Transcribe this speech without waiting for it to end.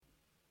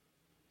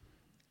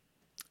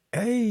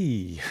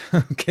Hey,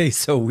 okay,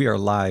 so we are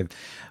live.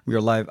 We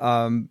are live.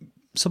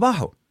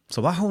 Sabaho.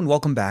 Sabaho, and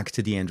welcome back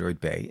to the Android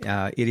Bay.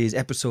 It is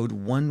episode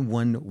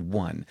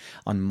 111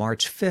 on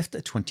March 5th,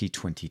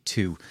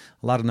 2022.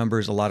 A lot of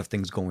numbers, a lot of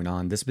things going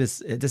on. This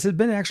has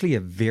been actually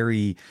a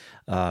very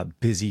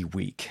busy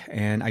week,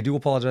 and I do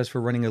apologize for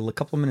running a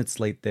couple of minutes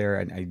late there.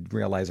 And I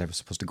realized I was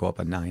supposed to go up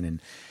at 9,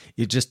 and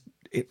it just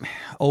it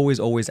always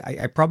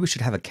I probably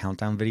should have a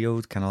countdown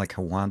video, kind of like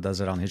how Juan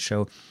does it on his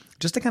show,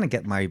 just to kind of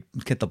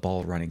get the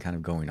ball running, kind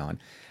of going on.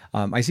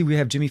 I see we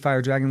have Jimmy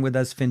Fire Dragon with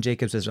us, Finn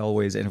Jacobs as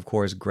always, and of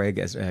course Greg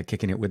is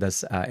kicking it with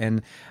us.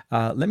 And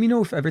let me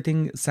know if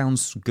everything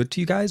sounds good to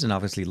you guys, and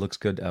obviously looks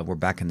good. We're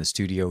back in the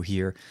studio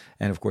here,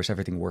 and of course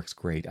everything works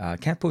great.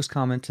 Can't post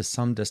comment to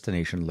some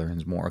destination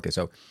learns more. Okay,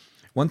 so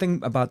one thing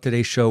about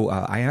today's show,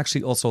 I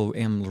actually also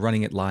am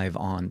running it live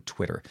on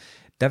Twitter.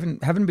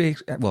 Haven't been,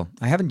 well,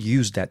 I haven't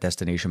used that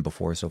destination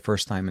before, so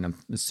first time, and I'm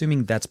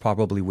assuming that's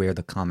probably where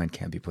the comment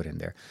can be put in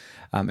there.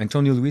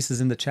 Antonio Luis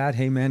is in the chat.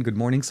 Hey man, good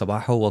morning.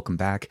 Sabajo, welcome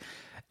back.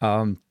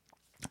 I'm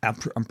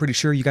pretty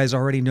sure you guys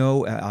already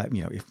know,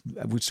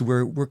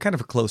 we're kind of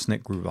a close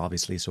knit group,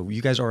 obviously. So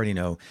you guys already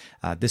know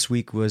this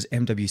week was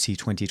MWC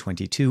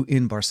 2022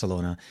 in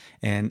Barcelona.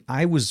 And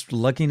I was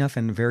lucky enough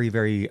and very,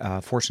 very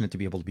fortunate to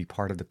be able to be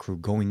part of the crew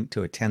going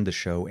to attend the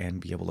show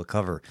and be able to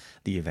cover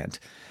the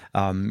event.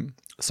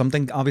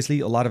 Something, obviously,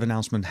 a lot of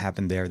announcement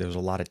happened there. There was a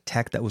lot of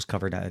tech that was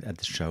covered at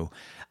the show.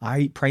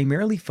 I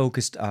primarily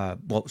focused,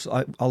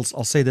 I'll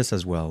say this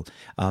as well.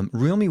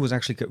 Realme was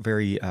actually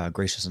very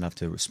gracious enough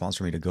to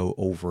sponsor me to go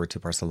over to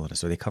Barcelona.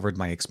 So they covered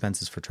my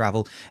expenses for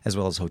travel as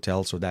well as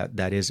hotel. So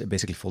that is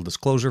basically full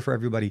disclosure for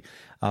everybody.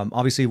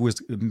 Obviously, it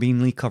was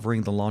mainly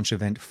covering the launch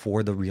event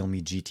for the Realme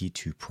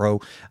GT2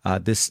 Pro,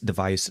 this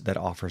device that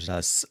offers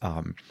us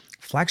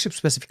flagship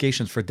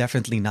specifications for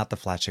definitely not the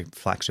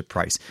flagship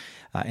price.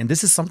 And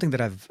this is something that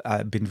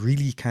I've been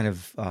really kind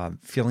of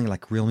feeling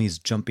like Realme is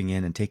jumping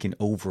in and taking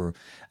over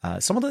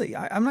some of the.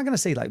 I'm not going to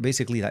say like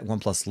basically that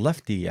OnePlus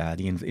left the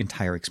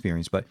entire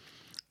experience, but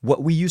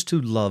what we used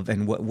to love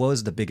and what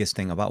was the biggest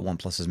thing about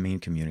OnePlus's main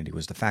community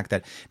was the fact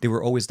that they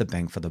were always the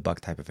bang for the buck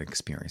type of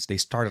experience. They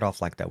started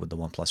off like that with the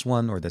OnePlus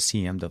One or the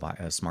CM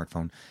device,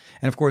 smartphone.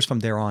 And of course,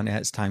 from there on,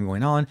 as time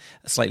going on,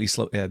 slightly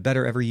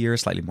better every year,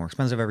 slightly more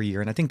expensive every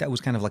year. And I think that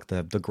was kind of like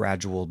the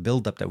gradual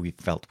buildup that we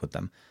felt with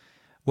them.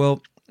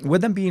 Well,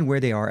 with them being where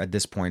they are at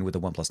this point with the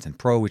OnePlus 10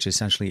 Pro, which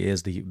essentially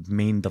is the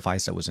main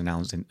device that was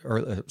announced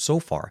so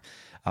far,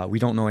 we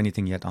don't know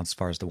anything yet as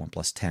far as the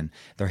OnePlus 10.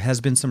 There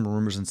has been some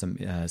rumors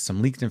and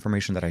some leaked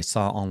information that I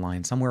saw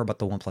online somewhere about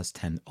the OnePlus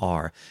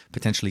 10R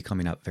potentially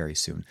coming out very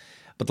soon.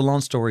 But the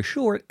long story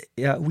short,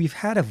 we've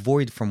had a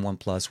void from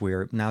OnePlus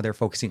where now they're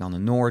focusing on the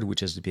Nord,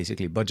 which is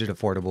basically budget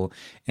affordable,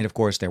 and of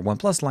course their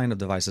OnePlus line of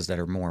devices that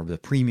are more of the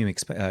premium,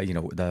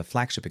 the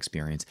flagship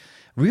experience.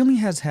 Realme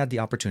has had the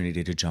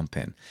opportunity to jump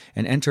in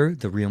and enter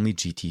the Realme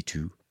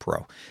GT2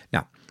 Pro.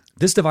 Now,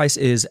 this device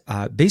is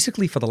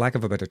basically, for the lack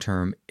of a better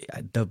term,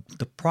 the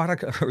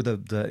product, or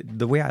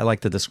the way I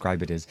like to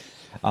describe it is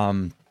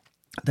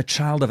the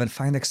child of a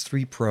Find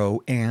X3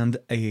 Pro and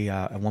a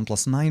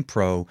OnePlus 9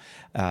 Pro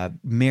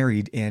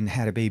married and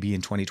had a baby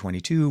in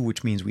 2022,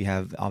 which means we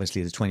have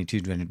obviously the 22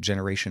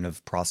 generation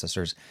of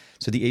processors.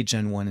 So the 8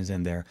 Gen 1 is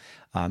in there.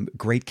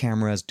 Great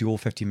cameras, dual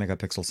 50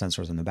 megapixel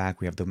sensors in the back.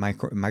 We have the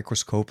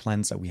microscope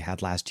lens that we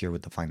had last year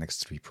with the Find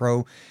X3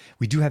 Pro.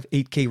 We do have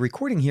 8K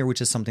recording here, which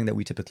is something that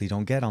we typically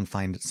don't get on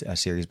Find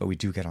series, but we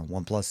do get on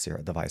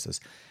OnePlus devices.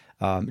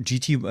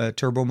 GT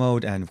turbo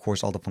mode, and of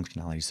course all the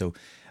functionality. So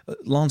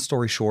long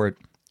story short,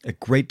 a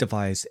great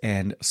device,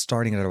 and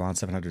starting at around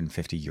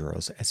 750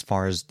 euros as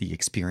far as the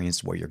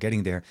experience, what you're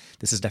getting there.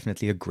 This is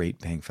definitely a great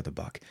bang for the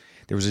buck.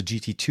 There was a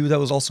GT2 that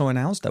was also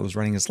announced that was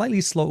running a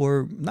slightly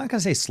slower, not going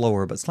to say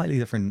slower, but slightly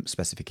different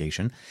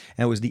specification.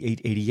 And it was the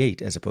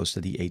 888 as opposed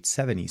to the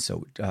 870.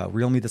 So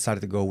Realme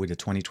decided to go with a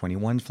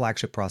 2021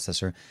 flagship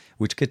processor,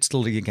 which could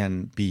still,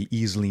 again, be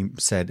easily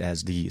said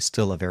as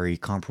still a very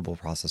comparable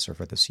processor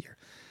for this year.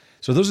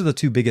 So those are the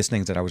two biggest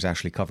things that I was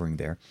actually covering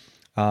there.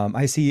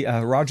 I see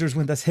Roger's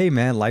with us. Hey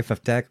man, Life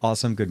of Tech,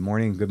 awesome. Good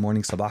morning,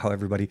 Sabaho,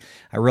 everybody.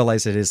 I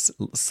realize it is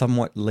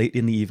somewhat late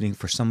in the evening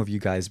for some of you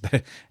guys,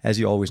 but as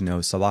you always know,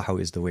 Sabaho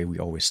is the way we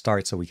always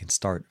start, so we can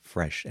start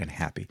fresh and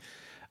happy.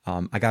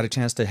 I got a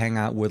chance to hang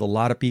out with a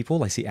lot of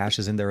people. I see Ash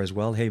is in there as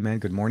well. Hey man,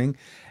 good morning.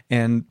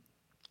 And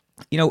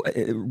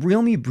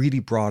Realme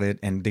really brought it,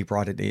 and they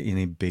brought it in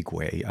a big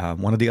way.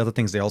 One of the other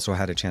things they also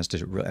had a chance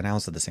to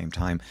announce at the same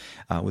time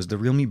was the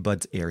Realme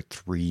Buds Air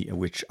 3,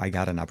 which I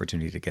got an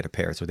opportunity to get a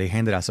pair. So they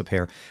handed us a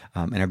pair,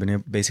 and I've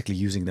been basically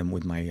using them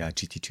with my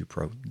GT2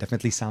 Pro.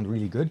 Definitely sound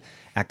really good.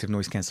 Active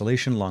noise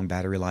cancellation, long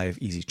battery life,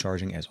 easy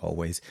charging as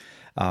always.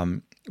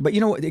 But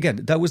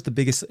again, that was the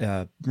biggest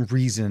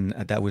reason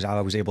I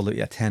was able to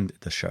attend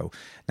the show.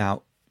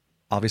 Now,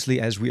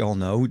 obviously, as we all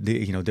know,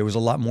 there was a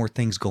lot more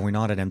things going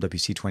on at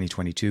MWC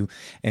 2022,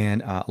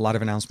 and a lot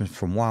of announcements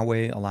from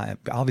Huawei.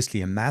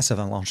 Obviously, a massive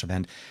launch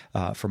event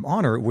from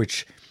Honor,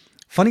 which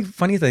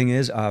Funny thing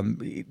is,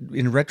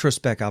 in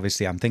retrospect,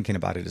 obviously, I'm thinking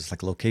about it as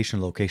like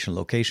location, location,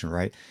 location,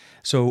 right?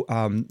 So,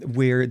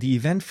 where the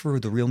event for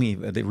the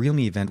Realme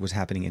event was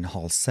happening in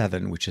Hall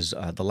 7, which is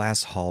the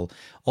last hall,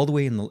 all the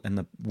way in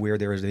the where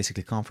there is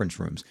basically conference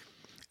rooms.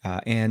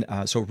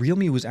 So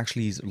Realme was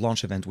actually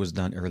launch event was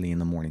done early in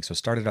the morning. So it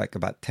started like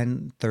about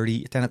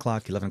 10:30, 10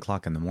 o'clock, 11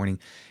 o'clock in the morning.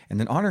 And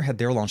then Honor had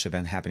their launch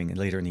event happening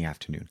later in the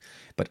afternoon.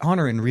 But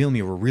Honor and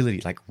Realme were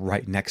really like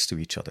right next to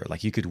each other.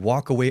 Like you could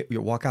walk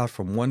out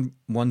from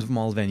one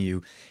small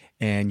venue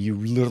and you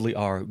literally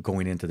are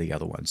going into the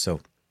other one.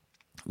 So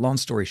long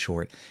story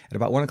short, at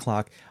about 1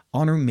 o'clock,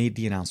 Honor made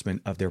the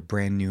announcement of their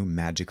brand new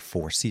Magic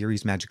 4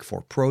 series, Magic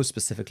 4 Pro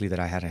specifically, that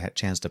I had a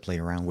chance to play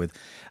around with.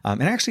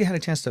 And I actually had a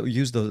chance to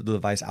use the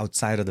device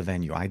outside of the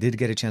venue. I did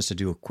get a chance to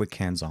do a quick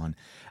hands-on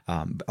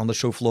on the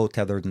show flow,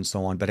 tethered and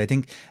so on. But I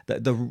think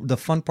the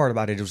fun part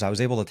about it was I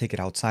was able to take it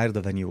outside of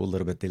the venue a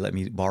little bit. They let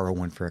me borrow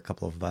one for a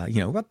couple of,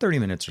 about 30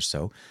 minutes or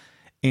so.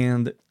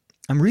 And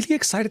I'm really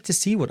excited to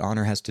see what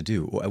Honor has to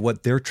do,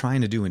 what they're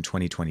trying to do in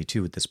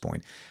 2022 at this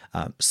point.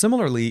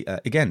 Similarly,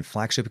 again,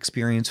 flagship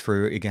experience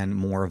for, again,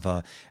 more of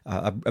a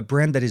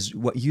brand that is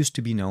what used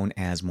to be known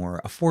as more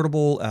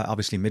affordable,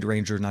 obviously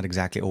mid-ranger, not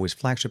exactly always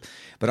flagship,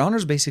 but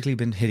Honor's basically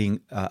been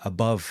hitting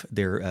above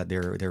their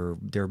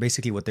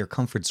basically what their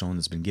comfort zone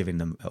has been giving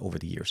them over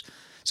the years.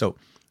 So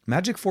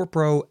Magic 4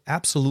 Pro,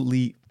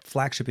 absolutely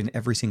flagship in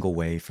every single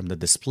way, from the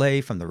display,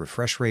 from the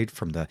refresh rate,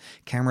 from the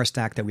camera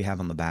stack that we have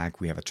on the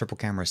back. We have a triple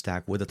camera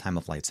stack with a time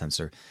of flight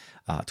sensor,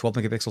 12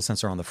 megapixel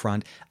sensor on the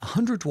front,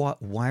 100 watt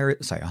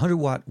wireless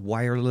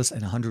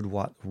and 100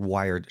 watt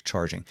wired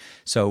charging.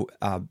 So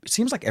it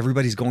seems like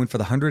everybody's going for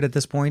the 100 at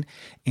this point,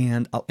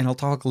 and I'll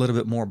talk a little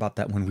bit more about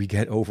that when we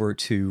get over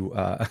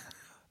to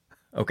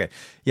okay.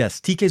 Yes,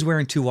 TK's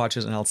wearing two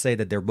watches, and I'll say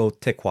that they're both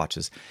Tick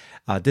watches.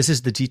 This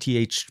is the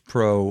GTH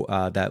Pro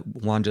that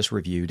Juan just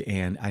reviewed,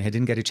 and I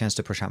didn't get a chance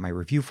to push out my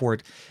review for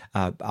it,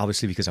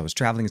 obviously because I was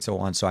traveling and so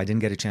on, so I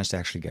didn't get a chance to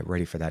actually get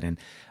ready for that. And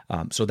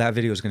so that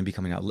video is going to be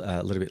coming out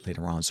a little bit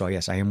later on. So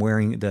yes, I am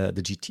wearing the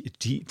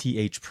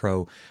GTH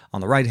Pro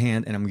on the right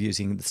hand, and I'm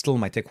using still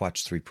my Tick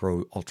Watch 3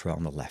 Pro Ultra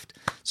on the left.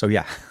 So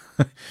yeah.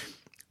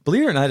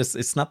 Believe it or not,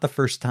 it's not the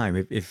first time.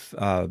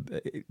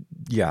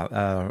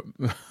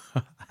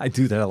 I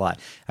do that a lot.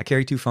 I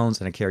carry two phones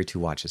and I carry two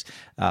watches.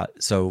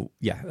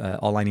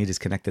 All I need is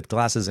connected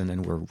glasses, and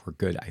then we're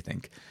good, I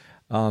think.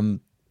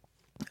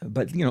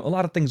 But a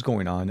lot of things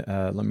going on.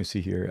 Let me see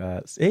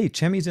here. Hey,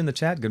 Chemi's in the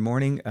chat. Good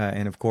morning,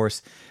 and of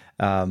course,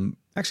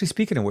 actually,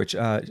 speaking of which,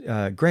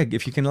 Greg,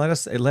 if you can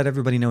let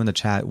everybody know in the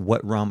chat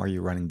what ROM are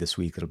you running this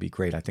week, it'll be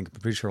great. I'm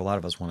pretty sure a lot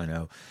of us want to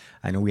know.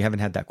 I know we haven't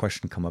had that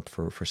question come up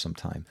for some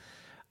time.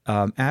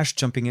 Ash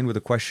jumping in with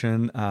a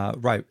question.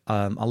 Right.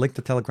 I'll link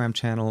the Telegram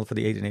channel for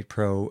the 8 and 8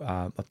 Pro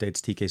updates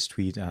TK's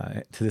tweet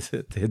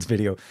to his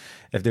video.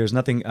 If there's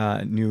nothing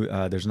new,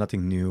 there's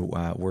nothing new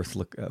worth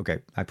look. Okay,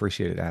 I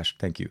appreciate it, Ash.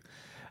 Thank you.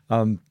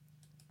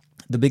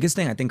 The biggest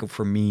thing I think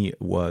for me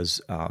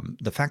was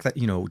the fact that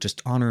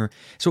just Honor.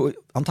 So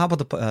on top of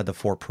the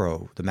 4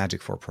 Pro, the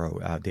Magic 4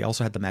 Pro, they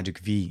also had the Magic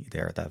V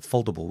there, the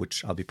foldable,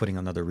 which I'll be putting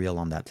another reel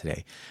on that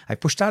today. I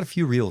pushed out a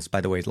few reels,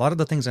 by the way. A lot of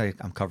the things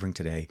I'm covering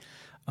today.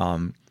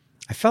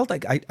 I felt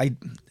like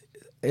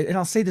and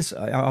I'll say this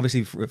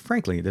obviously,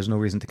 frankly, there's no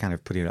reason to kind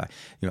of put it.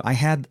 I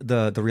had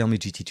the Realme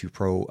GT2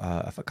 Pro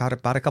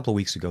about a couple of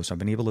weeks ago, so I've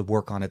been able to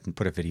work on it and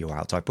put a video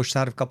out. So I pushed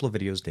out a couple of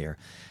videos there,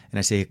 and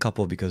I say a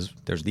couple because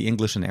there's the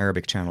English and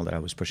Arabic channel that I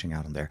was pushing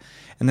out on there.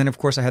 And then of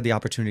course I had the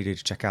opportunity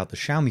to check out the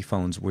Xiaomi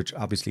phones, which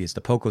obviously is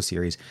the POCO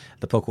series,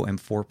 the POCO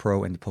M4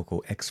 Pro and the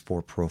POCO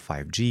X4 Pro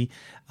 5G.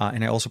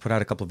 And I also put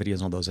out a couple of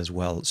videos on those as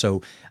well.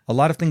 So a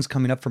lot of things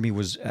coming up for me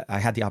was I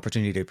had the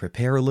opportunity to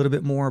prepare a little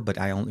bit more, but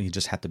I only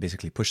just had to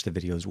basically push the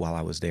videos while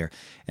I was there.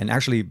 And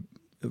actually,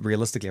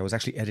 realistically, I was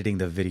actually editing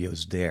the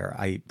videos there.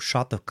 I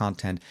shot the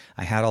content.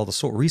 I had all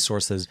the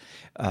resources.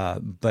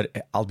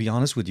 But I'll be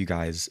honest with you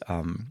guys,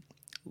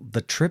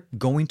 the trip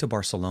going to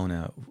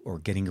Barcelona or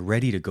getting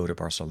ready to go to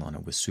Barcelona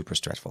was super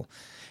stressful.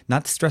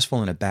 Not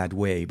stressful in a bad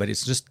way, but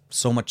it's just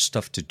so much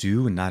stuff to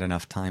do and not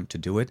enough time to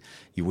do it.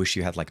 You wish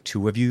you had like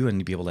two of you and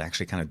you'd be able to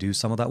actually kind of do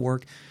some of that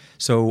work.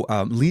 So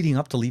leading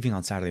up to leaving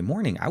on Saturday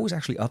morning, I was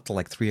actually up till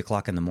like 3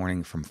 o'clock in the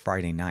morning from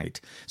Friday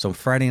night. So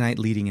Friday night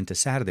leading into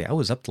Saturday, I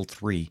was up till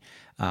 3.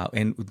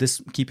 And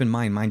this, keep in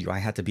mind you, I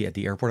had to be at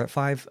the airport at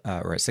 5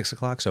 or at 6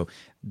 o'clock. So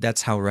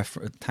that's how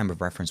time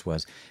of reference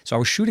was. So I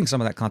was shooting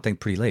some of that content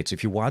pretty late. So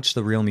if you watch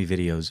the Realme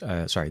videos,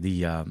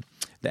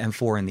 the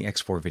M4 and the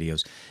X4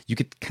 videos, you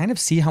could kind of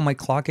see how my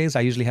clock is. I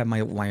usually have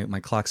my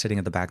clock sitting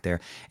at the back there.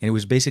 And it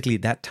was basically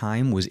that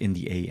time was in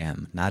the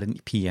AM, not in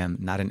PM,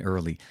 not in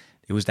early.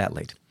 It was that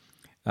late.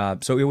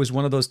 So it was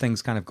one of those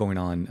things kind of going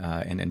on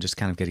and just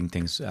kind of getting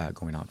things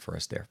going on for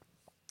us there.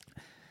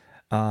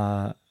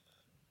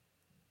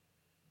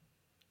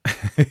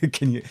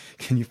 Can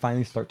you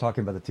finally start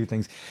talking about the two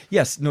things?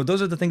 Yes, no,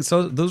 those are the things.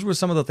 So those were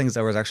some of the things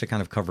that I was actually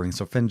kind of covering.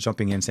 So Finn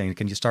jumping in saying,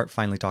 can you start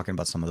finally talking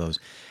about some of those?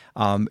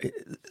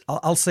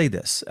 I'll say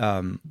this.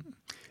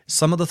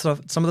 Some of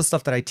the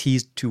stuff that I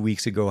teased 2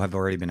 weeks ago have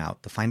already been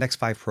out. The Find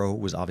X5 Pro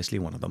was obviously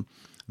one of them.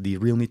 The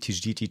Realme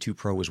GT2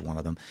 Pro was one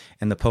of them,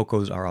 and the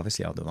POCOs are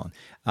obviously out of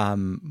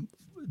one.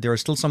 There are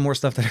still some more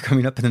stuff that are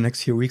coming up in the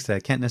next few weeks that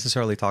I can't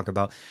necessarily talk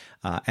about.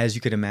 As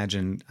you could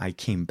imagine, I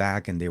came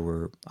back and there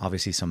were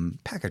obviously some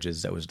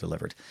packages that was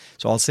delivered.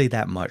 So I'll say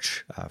that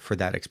much for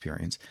that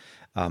experience.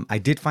 I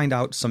did find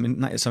out some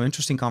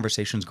interesting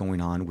conversations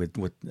going on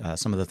with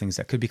some of the things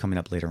that could be coming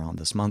up later on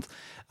this month,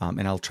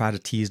 and I'll try to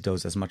tease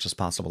those as much as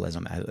possible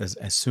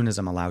as soon as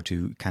I'm allowed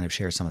to kind of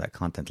share some of that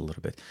content a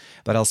little bit.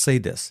 But I'll say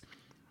this.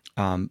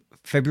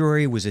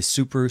 February was a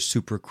super,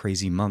 super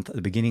crazy month.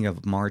 The beginning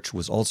of March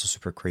was also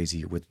super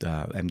crazy with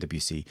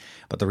MWC.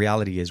 But the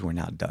reality is we're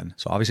not done.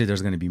 So obviously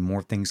there's going to be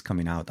more things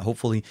coming out.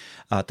 Hopefully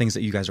things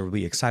that you guys are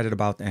really excited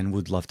about and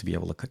would love to be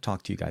able to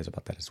talk to you guys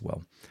about that as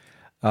well.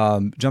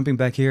 Jumping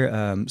back here,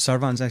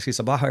 Sarvan's actually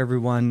Sabaha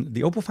everyone.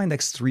 The OPPO Find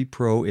X3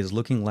 Pro is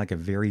looking like a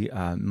very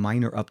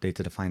minor update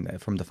to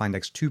from the Find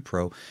X2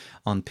 Pro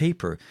on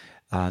paper.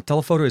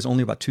 Telephoto is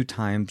only about 2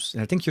 times,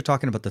 and I think you're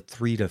talking about the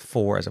 3 to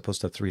 4 as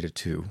opposed to 3 to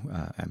 2.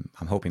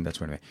 I'm hoping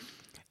that's what I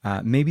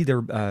mean. Maybe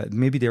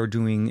they're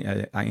doing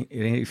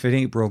if it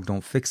ain't broke,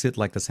 don't fix it,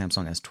 like the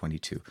Samsung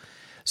S22.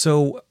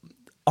 So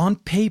on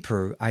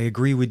paper, I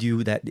agree with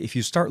you that if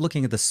you start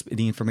looking at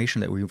the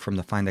information that we from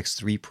the Find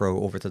X3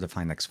 Pro over to the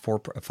Find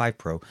X5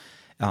 Pro.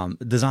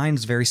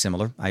 Design's very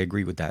similar. I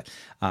agree with that.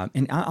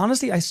 And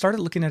honestly, I started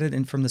looking at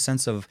it from the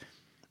sense of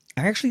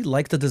I actually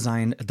like the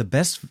design the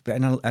best,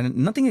 and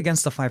nothing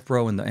against the 5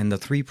 Pro and the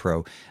 3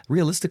 Pro.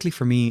 Realistically,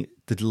 for me,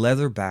 the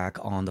leather back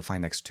on the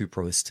Find X2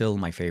 Pro is still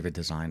my favorite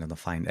design of the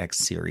Find X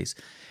series.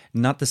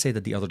 Not to say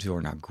that the other two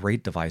are not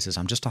great devices.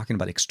 I'm just talking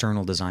about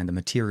external design, the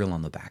material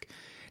on the back.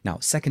 Now,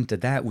 second to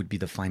that would be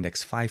the Find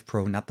X5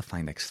 Pro, not the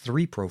Find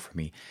X3 Pro for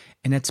me.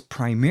 And that's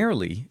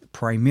primarily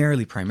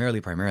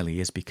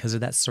is because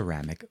of that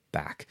ceramic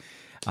back.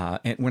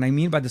 And when I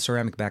mean by the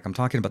ceramic back, I'm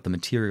talking about the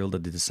material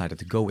that they decided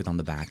to go with on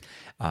the back.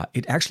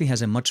 It actually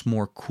has a much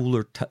more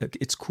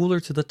it's cooler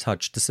to the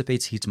touch,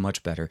 dissipates heat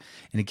much better,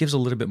 and it gives a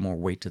little bit more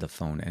weight to the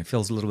phone, and it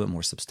feels a little bit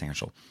more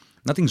substantial.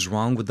 Nothing's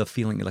wrong with the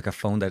feeling like a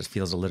phone that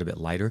feels a little bit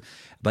lighter.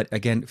 But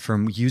again,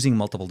 from using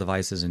multiple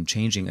devices and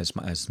changing as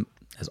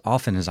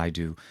often as I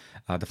do,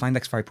 the Find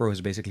X5 Pro has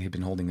basically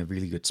been holding a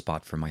really good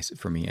spot for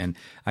me, and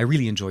I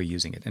really enjoy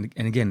using it. And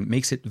again,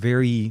 makes it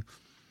very...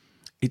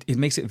 It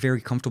makes it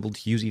very comfortable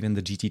to use even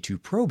the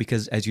GT2 Pro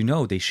because, as you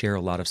know, they share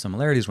a lot of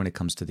similarities when it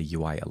comes to the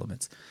UI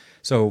elements.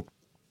 So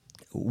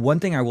one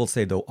thing I will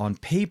say, though, on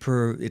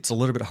paper, it's a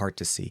little bit hard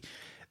to see.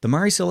 The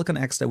Mari Silicon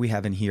X that we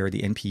have in here,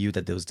 the NPU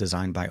that was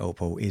designed by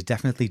OPPO, is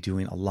definitely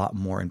doing a lot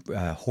more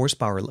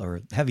horsepower or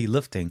heavy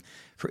lifting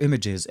for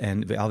images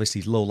and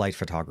obviously low light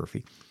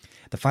photography.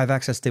 The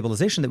 5-axis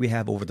stabilization that we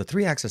have over the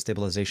 3-axis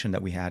stabilization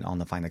that we had on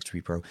the Find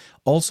X3 Pro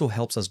also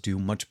helps us do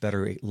much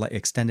better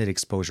extended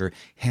exposure,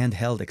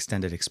 handheld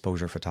extended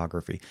exposure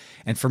photography.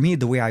 And for me,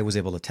 the way I was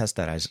able to test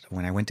that is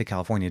when I went to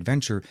California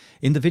Adventure,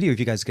 in the video,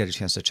 if you guys get a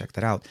chance to check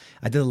that out,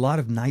 I did a lot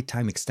of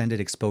nighttime extended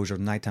exposure,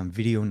 nighttime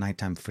video,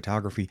 nighttime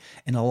photography,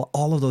 and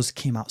all of those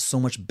came out so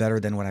much better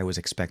than what I was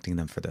expecting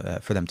them for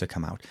them to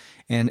come out.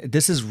 And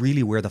this is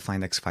really where the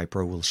Find X5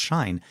 Pro will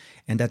shine,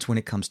 and that's when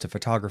it comes to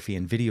photography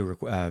and video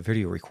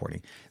recording.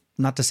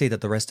 Not to say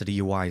that the rest of the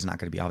UI is not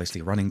going to be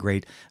obviously running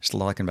great.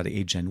 Still talking about the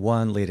 8 Gen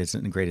 1, latest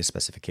and greatest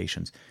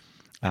specifications.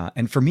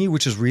 And for me,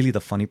 which is really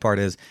the funny part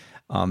is,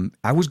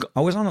 I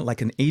was on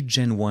like an 8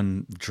 Gen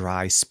 1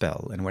 dry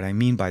spell. And what I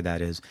mean by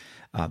that is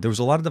there was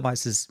a lot of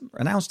devices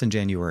announced in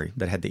January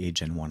that had the 8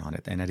 Gen 1 on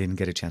it, and I didn't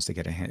get a chance to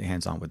get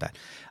hands-on with that.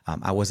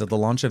 I was at the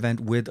launch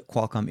event with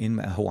Qualcomm in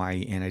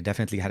Hawaii, and I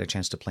definitely had a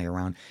chance to play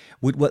around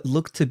with what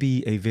looked to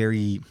be a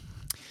very...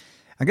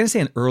 I'm going to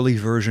say an early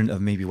version of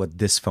maybe what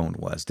this phone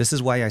was. This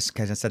is why I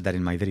kind of said that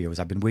in my videos.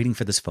 I've been waiting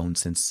for this phone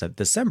since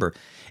December.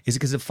 Is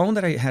because the phone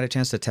that I had a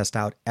chance to test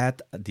out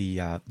at the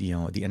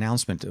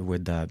announcement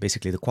with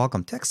basically the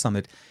Qualcomm Tech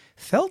Summit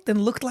felt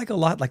and looked like a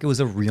lot like it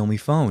was a Realme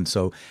phone.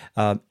 So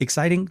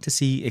exciting to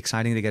see,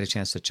 exciting to get a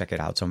chance to check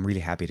it out. So I'm really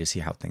happy to see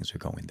how things are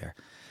going there.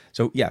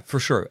 So yeah, for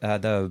sure.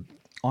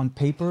 On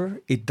paper,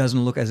 it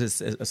doesn't look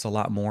as it's a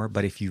lot more,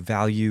 but if you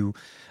value...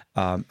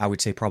 I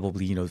would say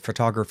probably,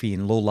 photography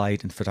in low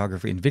light and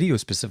photography and video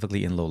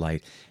specifically in low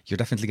light, you're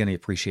definitely going to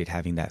appreciate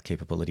having that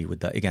capability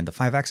with the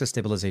 5-axis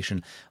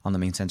stabilization on the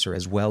main sensor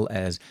as well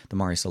as the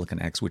Mari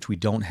Silicon X, which we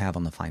don't have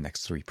on the Find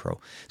X3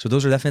 Pro. So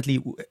those are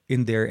definitely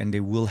in there and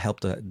they will help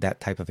that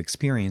type of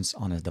experience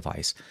on a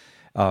device.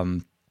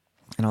 And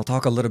I'll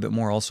talk a little bit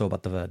more also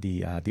about the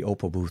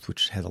OPPO booth,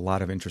 which has a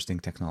lot of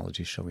interesting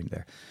technology showing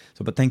there.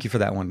 So, but thank you for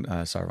that one,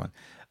 Sarwan.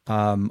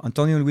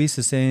 Antonio Luis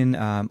is saying,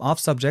 off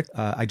subject,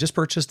 I just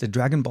purchased a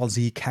Dragon Ball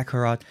Z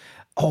Kakarot.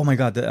 Oh my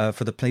God,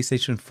 for the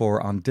PlayStation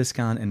 4 on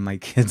discount, and my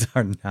kids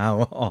are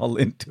now all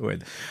into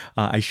it.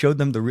 I showed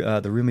them the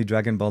Realme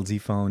Dragon Ball Z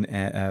phone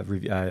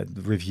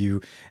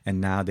review,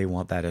 and now they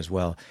want that as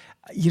well.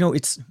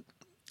 It's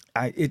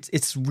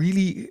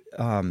really...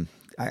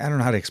 I don't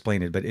know how to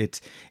explain it, but it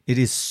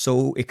is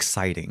so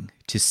exciting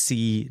to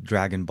see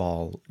Dragon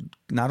Ball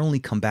not only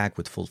come back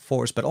with full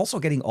force, but also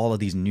getting all of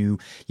these new,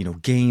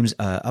 games,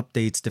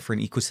 updates,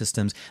 different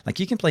ecosystems. Like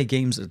you can play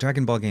games,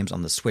 Dragon Ball games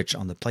on the Switch,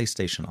 on the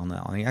PlayStation, on the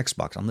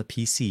Xbox, on the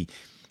PC.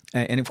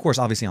 And of course,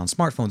 obviously on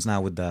smartphones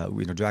now with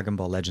the Dragon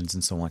Ball Legends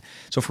and so on.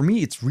 So for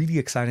me, it's really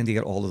exciting to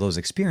get all of those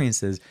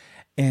experiences.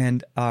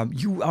 And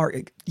you are,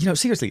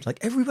 seriously, like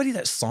everybody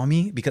that saw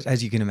me, because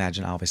as you can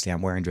imagine, obviously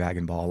I'm wearing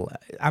Dragon Ball.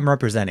 I'm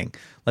representing.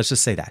 Let's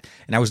just say that.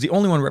 And I was the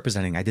only one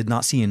representing. I did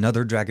not see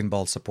another Dragon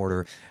Ball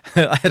supporter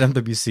at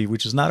MWC,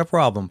 which is not a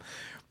problem.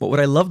 But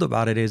what I loved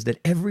about it is that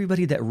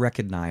everybody that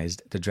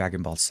recognized the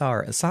Dragon Ball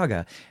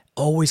saga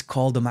always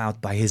called him out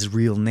by his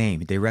real name.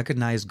 They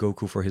recognized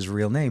Goku for his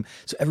real name.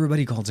 So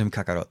everybody calls him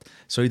Kakarot.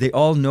 So they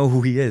all know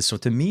who he is. So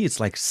to me,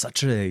 it's like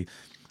such a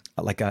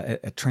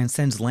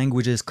transcends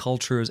languages,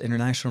 cultures,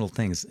 international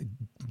things.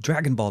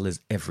 Dragon Ball is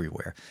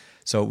everywhere.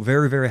 So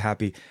very, very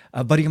happy.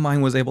 A buddy of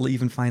mine was able to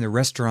even find a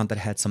restaurant that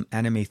had some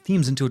anime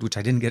themes into it, which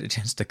I didn't get a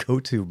chance to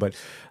go to. But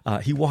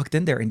he walked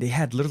in there and they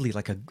had literally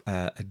like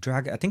a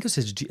dragon. I think it was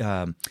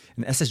an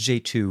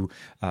SSJ2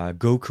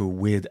 Goku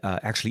with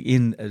actually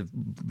in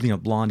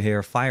blonde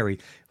hair, fiery.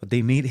 But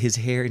they made his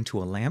hair into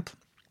a lamp.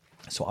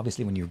 So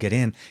obviously when you get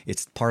in,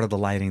 it's part of the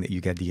lighting that you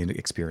get the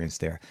experience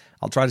there.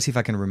 I'll try to see if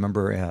I can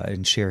remember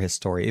and share his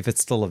story. If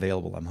it's still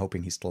available, I'm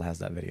hoping he still has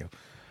that video.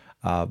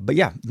 But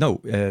yeah,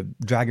 no,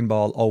 Dragon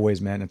Ball always,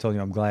 man. I'm telling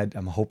you, I'm glad.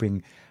 I'm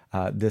hoping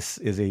this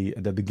is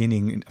the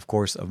beginning, of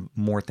course, of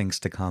more things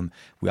to come.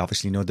 We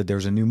obviously know that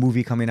there's a new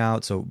movie coming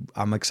out, so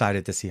I'm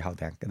excited to see how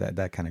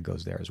that kind of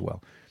goes there as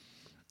well.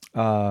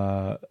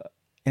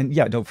 And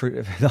yeah, no,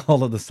 for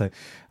all of this,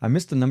 I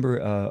missed the number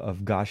of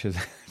goshes.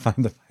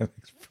 Find the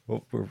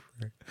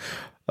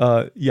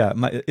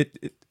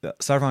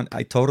Sarvan,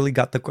 I totally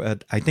got the.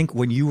 I think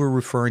when you were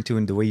referring to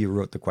and the way you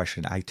wrote the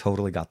question, I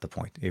totally got the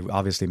point. It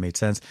obviously made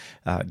sense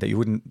that you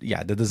wouldn't.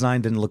 Yeah, the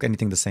design didn't look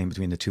anything the same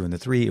between the 2 and the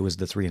 3. It was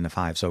the 3 and the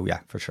 5. So yeah,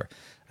 for sure.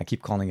 I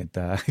keep calling it.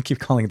 I keep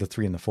calling it the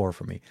 3 and the 4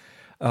 for me.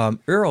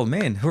 Earl,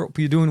 man, hope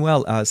you're doing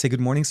well. Say good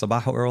morning,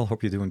 Sabaho, Earl.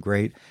 Hope you're doing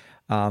great.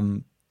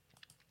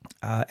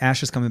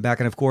 Ash is coming back,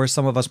 and of course,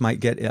 some of us might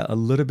get a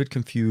little bit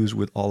confused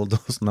with all of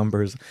those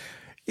numbers.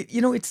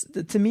 It's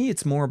to me,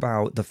 it's more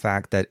about the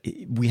fact that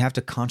we have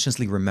to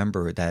consciously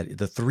remember that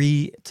the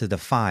 3 to the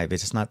 5,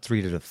 it's not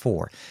 3 to the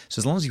 4. So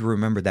as long as you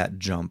remember that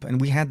jump, and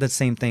we had the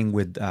same thing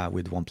with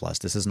OnePlus.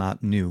 This is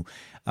not new.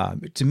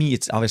 To me,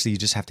 it's obviously you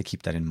just have to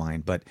keep that in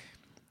mind, but.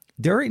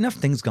 There are enough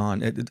things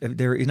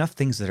there are enough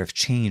things that have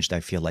changed,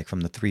 I feel like,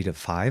 from the 3 to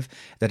 5,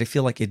 that I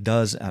feel like it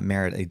does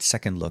merit a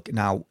second look.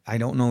 Now, I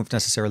don't know if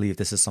necessarily if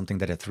this is something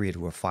that a 3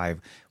 to a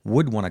 5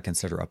 would want to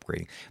consider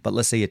upgrading. But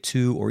let's say a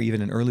 2 or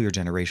even an earlier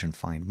generation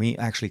find may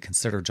actually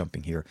consider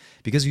jumping here,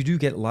 because you do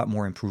get a lot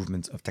more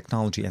improvements of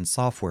technology and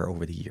software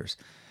over the years.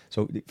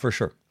 So for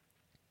sure.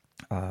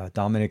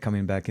 Dominic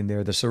coming back in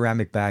there. The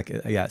ceramic back,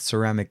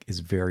 ceramic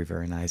is very,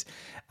 very nice.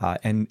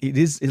 And it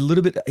is a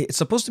little bit, it's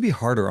supposed to be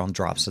harder on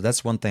drops. So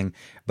that's one thing,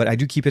 but I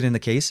do keep it in the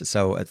case.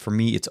 So for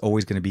me, it's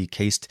always going to be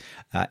cased.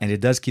 And it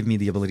does give me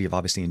the ability of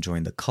obviously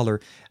enjoying the color.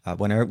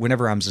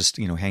 Whenever I'm just,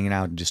 hanging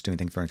out and just doing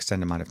things for an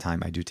extended amount of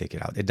time, I do take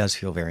it out. It does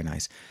feel very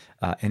nice.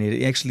 And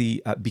it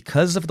actually,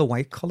 because of the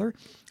white color,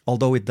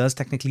 although it does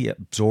technically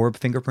absorb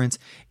fingerprints,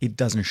 it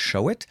doesn't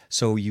show it.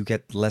 So you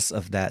get less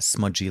of that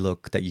smudgy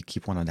look that you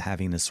keep on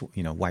having this,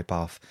 wipe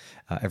off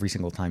every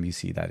single time you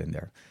see that in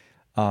there.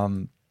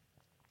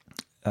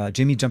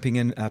 Jimmy jumping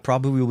in,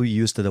 probably will be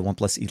used to the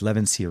OnePlus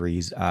 11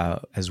 series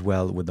as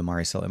well with the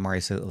Mari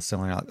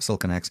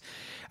Silicon X.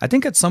 I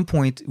think at some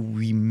point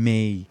we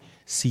may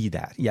see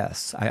that.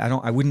 Yes,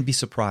 I wouldn't be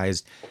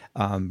surprised.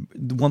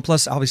 The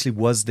OnePlus obviously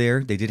was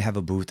there. They did have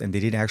a booth, and they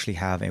did actually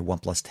have a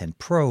OnePlus 10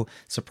 Pro,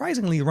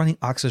 surprisingly running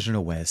Oxygen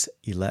OS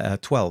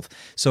 12.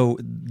 So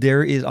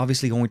there is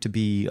obviously going to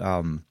be.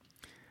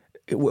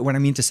 What I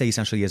mean to say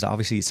essentially is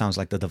obviously it sounds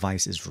like the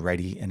device is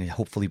ready and it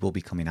hopefully will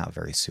be coming out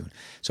very soon.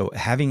 So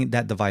having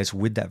that device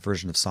with that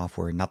version of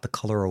software, not the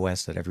Color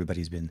OS that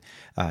everybody's been,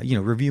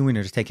 reviewing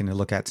or taking a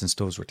look at, since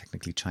those were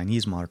technically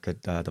Chinese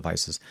market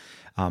devices.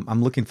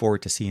 I'm looking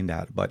forward to seeing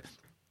that. But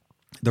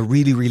the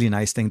really, really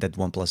nice thing that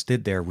OnePlus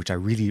did there, which I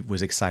really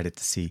was excited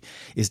to see,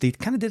 is they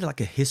kind of did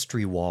like a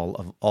history wall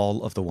of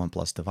all of the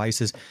OnePlus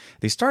devices.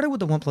 They started with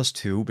the OnePlus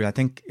 2, but I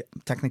think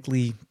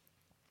technically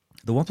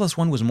the OnePlus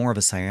One was more of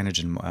a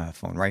cyanogen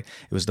phone, right?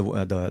 It was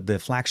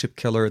the flagship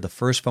killer, the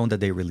first phone that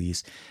they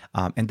released,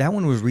 and that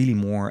one was really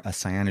more a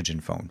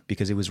cyanogen phone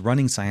because it was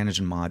running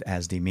CyanogenMod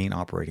as the main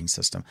operating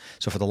system.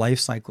 So for the life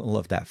cycle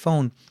of that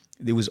phone,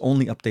 it was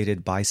only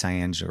updated by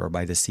Cyanogen or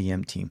by the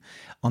CM team.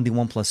 On the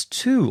OnePlus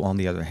 2, on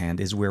the other hand,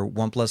 is where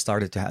OnePlus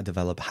started to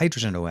develop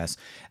Hydrogen OS.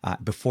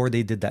 Before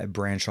they did that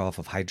branch off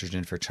of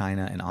Hydrogen for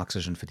China and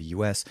Oxygen for the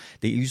US,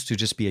 they used to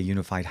just be a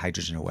unified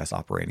Hydrogen OS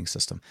operating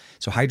system.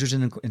 So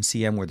Hydrogen and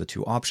CM were the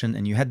two options,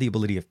 and you had the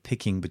ability of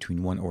picking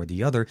between one or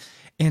the other.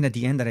 And at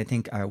the end, that I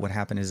think what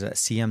happened is that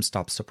CM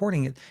stopped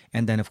supporting it,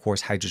 and then of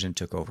course Hydrogen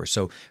took over.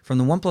 So from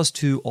the OnePlus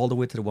 2 all the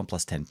way to the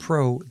OnePlus 10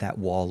 Pro, that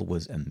wall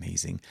was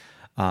amazing.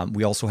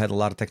 We also had a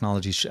lot of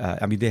technology.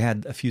 I mean, they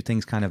had a few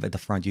things kind of at the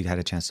front. You had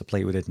a chance to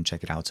play with it and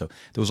check it out. So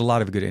there was a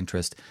lot of good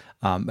interest.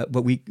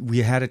 But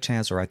we had a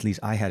chance, or at least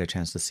I had a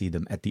chance to see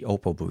them at the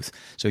OPPO booth.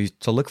 So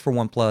to look for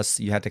OnePlus,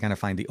 you had to kind of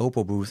find the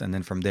OPPO booth. And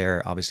then from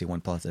there, obviously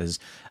OnePlus is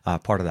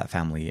part of that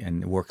family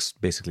and it works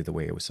basically the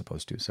way it was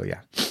supposed to. So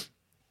yeah.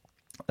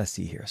 Let's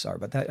see here. Sorry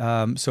about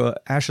that. So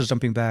Ash is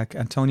jumping back.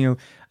 Antonio,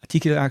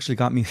 TK actually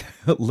got me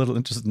a little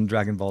interested in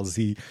Dragon Ball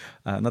Z.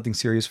 Nothing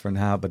serious for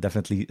now, but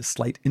definitely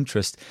slight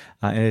interest.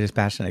 And it is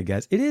passion, I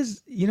guess. It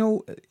is,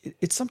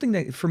 it's something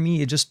that for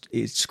me,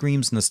 it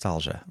screams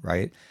nostalgia,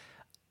 right?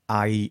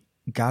 I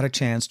got a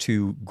chance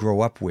to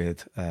grow up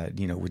with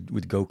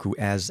Goku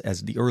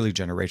as the early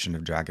generation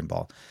of Dragon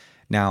Ball.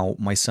 Now,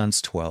 my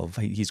son's 12,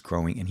 he's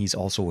growing, and he's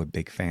also a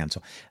big fan. So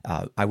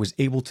I was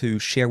able to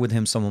share with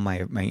him some of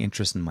my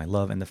interest and my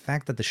love. And the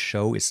fact that the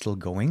show is still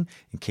going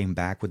and came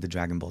back with the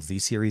Dragon Ball Z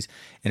series,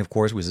 and of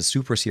course, with the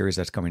Super series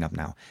that's coming up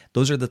now.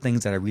 Those are the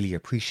things that I really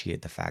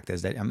appreciate. The fact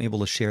is that I'm able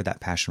to share that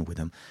passion with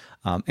him.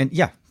 And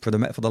yeah, for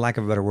the lack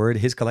of a better word,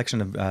 his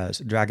collection of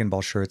Dragon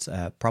Ball shirts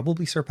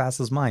probably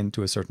surpasses mine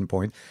to a certain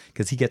point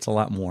because he gets a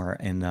lot more.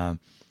 And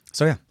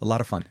so yeah, a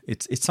lot of fun.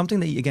 It's something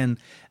that, again,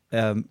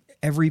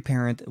 every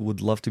parent would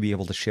love to be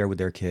able to share with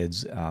their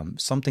kids,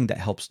 something that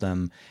helps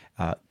them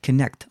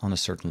connect on a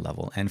certain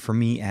level. And for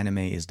me, anime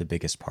is the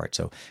biggest part.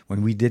 So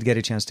when we did get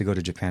a chance to go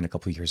to Japan a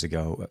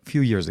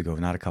few years ago,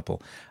 not a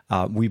couple,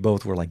 we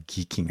both were like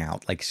geeking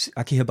out. Like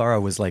Akihabara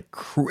was like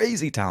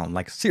crazy town,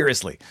 like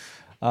seriously.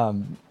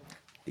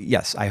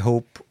 Yes, I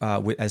hope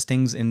as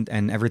things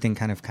and everything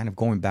kind of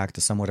going back to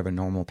somewhat of a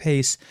normal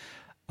pace,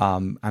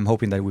 I'm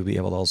hoping that we'll be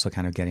able to also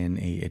kind of get in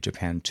a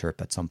Japan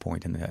trip at some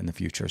point in the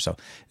future. So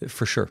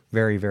for sure,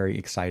 very, very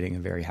exciting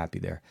and very happy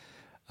there.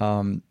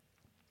 So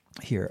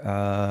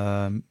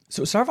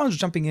Sarvan's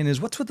jumping in is,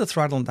 what's with the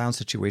throttle down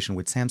situation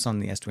with Samsung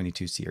and the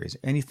S22 series?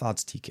 Any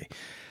thoughts, TK?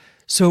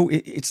 So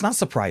it's not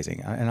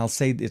surprising, and I'll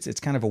say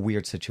it's kind of a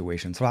weird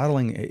situation.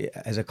 Throttling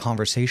as a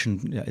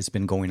conversation has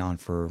been going on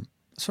for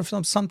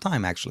some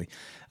time, actually.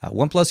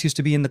 OnePlus used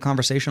to be in the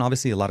conversation.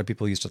 Obviously, a lot of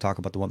people used to talk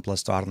about the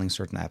OnePlus throttling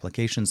certain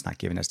applications, not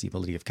giving us the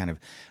ability of kind of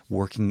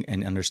working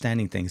and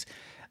understanding things.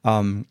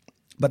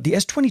 But the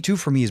S22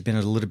 for me has been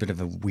a little bit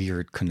of a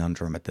weird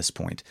conundrum at this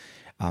point.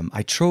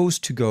 I chose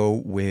to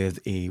go with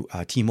a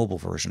T-Mobile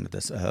version of the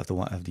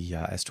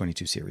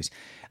S22 series,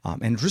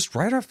 and just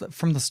right off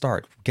from the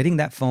start, getting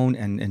that phone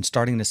and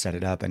starting to set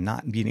it up, and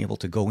not being able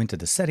to go into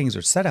the settings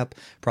or setup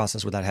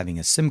process without having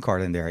a SIM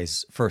card in there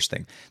is first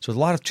thing. So a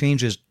lot of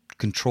changes,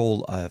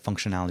 control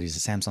functionalities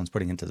that Samsung's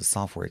putting into the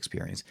software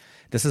experience.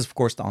 This is, of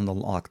course, on the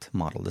locked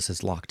model. This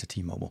is locked to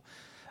T-Mobile.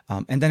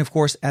 And then, of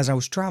course, as I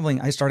was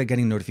traveling, I started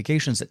getting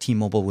notifications that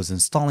T-Mobile was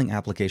installing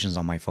applications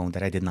on my phone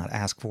that I did not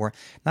ask for.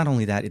 Not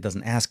only that, it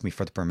doesn't ask me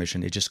for the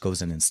permission. It just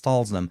goes and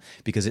installs them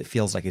because it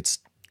feels like it's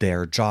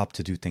their job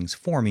to do things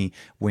for me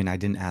when I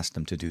didn't ask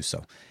them to do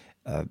so.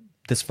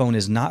 This phone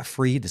is not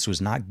free. This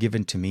was not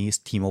given to me.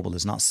 T-Mobile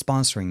is not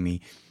sponsoring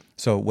me.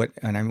 So when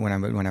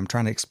I'm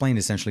trying to explain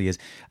essentially is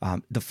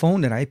the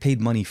phone that I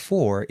paid money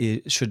for,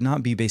 it should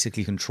not be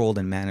basically controlled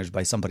and managed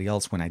by somebody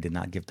else when I did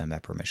not give them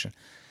that permission.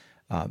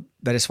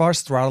 But as far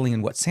as throttling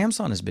and what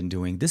Samsung has been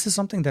doing, this is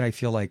something that I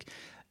feel like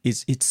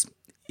it's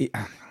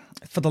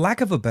for the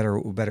lack of a better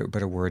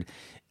word,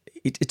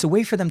 it's a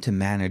way for them to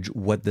manage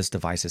what this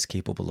device is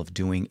capable of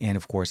doing. And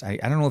of course, I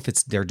don't know if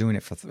they're doing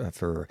it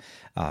for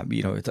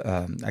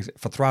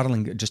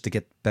throttling just to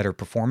get better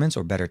performance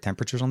or better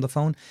temperatures on the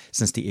phone,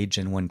 since the 8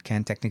 Gen 1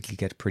 can technically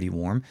get pretty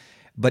warm.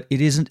 But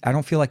it isn't. I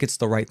don't feel like it's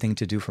the right thing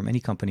to do from any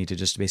company to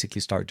just basically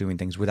start doing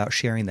things without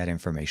sharing that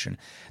information.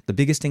 The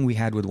biggest thing we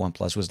had with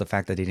OnePlus was the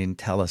fact that they didn't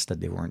tell us that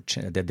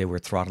they were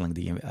throttling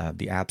the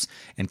apps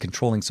and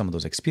controlling some of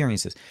those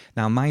experiences.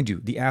 Now, mind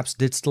you, the apps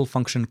did still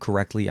function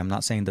correctly. I'm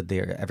not saying that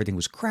everything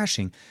was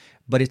crashing,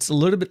 but it's a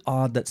little bit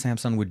odd that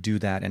Samsung would do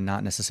that and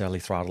not necessarily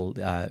throttle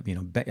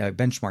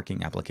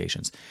benchmarking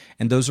applications.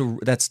 And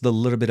that's the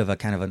little bit of a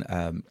kind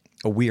of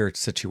a weird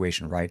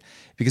situation, right?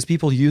 Because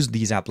people use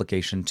these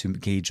applications to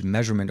gauge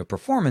measurement of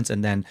performance,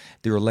 and then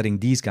they were letting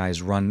these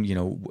guys run,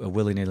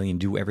 willy-nilly and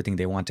do everything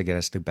they want to get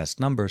us the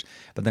best numbers.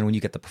 But then when you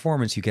get the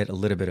performance, you get a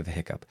little bit of a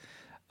hiccup.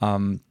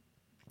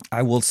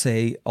 I will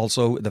say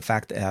also the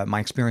fact that my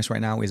experience right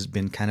now has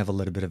been kind of a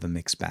little bit of a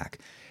mixed bag.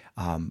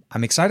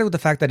 I'm excited with the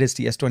fact that it's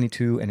the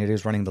S22 and it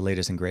is running the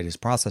latest and greatest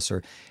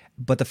processor,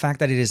 but the fact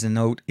that it is a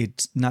Note,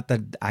 it's not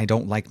that I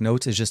don't like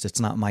Notes, it's just it's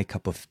not my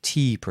cup of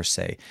tea per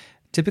se.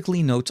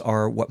 Typically, Notes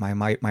are what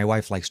my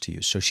wife likes to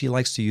use. So she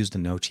likes to use the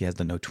Note. She has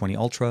the Note 20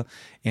 Ultra,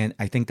 and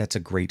I think that's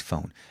a great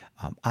phone.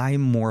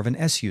 I'm more of an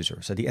S user.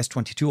 So the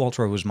S22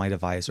 Ultra was my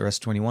device, or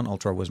S21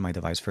 Ultra was my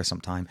device for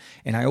some time.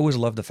 And I always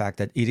love the fact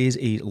that it is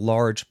a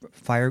large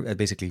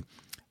basically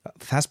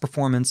fast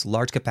performance,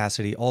 large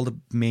capacity, all the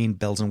main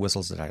bells and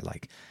whistles that I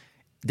like.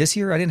 This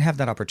year, I didn't have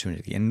that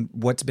opportunity. And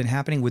what's been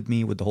happening with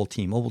me with the whole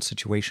T-Mobile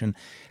situation,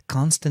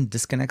 constant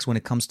disconnects when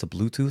it comes to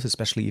Bluetooth,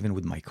 especially even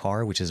with my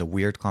car, which is a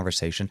weird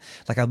conversation.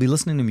 Like I'll be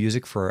listening to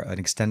music for an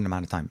extended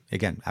amount of time.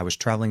 Again, I was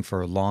traveling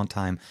for a long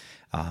time.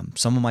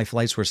 Some of my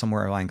flights were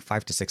somewhere like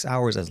 5 to 6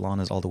 hours, as long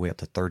as all the way up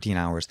to 13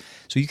 hours.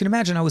 So you can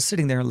imagine I was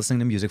sitting there listening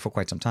to music for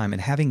quite some time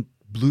and having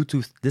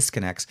Bluetooth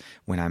disconnects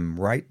when I'm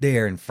right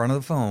there in front of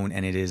the phone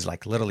and it is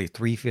like literally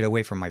 3 feet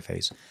away from my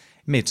face. It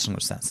made so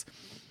much sense.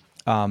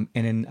 And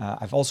then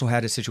I've also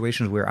had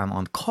situations where I'm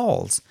on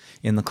calls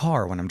in the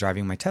car when I'm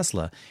driving my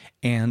Tesla,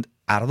 and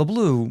out of the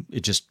blue,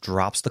 it just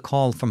drops the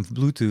call from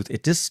Bluetooth.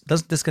 It just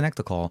doesn't disconnect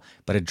the call,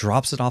 but it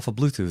drops it off of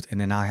Bluetooth,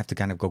 and then now I have to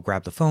kind of go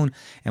grab the phone.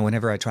 And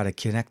whenever I try to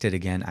connect it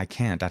again, I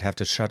can't. I'd have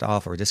to shut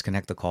off or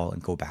disconnect the call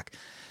and go back.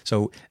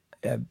 So,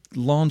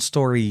 long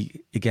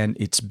story again.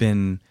 It's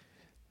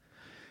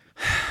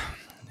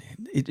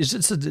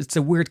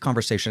a weird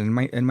conversation,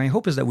 and my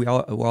hope is that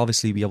will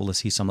obviously be able to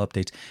see some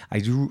updates. I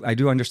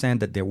do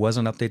understand that there was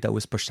an update that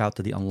was pushed out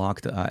to the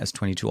unlocked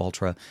S22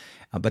 Ultra,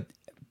 but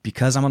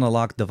because I'm on a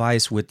locked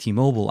device with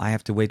T-Mobile, I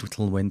have to wait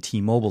until when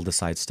T-Mobile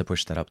decides to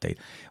push that update.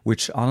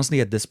 Which honestly,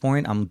 at this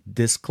point, I'm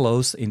this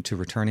close into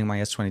returning my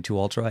S22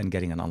 Ultra and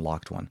getting an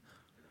unlocked one.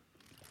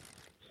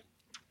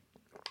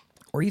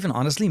 Or even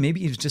honestly,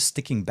 maybe it's just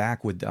sticking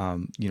back with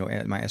my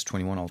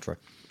S21 Ultra.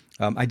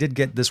 I did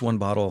get this one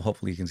bottle.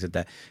 Hopefully you can see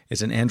that.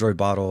 It's an Android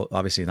bottle,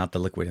 obviously not the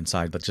liquid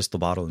inside, but just the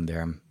bottle in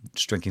there. I'm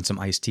just drinking some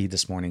iced tea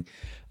this morning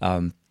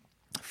from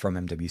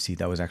MWC.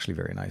 That was actually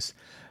very nice.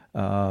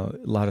 A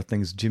lot of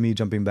things. Jimmy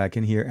jumping back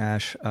in here.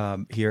 Ash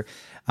here.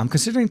 I'm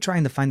considering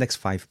trying the Find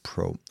X5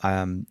 Pro.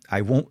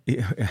 I won't.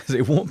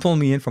 It won't pull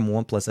me in from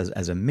OnePlus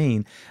as a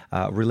main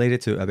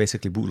related to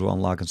basically bootloop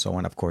unlock and so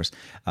on, of course.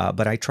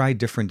 But I tried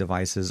different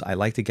devices. I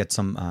like to get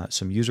some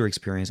user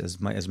experience as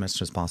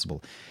much as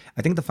possible.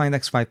 I think the Find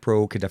X5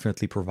 Pro could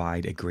definitely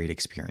provide a great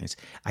experience.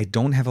 I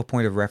don't have a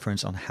point of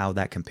reference on how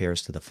that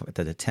compares to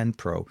the 10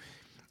 Pro.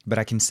 But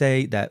I can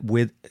say that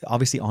with,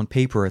 obviously on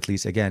paper at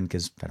least, again,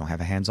 because I don't have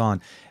a hands-on,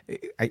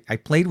 I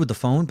played with the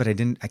phone, but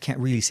I can't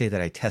really say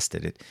that I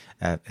tested it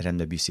at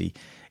MWC,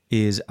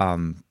 is,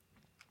 on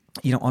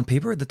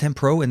paper, the 10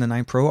 Pro and the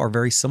 9 Pro are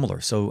very similar.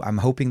 So I'm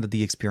hoping that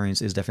the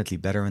experience is definitely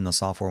better in the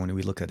software when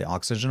we look at the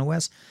Oxygen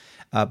OS.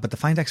 But the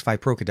Find X5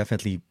 Pro could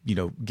definitely,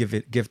 give the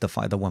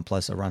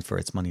OnePlus a run for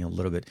its money a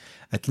little bit,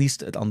 at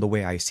least on the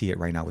way I see it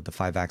right now with the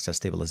 5-axis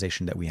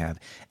stabilization that we have,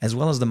 as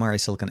well as the Mari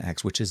Silicon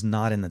X, which is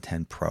not in the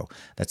 10 Pro.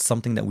 That's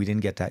something that we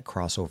didn't get that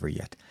crossover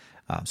yet.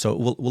 So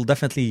we'll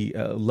definitely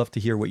love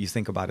to hear what you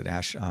think about it,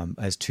 Ash,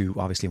 as to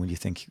obviously when you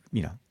think,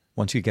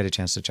 once you get a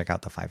chance to check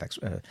out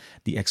the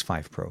the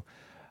X5 Pro.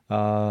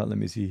 Let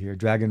me see here.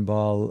 Dragon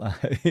Ball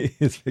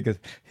is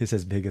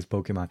as big as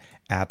Pokemon.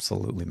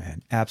 Absolutely,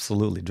 man.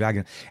 Absolutely.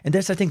 And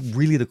that's, I think,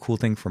 really the cool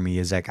thing for me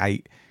is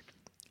like,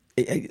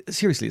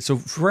 seriously. So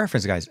for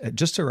reference, guys,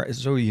 just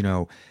so you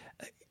know,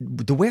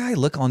 the way I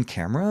look on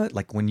camera,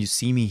 like when you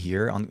see me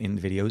here in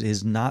videos,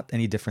 is not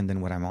any different than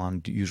what I'm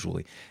on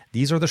usually.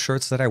 These are the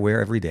shirts that I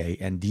wear every day.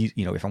 And these,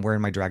 if I'm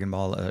wearing my Dragon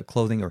Ball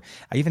clothing, or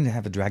I even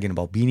have a Dragon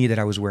Ball beanie that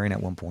I was wearing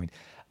at one point.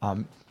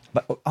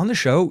 But on the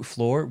show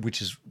floor,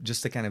 which is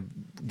just to kind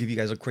of give you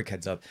guys a quick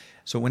heads up.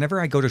 So whenever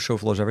I go to show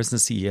floors, ever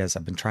since CES,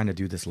 I've been trying to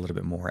do this a little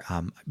bit more.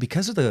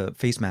 Because of the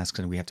face masks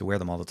and we have to wear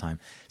them all the time,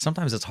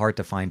 sometimes it's hard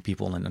to find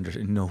people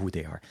and know who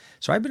they are.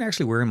 So I've been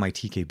actually wearing my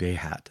TK Bay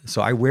hat.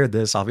 So I wear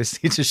this,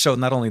 obviously, to show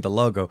not only the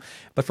logo,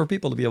 but for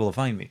people to be able to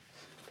find me.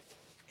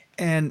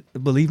 And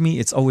believe me,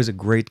 it's always a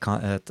great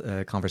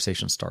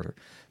conversation starter,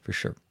 for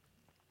sure.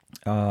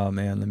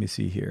 Man, let me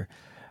see here.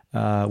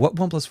 What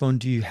OnePlus phone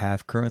do you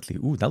have currently?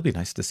 Ooh, that'll be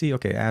nice to see.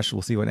 Okay, Ash,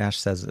 we'll see what Ash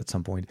says at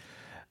some point.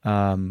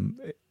 Oh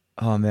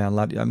man,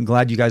 I'm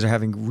glad you guys are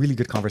having really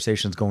good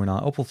conversations going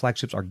on. OPPO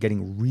flagships are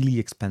getting really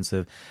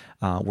expensive.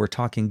 We're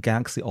talking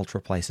Galaxy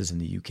Ultra prices in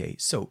the UK.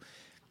 So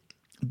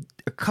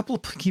a couple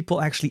of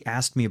people actually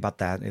asked me about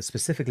that, and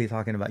specifically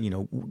talking about,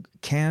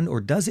 can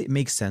or does it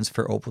make sense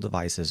for OPPO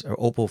devices or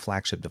OPPO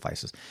flagship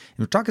devices? And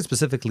we're talking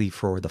specifically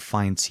for the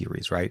Find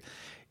series, right?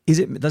 Does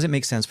it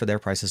make sense for their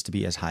prices to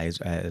be as high as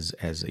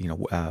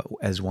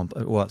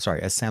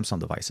Samsung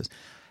devices?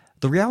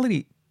 The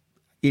reality,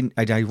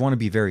 I want to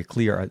be very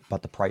clear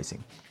about the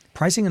pricing.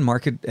 Pricing and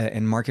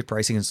market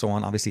pricing and so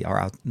on obviously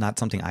are not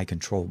something I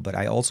control, but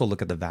I also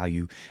look at the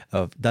value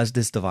of, does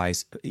this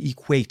device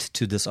equate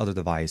to this other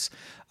device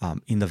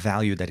in the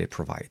value that it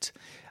provides?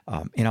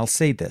 And I'll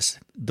say this,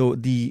 though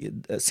the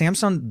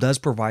Samsung does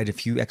provide a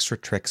few extra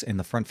tricks in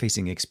the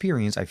front-facing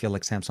experience, I feel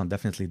like Samsung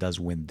definitely does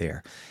win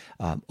there.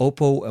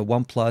 OPPO,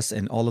 OnePlus,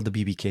 and all of the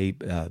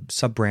BBK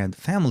sub-brand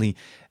family,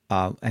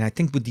 and I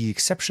think with the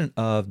exception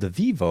of the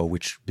Vivo,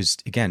 which is,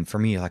 again, for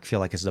me, I feel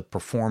like is the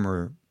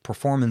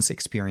performance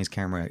experience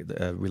camera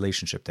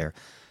relationship there.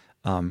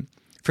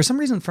 For some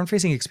reason,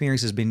 front-facing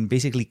experience has been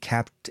basically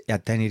capped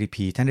at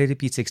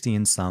 1080p 60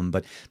 in some,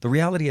 but the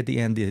reality at the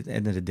end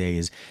of the day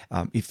is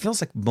it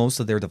feels like most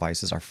of their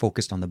devices are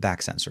focused on the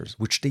back sensors,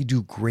 which they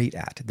do great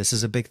at. This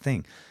is a big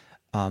thing.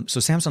 So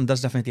Samsung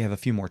does definitely have a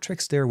few more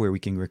tricks there where we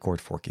can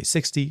record 4K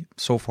 60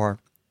 so far.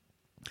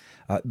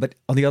 But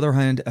on the other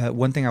hand,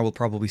 one thing I will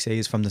probably say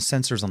is from the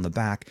sensors on the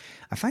back,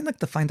 I find like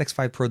the Find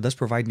X5 Pro does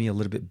provide me a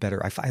little bit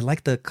better. I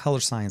like the color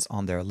science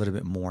on there a little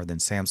bit more than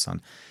Samsung.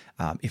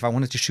 If I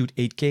wanted to shoot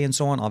 8K and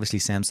so on, obviously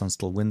Samsung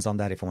still wins on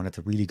that if I wanted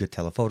a really good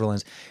telephoto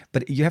lens.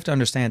 But you have to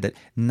understand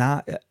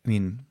that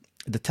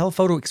the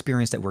telephoto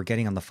experience that we're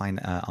getting on the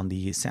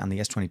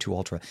S22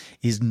 Ultra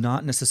is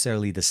not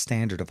necessarily the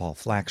standard of all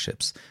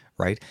flagships,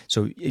 right?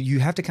 So you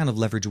have to kind of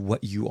leverage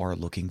what you are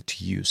looking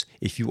to use.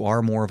 If you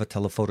are more of a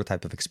telephoto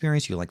type of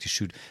experience, you like to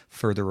shoot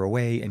further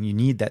away and you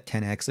need that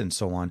 10x and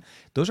so on,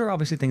 those are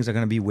obviously things that are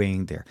going to be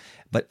weighing there.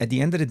 But at the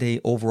end of the day,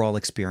 overall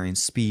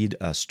experience, speed,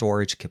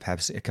 storage,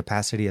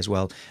 capacity as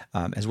well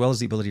as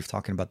the ability of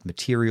talking about the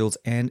materials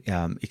and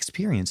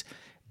experience,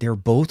 they're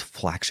both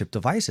flagship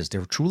devices.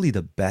 They're truly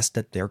the best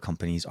that their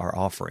companies are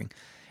offering.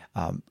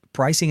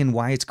 Pricing and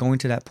why it's going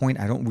to that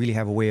point, I don't really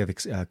have a way of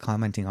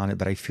commenting on it,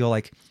 but I feel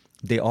like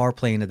they are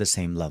playing at the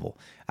same level.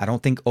 I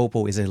don't think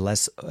OPPO is a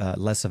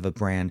less of a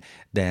brand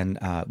than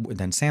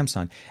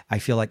Samsung. I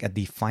feel like at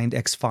the Find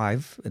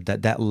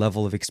X5, that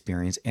level of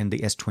experience, and the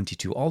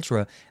S22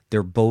 Ultra,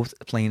 they're both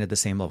playing at the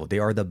same level. They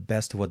are the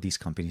best of what these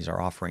companies are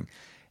offering.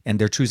 And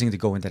they're choosing to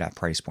go into that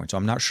price point. So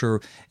I'm not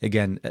sure,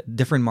 again,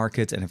 different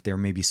markets, and if there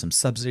may be some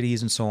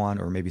subsidies and so on,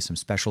 or maybe some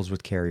specials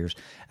with carriers,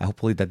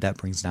 hopefully that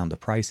brings down the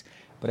price.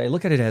 But I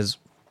look at it as,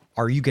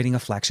 are you getting a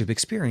flagship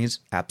experience?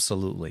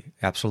 Absolutely.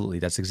 Absolutely.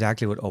 That's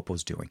exactly what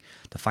OPPO's doing.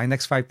 The Find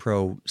X5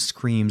 Pro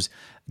screams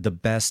the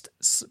best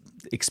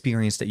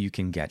experience that you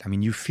can get. I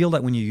mean, you feel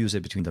that when you use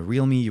it between the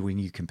Realme, when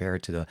you compare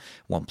it to the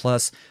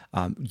OnePlus,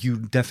 you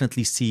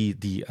definitely see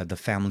the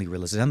family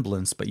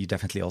resemblance, but you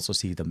definitely also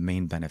see the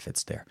main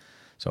benefits there.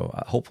 So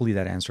hopefully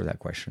that answered that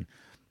question.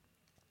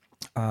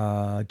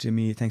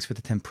 Jimmy, thanks for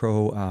the 10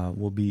 Pro.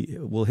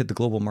 We'll hit the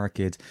global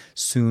market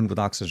soon with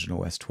Oxygen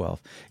OS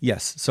 12.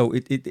 Yes, so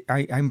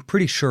I'm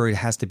pretty sure it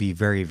has to be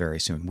very,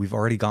 very soon. We've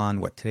already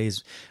gone,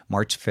 today's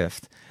March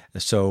 5th.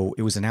 So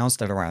it was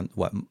announced at around,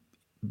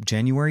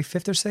 January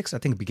 5th or 6th, I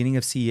think, beginning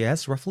of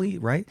CES, roughly,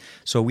 right?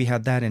 So we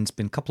had that, and it's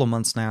been a couple of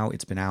months now.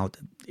 It's been out.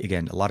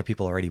 Again, a lot of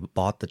people already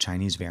bought the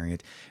Chinese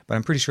variant, but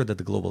I'm pretty sure that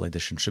the global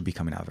edition should be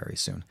coming out very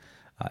soon.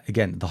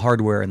 Again, the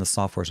hardware and the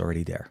software is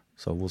already there.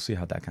 So we'll see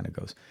how that kind of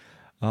goes.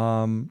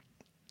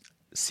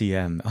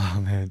 CM,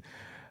 oh man.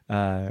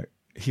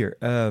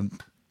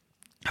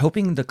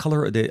 Hoping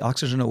the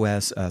Oxygen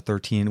OS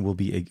 13 will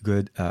be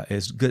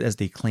as good as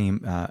they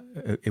claim a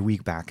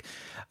week back.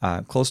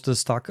 Close to the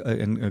stock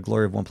and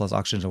glory of OnePlus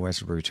Oxygen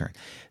OS will return.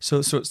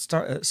 So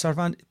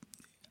Sarvan,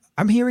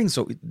 I'm hearing,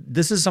 so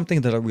this is something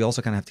that we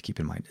also kind of have to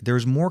keep in mind.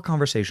 There's more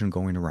conversation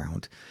going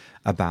around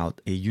about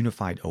a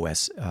unified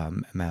OS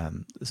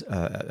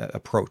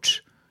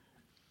approach.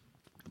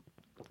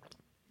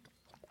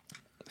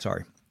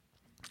 Sorry.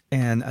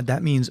 And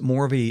that means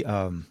more of a,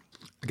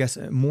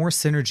 more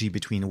synergy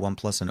between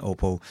OnePlus and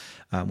OPPO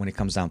when it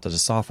comes down to the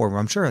software.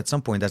 I'm sure at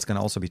some point that's going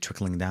to also be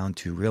trickling down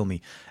to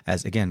Realme,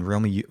 as again,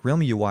 Realme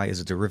UI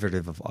is a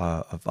derivative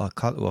of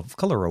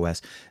Color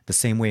OS, the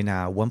same way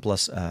now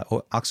OnePlus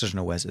Oxygen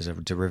OS is a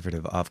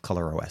derivative of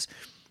Color OS.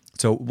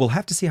 So we'll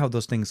have to see how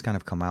those things kind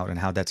of come out and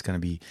how that's going to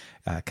be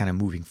kind of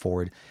moving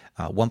forward.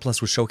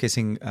 OnePlus was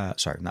showcasing,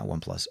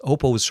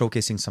 OPPO was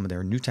showcasing some of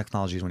their new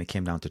technologies when it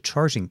came down to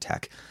charging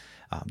tech.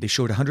 They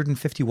showed a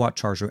 150-watt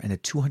charger and a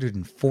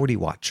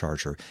 240-watt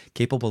charger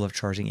capable of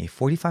charging a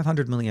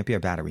 4,500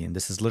 milliampere battery. And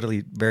this is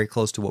literally very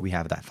close to what we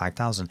have at that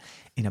 5,000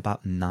 in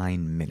about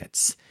 9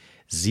 minutes.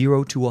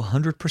 0 to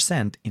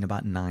 100% in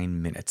about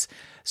 9 minutes.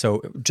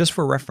 So just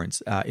for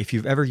reference, if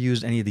you've ever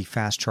used any of the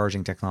fast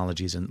charging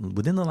technologies and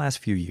within the last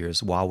few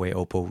years, Huawei,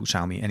 OPPO,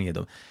 Xiaomi, any of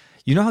them,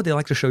 you know how they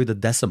like to show you the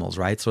decimals,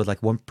 right? So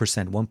like 1%,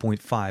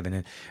 1.5, and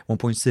then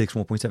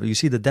 1.6, 1.7. You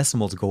see the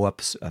decimals go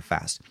up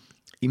fast.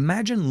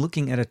 Imagine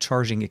looking at a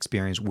charging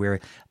experience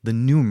where the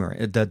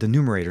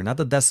numerator, not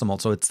the decimal,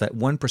 so it's that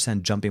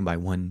 1% jumping by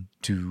 1,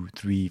 2,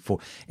 3, 4,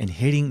 and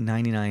hitting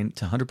 99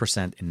 to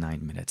 100% in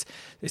 9 minutes.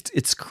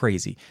 It's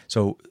crazy.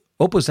 So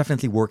OPPO is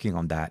definitely working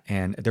on that.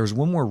 And there's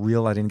one more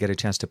reel I didn't get a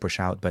chance to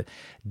push out, but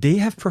they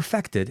have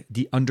perfected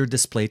the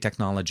under-display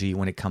technology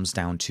when it comes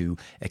down to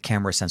a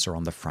camera sensor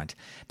on the front.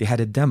 They had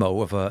a demo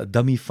of a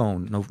dummy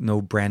phone,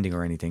 no branding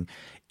or anything,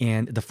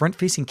 and the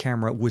front-facing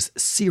camera was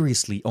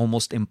seriously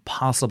almost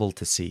impossible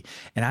to see.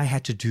 And I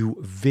had to do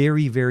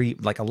very, very,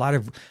 like a lot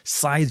of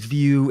side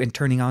view and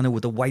turning on it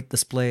with a white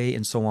display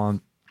and so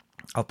on.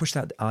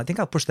 I think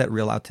I'll push that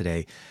reel out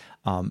today.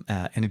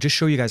 And just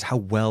show you guys how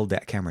well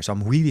that camera. So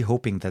I'm really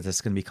hoping that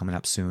that's going to be coming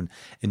up soon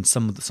in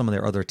some of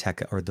their other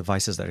tech or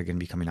devices that are going to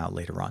be coming out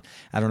later on.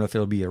 I don't know if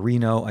it'll be a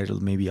Reno,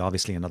 it'll maybe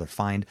obviously another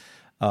Find.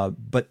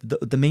 But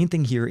the main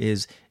thing here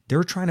is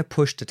they're trying to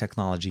push the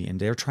technology and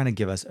they're trying to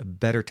give us a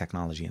better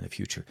technology in the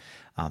future.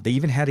 They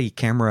even had a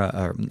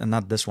camera,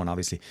 not this one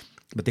obviously,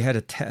 but they had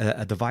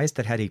a device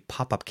that had a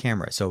pop-up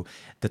camera. So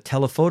the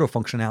telephoto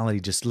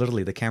functionality, just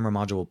literally the camera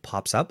module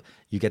pops up,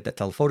 you get that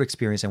telephoto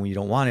experience, and when you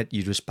don't want it,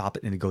 you just pop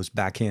it and it goes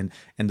back in,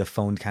 and the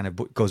phone kind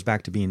of goes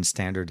back to being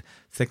standard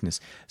thickness.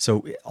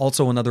 So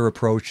also another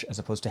approach, as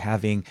opposed to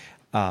having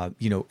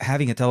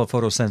having a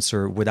telephoto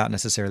sensor without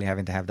necessarily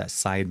having to have that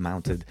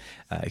side-mounted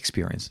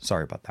experience.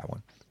 Sorry about that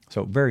one.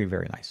 So very,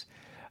 very nice.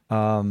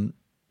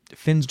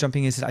 Finn's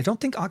jumping in says, I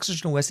don't think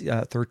Oxygen OS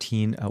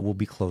 13 will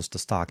be close to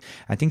stock.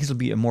 I think this will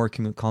be a more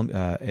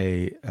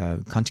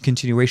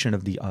continuation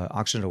of the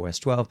Oxygen OS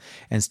 12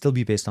 and still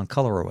be based on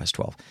Color OS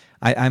 12.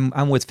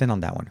 I'm with Finn on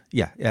that one.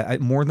 Yeah,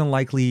 more than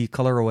likely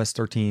Color OS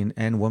 13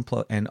 and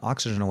OnePlus and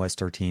Oxygen OS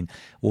 13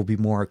 will be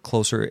more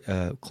closer,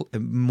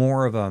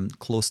 more of a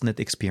close-knit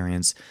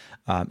experience.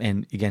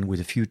 And again, with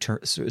a few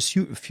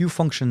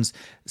functions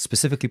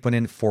specifically put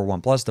in for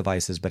OnePlus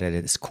devices, but at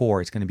its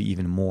core, it's going to be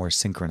even more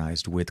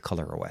synchronized with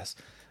Color OS.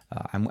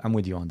 I'm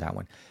with you on that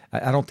one.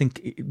 I don't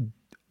think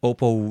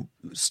OPPO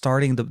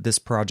starting this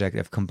project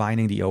of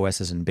combining the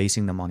OSs and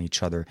basing them on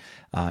each other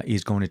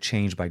is going to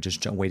change by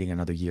just waiting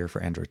another year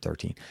for Android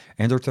 13.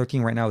 Android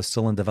 13 right now is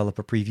still in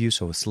developer preview,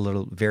 so it's a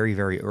little very,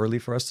 very early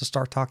for us to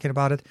start talking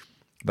about it.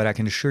 But I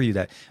can assure you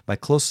that by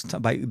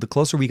the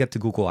closer we get to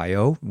Google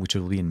I/O, which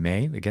will be in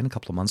May, again, a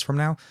couple of months from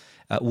now,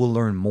 we'll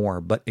learn more.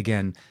 But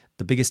again,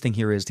 the biggest thing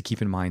here is to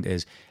keep in mind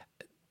is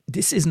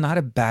this is not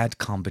a bad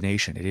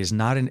combination. It is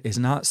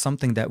not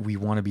something that we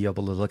want to be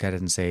able to look at it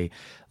and say,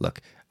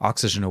 look,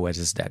 Oxygen OS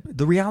is dead.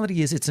 The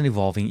reality is it's an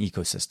evolving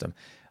ecosystem,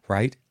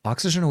 right?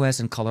 Oxygen OS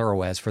and Color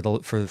OS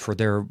for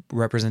their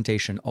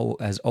representation,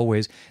 as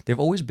always, they've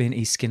always been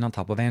a skin on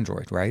top of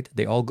Android, right?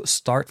 They all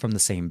start from the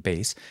same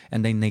base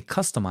and then they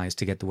customize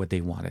to get to what they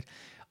wanted.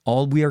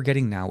 All we are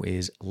getting now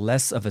is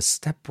less of a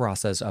step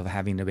process of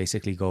having to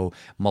basically go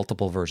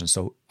multiple versions.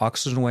 So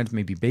Oxygen OS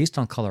may be based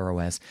on Color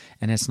OS,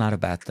 and it's not a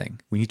bad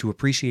thing. We need to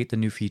appreciate the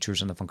new features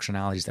and the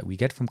functionalities that we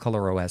get from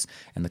Color OS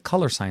and the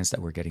color science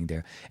that we're getting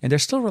there. And they're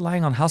still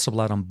relying on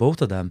Hasselblad on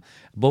both of them,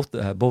 both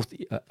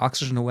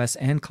Oxygen OS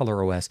and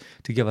Color OS,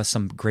 to give us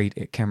some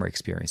great camera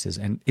experiences.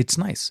 And it's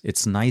nice.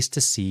 It's nice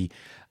to see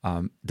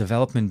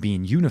development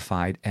being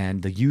unified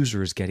and the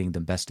users getting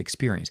the best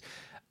experience.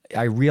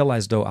 I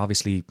realize, though,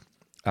 obviously,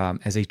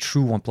 as a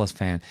true OnePlus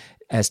fan,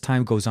 as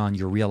time goes on,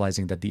 you're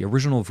realizing that the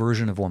original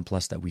version of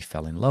OnePlus that we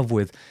fell in love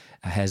with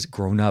has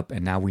grown up,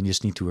 and now we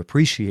just need to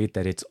appreciate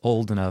that it's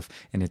old enough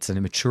and it's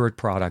an matured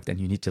product, and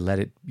you need to let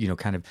it,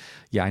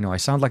 I know I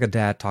sound like a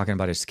dad talking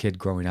about his kid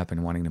growing up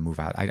and wanting to move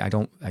out. I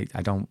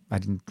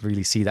didn't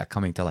really see that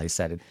coming till I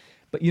said it,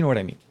 but you know what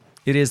I mean.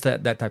 It is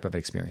that type of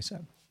experience,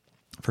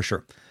 for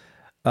sure.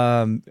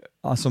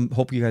 Awesome.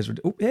 Hope you guys are.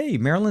 Oh, hey,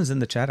 Marilyn's in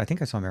the chat. I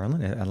think I saw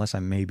Marilyn, unless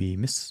I maybe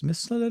miss.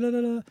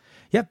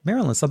 Yep,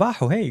 Marilyn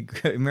Sabajo. Hey,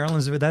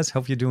 Marilyn's with us.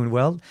 Hope you're doing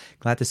well.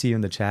 Glad to see you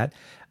in the chat.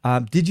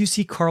 Did you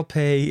see Carl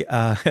Pei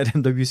at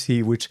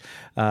MWC, which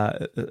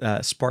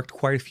sparked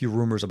quite a few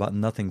rumors about a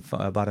nothing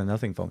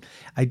phone?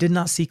 I did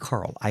not see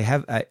Carl.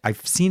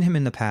 I've seen him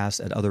in the past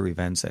at other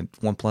events, at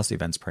OnePlus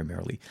events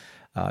primarily.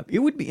 It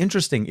would be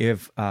interesting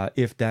if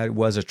that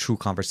was a true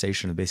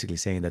conversation, basically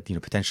saying that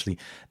potentially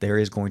there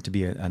is going to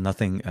be a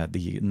nothing,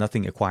 the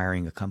nothing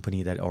acquiring a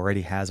company that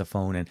already has a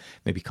phone and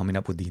maybe coming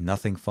up with the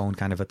nothing phone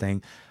kind of a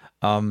thing.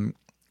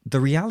 The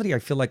reality, I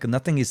feel like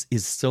nothing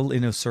is still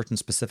in a certain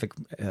specific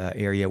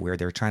area where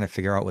they're trying to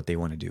figure out what they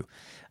want to do.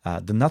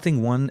 The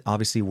nothing one,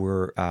 obviously,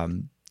 were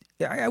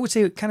I would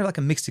say kind of like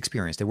a mixed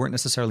experience. They weren't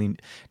necessarily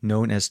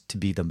known as to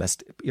be the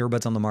best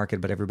earbuds on the market,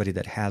 but everybody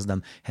that has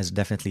them has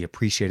definitely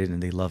appreciated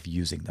and they love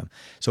using them.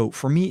 So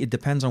for me, it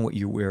depends on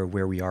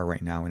where we are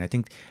right now. And I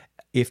think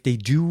if they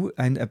do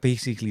end up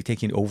basically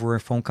taking over a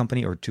phone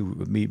company or to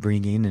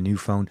bring in a new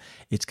phone,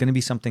 it's going to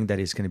be something that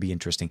is going to be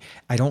interesting.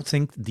 I don't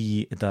think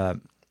I'll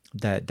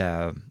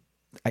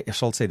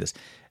say this.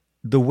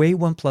 The way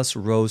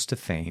OnePlus rose to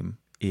fame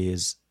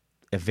is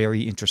a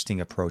very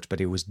interesting approach,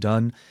 but it was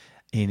done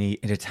in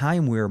a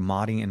time where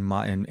modding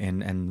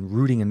and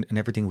rooting and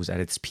everything was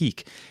at its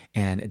peak,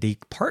 and they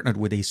partnered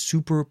with a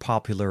super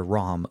popular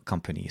ROM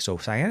company. So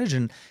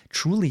Cyanogen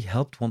truly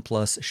helped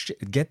OnePlus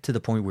get to the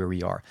point where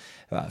we are,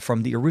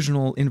 from the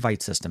original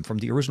invite system, from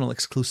the original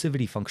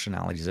exclusivity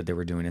functionalities that they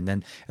were doing, and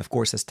then of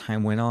course as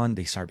time went on,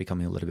 they started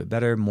becoming a little bit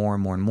better, more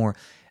and more and more.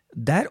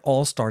 That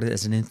all started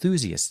as an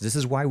enthusiast. This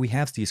is why we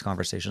have these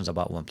conversations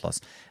about OnePlus.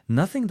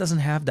 Nothing doesn't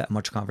have that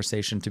much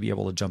conversation to be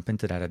able to jump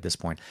into that at this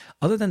point,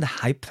 other than the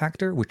hype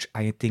factor, which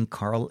I think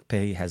Carl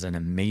Pei has an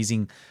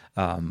amazing,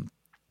 I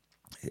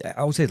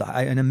would say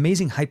an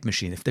amazing hype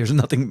machine. If there's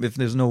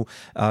no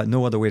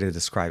other way to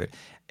describe it.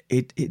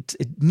 It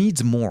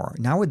needs more.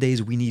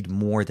 Nowadays, we need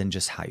more than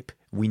just hype.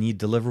 We need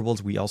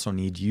deliverables. We also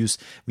need use.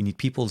 We need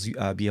people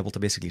to be able to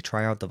basically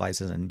try out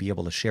devices and be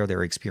able to share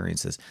their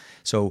experiences.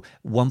 So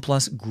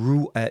OnePlus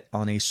grew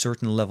on a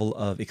certain level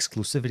of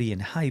exclusivity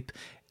and hype.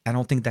 I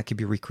don't think that could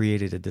be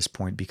recreated at this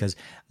point because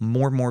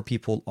more and more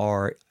people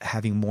are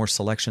having more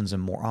selections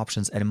and more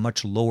options at a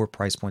much lower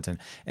price point and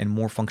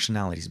more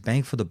functionalities.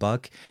 Bang for the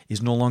buck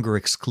is no longer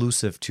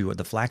exclusive to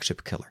the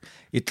flagship killer.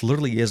 It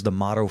literally is the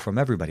motto from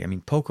everybody. I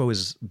mean, POCO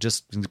is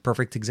just a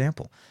perfect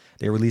example.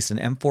 They released an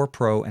M4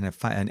 Pro and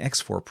an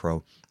X4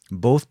 Pro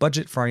both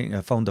budget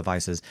phone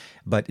devices.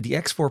 But the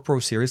X4 Pro,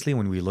 seriously,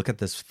 when we look at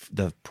this,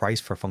 the price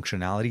for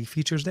functionality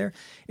features there,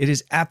 it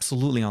is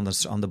absolutely on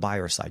the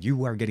buyer side.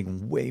 You are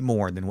getting way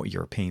more than what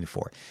you're paying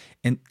for.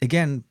 And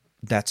again,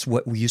 that's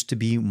what we used to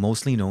be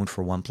mostly known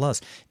for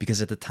OnePlus,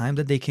 because at the time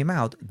that they came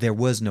out, there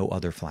was no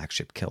other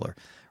flagship killer,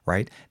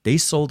 right? They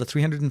sold a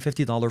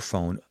 $350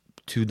 phone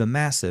to the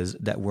masses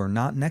that were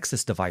not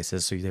Nexus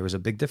devices, so there was a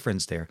big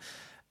difference there.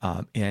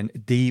 And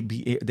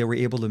they were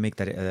able to make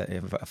that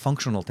a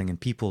functional thing, and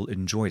people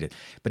enjoyed it.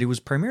 But it was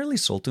primarily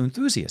sold to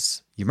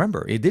enthusiasts. You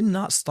remember, it did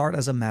not start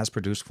as a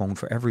mass-produced phone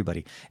for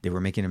everybody. They were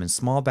making them in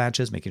small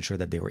batches, making sure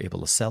that they were able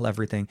to sell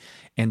everything,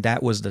 and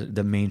that was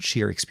the main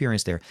sheer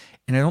experience there.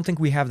 And I don't think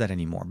we have that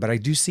anymore. But I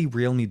do see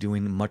Realme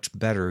doing much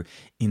better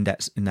in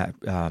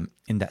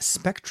that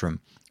spectrum,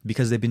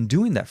 because they've been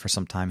doing that for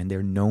some time and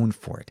they're known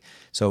for it.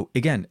 So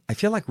again, I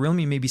feel like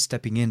Realme may be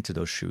stepping into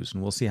those shoes,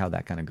 and we'll see how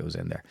that kind of goes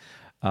in there.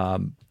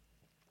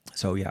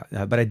 So yeah,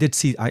 but I did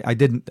see, I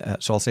didn't,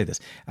 so I'll say this.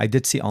 I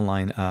did see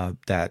online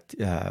that,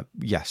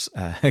 yes,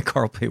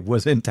 CarPlay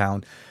was in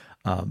town.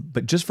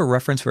 But just for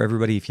reference for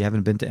everybody, if you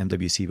haven't been to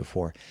MWC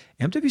before,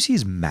 MWC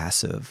is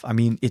massive. I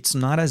mean, it's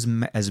not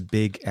as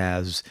big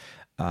as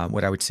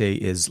what I would say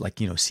is like,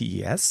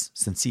 CES,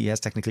 since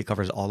CES technically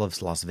covers all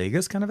of Las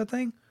Vegas kind of a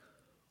thing.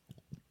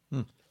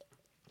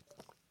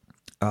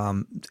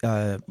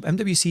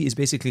 MWC is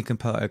basically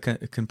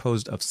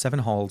composed of 7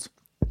 halls,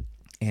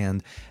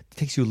 and it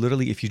takes you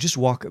literally, if you just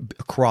walk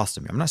across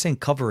them, I'm not saying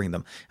covering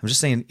them, I'm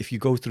just saying if you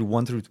go through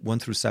 1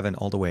 through 7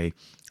 all the way,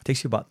 it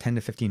takes you about 10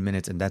 to 15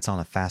 minutes, and that's on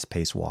a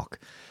fast-paced walk.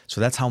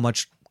 So that's how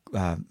much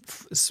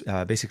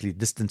basically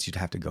distance you'd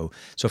have to go.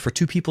 So for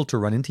 2 people to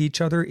run into each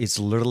other, it's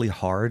literally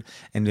hard,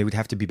 and they would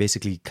have to be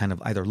basically kind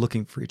of either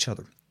looking for each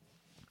other.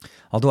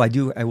 Although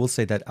I will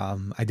say that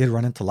I did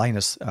run into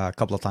Linus a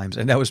couple of times,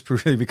 and that was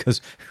purely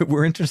because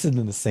we're interested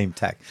in the same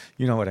tech.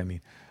 You know what I mean?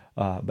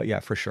 But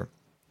yeah, for sure.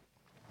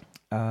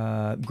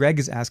 Greg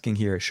is asking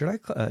here, should I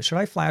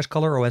flash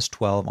ColorOS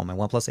 12 on my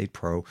OnePlus 8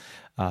 Pro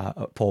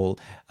poll?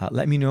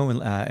 Let me know,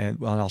 and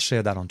I'll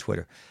share that on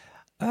Twitter.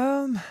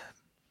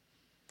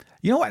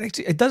 You know what?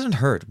 It doesn't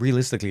hurt,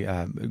 realistically,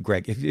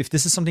 Greg. If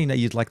this is something that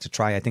you'd like to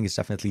try, I think it's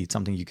definitely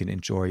something you can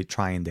enjoy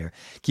trying there.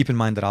 Keep in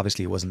mind that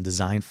obviously it wasn't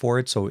designed for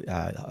it, so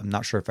I'm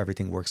not sure if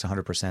everything works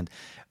 100%.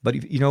 But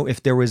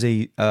if there was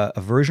a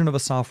version of a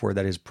software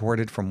that is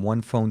ported from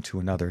one phone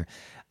to another,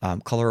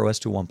 ColorOS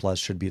to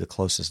OnePlus should be the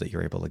closest that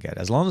you're able to get.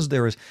 As long as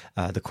there is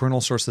the kernel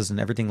sources and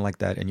everything like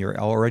that, and you're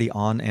already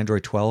on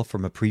Android 12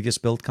 from a previous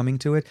build coming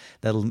to it,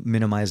 that'll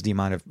minimize the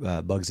amount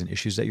of bugs and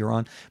issues that you're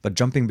on. But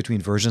jumping between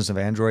versions of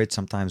Android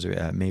sometimes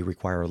may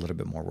require a little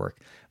bit more work.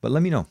 But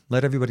let me know.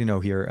 Let everybody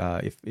know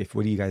here if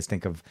what do you guys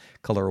think of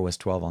ColorOS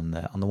 12 on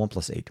the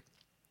OnePlus 8.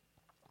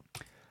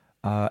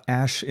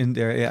 Ash in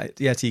there,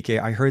 yeah, TK.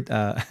 I heard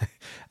I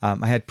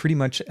had pretty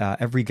much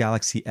every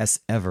Galaxy S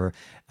ever,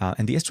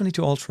 and the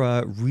S22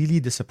 Ultra really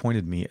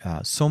disappointed me.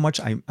 So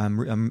much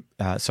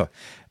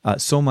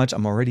so much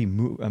I'm already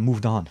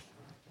moved on.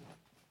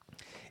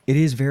 It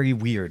is very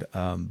weird.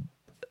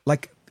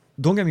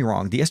 Don't get me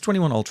wrong, the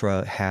S21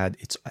 Ultra had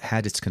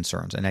its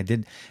concerns, and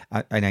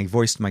I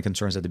voiced my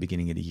concerns at the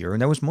beginning of the year,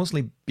 and that was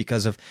mostly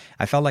because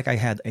I felt like I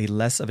had a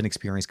less of an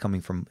experience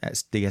coming from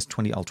the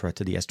S20 Ultra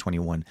to the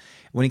S21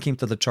 when it came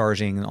to the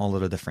charging and all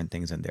of the different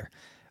things in there.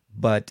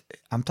 But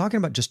I'm talking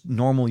about just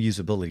normal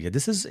usability.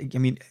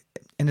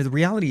 And the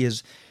reality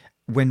is,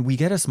 when we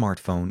get a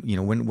smartphone,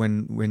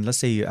 when let's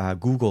say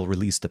Google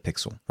released the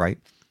Pixel, right?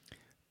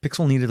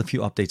 Pixel needed a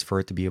few updates for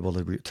it to be able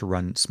to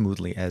run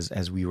smoothly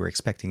as we were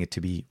expecting it to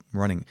be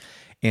running.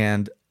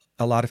 And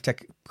a lot of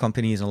tech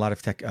companies and a lot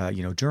of tech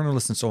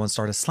journalists and so on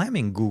started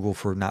slamming Google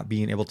for not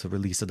being able to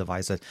release a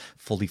device that's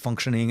fully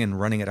functioning and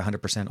running at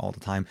 100% all the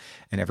time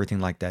and everything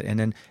like that. And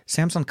then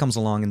Samsung comes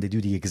along and they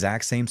do the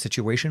exact same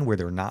situation where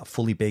they're not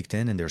fully baked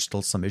in and there's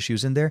still some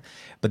issues in there,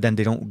 but then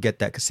they don't get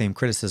that same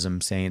criticism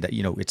saying that,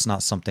 it's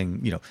not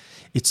something,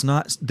 it's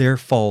not their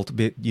fault,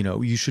 but,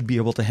 you should be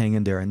able to hang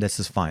in there and this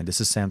is fine.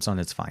 This is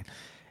Samsung, it's fine.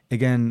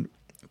 Again,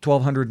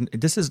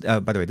 $1,200. This is, by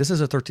the way, this is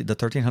the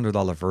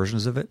 $1,300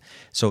 versions of it.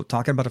 So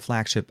talking about a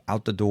flagship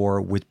out the door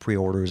with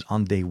pre-orders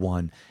on day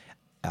one.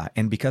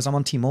 And because I'm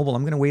on T-Mobile,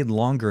 I'm going to wait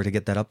longer to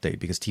get that update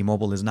because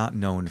T-Mobile is not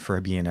known for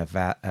being a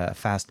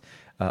fast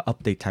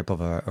update type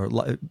of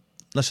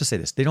let's just say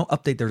this. They don't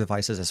update their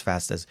devices as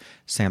fast as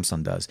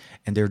Samsung does.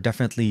 And they're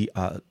definitely,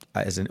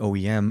 as an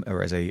OEM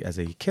or as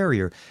a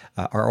carrier,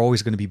 are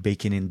always going to be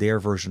baking in their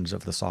versions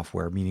of the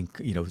software, meaning,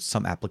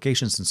 some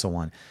applications and so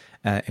on.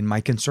 And my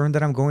concern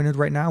that I'm going in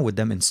right now with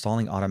them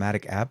installing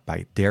automatic app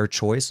by their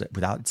choice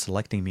without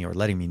selecting me or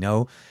letting me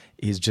know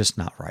is just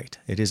not right.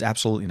 It is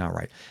absolutely not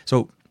right.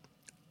 So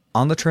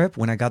On the trip,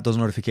 when I got those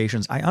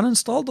notifications, I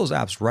uninstalled those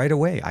apps right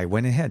away. I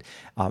went ahead.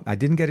 I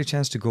didn't get a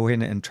chance to go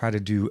in and try to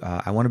do,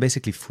 I want to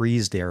basically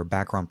freeze their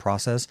background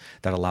process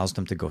that allows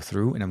them to go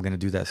through. And I'm going to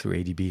do that through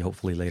ADB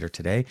hopefully later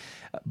today.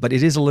 But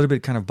it is a little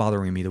bit kind of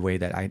bothering me the way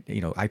that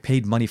I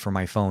paid money for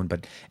my phone,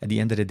 but at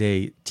the end of the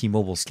day,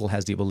 T-Mobile still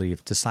has the ability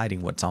of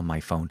deciding what's on my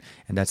phone.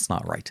 And that's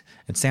not right.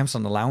 And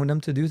Samsung allowing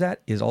them to do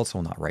that is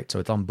also not right. So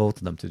it's on both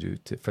of them to do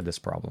for this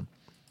problem.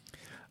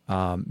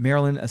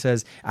 Marilyn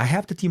says, I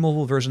have the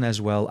T-Mobile version as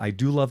well. I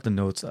do love the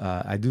notes.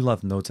 I do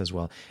love notes as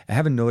well. I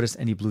haven't noticed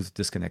any Bluetooth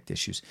disconnect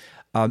issues.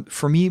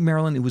 For me,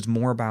 Marilyn, it was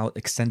more about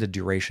extended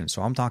duration.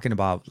 So I'm talking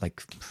about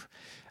like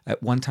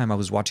at one time I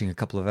was watching a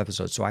couple of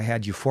episodes. So I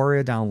had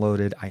Euphoria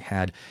downloaded. I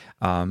had,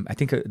 I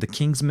think the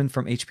Kingsman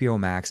from HBO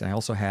Max. And I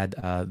also had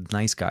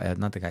Nice Guy,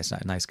 not the guy,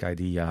 Nice Guy,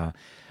 the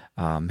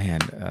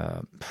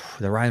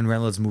Ryan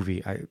Reynolds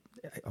movie. I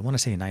want to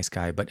say a Nice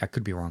Guy, but I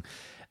could be wrong.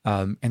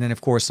 And then,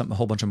 of course, a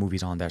whole bunch of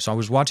movies on there. So I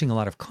was watching a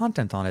lot of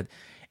content on it.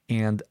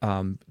 And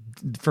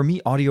for me,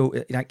 audio,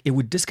 it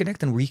would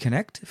disconnect and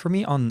reconnect for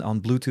me on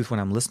Bluetooth when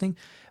I'm listening.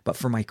 But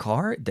for my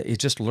car, it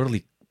just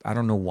literally, I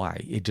don't know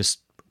why. It just,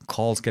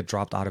 calls get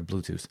dropped out of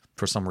Bluetooth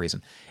for some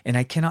reason. And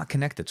I cannot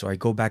connect it. So I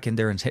go back in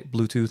there and hit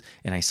Bluetooth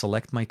and I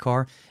select my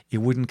car. It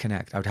wouldn't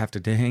connect. I would have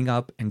to hang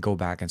up and go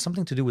back. And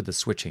something to do with the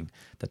switching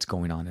that's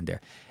going on in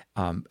there.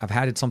 I've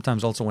had it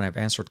sometimes also when I've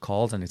answered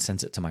calls and it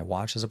sends it to my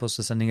watch as opposed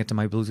to sending it to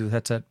my Bluetooth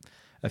headset.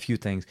 A few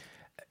things.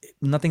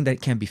 Nothing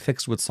that can be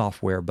fixed with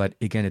software, but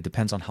again, it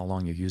depends on how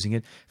long you're using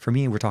it. For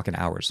me, we're talking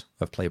hours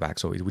of playback.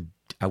 So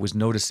I was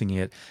noticing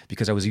it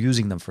because I was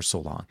using them for so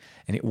long.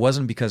 And it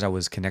wasn't because I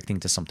was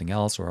connecting to something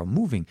else or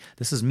moving.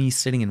 This is me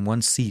sitting in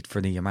one seat for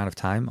the amount of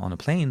time on a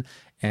plane,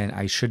 and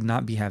I should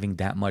not be having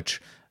that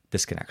much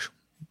disconnection.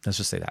 Let's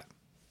just say that.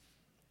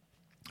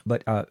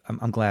 But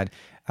I'm glad.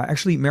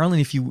 Actually, Marilyn,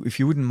 if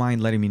you wouldn't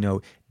mind letting me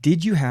know,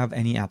 did you have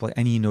any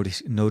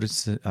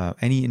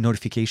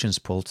notifications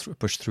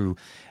pushed through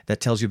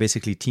that tells you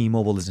basically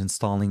T-Mobile is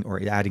installing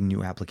or adding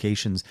new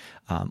applications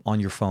on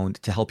your phone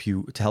to help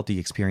the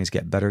experience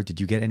get better? Did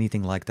you get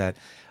anything like that,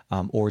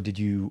 or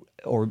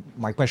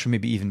my question may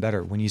be even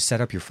better. When you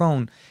set up your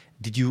phone,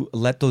 did you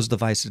let those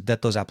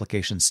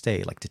applications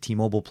stay, like the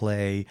T-Mobile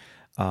Play?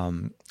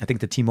 I think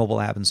the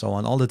T-Mobile app and so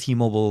on, all the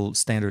T-Mobile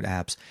standard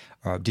apps,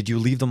 did you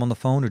leave them on the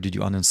phone or did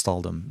you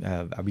uninstall them?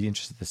 I'd be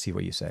interested to see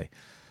what you say.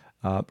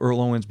 Earl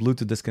Owens,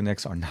 Bluetooth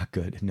disconnects are not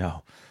good.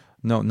 No,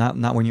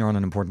 not when you're on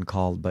an important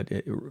call. But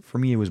for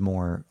me, it was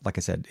more, like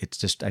I said, it's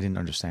just I didn't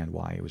understand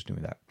why it was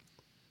doing that.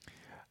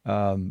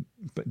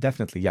 But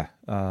definitely, yeah.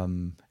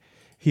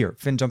 Here,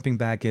 Finn jumping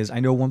back is, I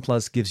know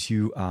OnePlus gives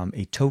you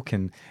a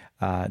token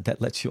that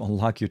lets you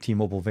unlock your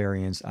T-Mobile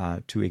variants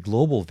to a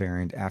global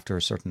variant after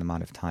a certain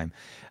amount of time.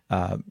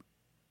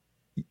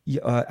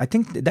 I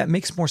think that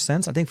makes more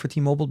sense. I think for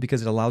T-Mobile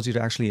because it allows you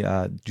to actually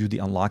do the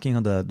unlocking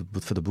on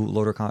for the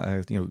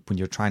bootloader. When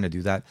you're trying to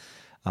do that.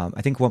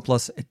 I think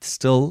OnePlus it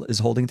still is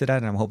holding to that,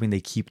 and I'm hoping they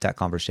keep that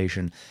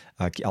conversation,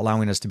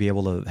 allowing us to be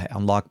able to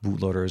unlock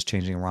bootloaders,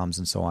 changing ROMs,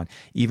 and so on,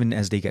 even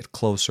as they get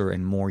closer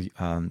and more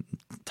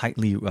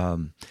tightly,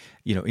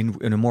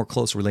 in a more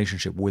close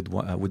relationship with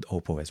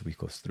OPPO as we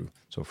go through.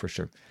 So for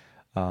sure,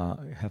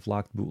 have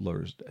locked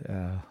bootloaders.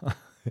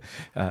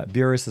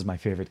 Beerus is my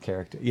favorite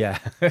character. Yeah,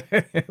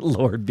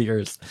 Lord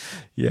Beerus.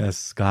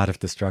 Yes, God of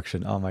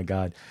Destruction. Oh my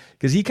God,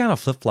 because he kind of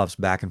flip flops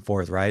back and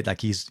forth, right?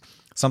 Like he's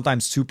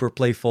sometimes super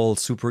playful,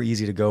 super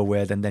easy to go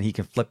with, and then he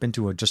can flip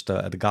into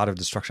the God of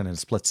Destruction in a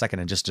split second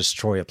and just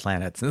destroy a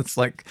planet. It's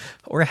like,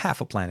 or half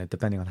a planet,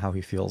 depending on how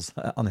he feels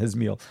on his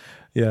meal.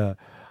 Yeah,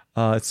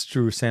 it's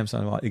true.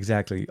 Samsung,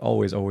 exactly.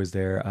 Always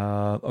there.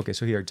 Okay,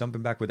 so here,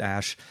 jumping back with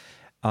Ash.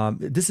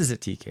 This is a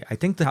TK. I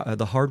think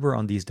the hardware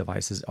on these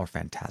devices are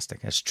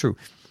fantastic. That's true.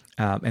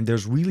 And they're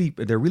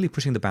really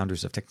pushing the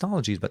boundaries of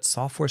technologies, but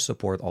software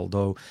support,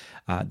 although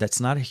that's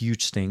not a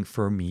huge thing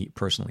for me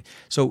personally.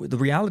 So the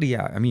reality,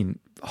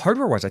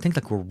 hardware-wise, I think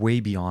like we're way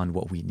beyond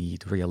what we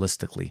need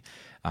realistically.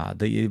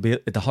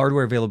 The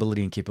hardware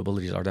availability and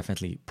capabilities are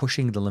definitely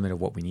pushing the limit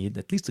of what we need,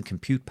 at least the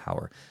compute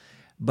power.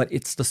 But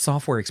it's the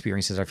software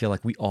experiences I feel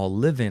like we all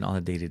live in on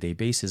a day-to-day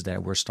basis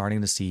that we're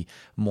starting to see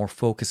more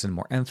focus and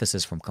more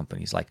emphasis from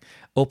companies like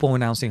OPPO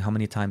announcing how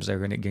many times they're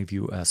going to give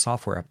you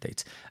software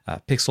updates.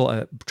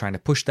 Pixel trying to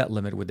push that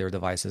limit with their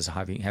devices,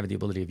 having the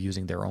ability of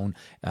using their own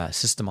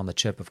system on the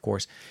chip, of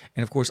course.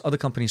 And of course, other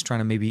companies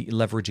trying to maybe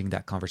leveraging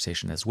that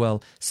conversation as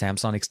well.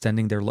 Samsung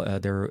extending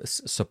their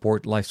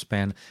support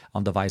lifespan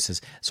on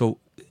devices. So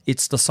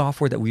it's the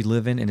software that we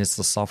live in, and it's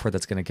the software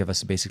that's going to give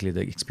us basically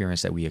the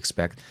experience that we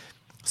expect.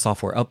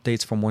 Software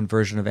updates from one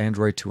version of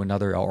Android to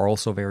another are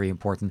also very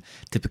important.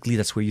 Typically,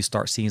 that's where you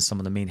start seeing some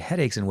of the main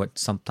headaches and what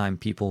sometimes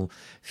people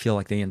feel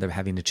like they end up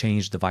having to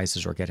change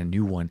devices or get a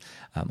new one.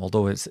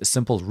 Although it's a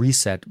simple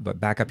reset,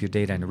 but back up your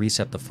data and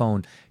reset the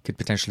phone could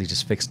potentially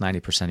just fix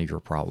 90% of your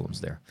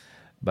problems there.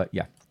 But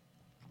yeah.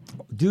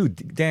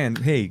 Dude, Dan,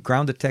 hey,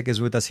 Grounded Tech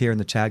is with us here in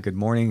the chat. Good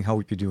morning.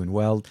 Hope you're doing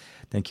well.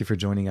 Thank you for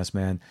joining us,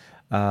 man.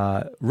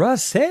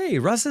 Russ, hey,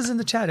 Russ is in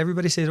the chat.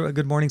 Everybody say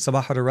good morning,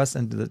 Sabah to Russ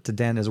and to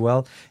Dan as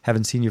well.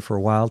 Haven't seen you for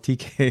a while.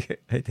 TK,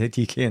 hey,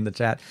 TK in the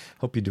chat.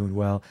 Hope you're doing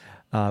well.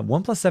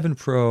 OnePlus 7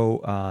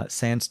 Pro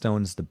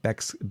Sandstone is the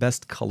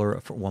best color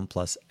for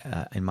OnePlus,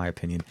 in my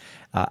opinion.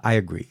 I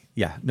agree.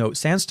 Yeah, no,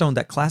 Sandstone,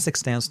 that classic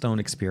Sandstone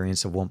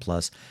experience of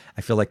OnePlus,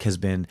 I feel like has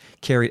been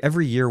carried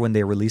every year when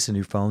they release a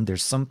new phone.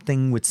 There's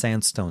something with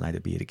Sandstone, either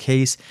be it a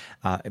case,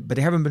 but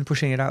they haven't been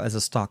pushing it out as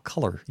a stock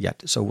color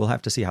yet. So we'll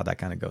have to see how that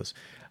kind of goes.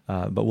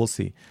 But we'll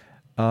see.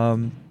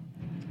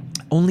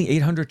 Only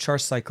 800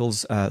 charge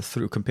cycles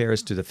through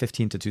compares to the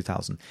 15 to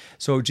 2000.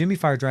 So Jimmy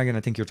Fire Dragon,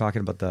 I think you're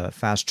talking about the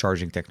fast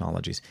charging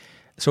technologies.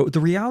 So the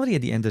reality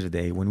at the end of the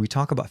day, when we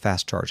talk about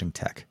fast charging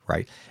tech,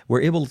 right,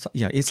 we're able to,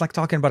 it's like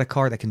talking about a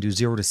car that can do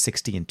 0 to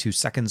 60 in 2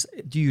 seconds.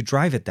 Do you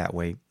drive it that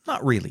way?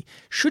 Not really.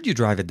 Should you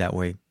drive it that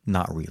way?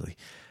 Not really.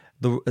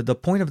 The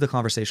point of the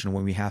conversation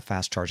when we have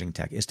fast charging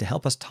tech is to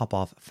help us top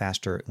off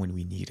faster when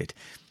we need it.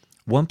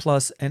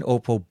 OnePlus and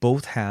OPPO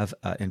both have,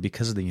 and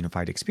because of the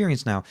unified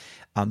experience now,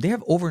 they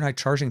have overnight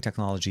charging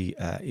technology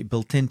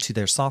built into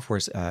their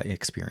software's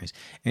experience.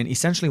 And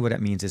essentially what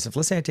that means is if,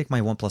 let's say I take my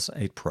OnePlus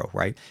 8 Pro,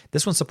 right?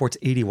 This one supports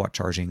 80-watt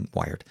charging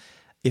wired.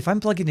 If I'm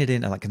plugging it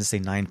in at, like, let's say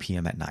 9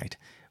 p.m. at night,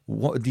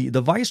 the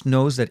device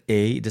knows that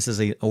this is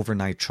an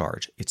overnight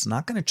charge. It's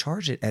not going to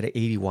charge it at an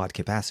 80-watt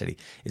capacity.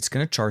 It's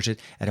going to charge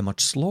it at a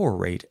much slower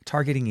rate,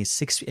 targeting a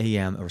 6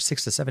 a.m. or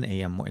 6 to 7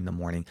 a.m. in the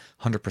morning,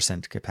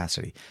 100%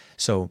 capacity.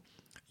 So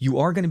you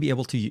are going to be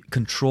able to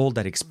control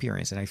that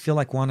experience. And I feel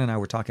like Juan and I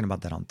were talking about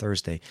that on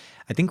Thursday.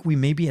 I think we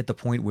may be at the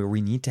point where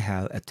we need to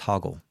have a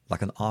toggle,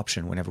 like an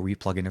option whenever we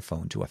plug in a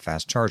phone to a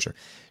fast charger.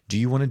 Do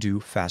you want to do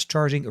fast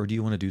charging or do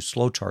you want to do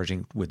slow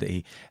charging with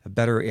a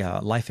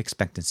better life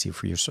expectancy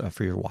for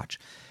your watch?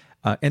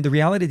 And the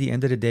reality at the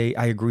end of the day,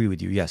 I agree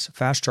with you. Yes,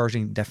 fast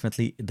charging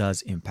definitely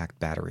does impact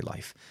battery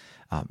life.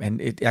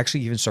 And it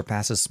actually even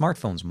surpasses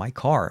smartphones. My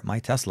car, my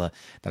Tesla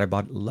that I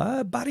bought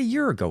about a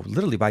year ago,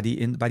 literally by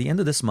the end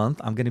of this month,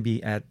 I'm going to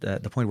be at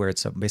the point where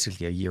it's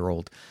basically a year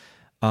old.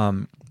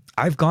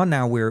 I've gone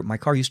now where my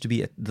car used to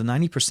be at the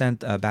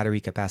 90%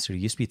 battery capacity.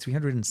 It used to be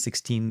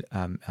 316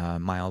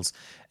 miles.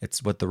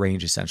 It's what the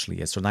range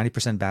essentially is. So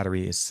 90%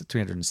 battery is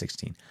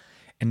 316.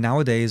 And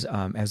nowadays,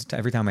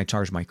 every time I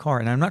charge my car,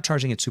 and I'm not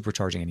charging it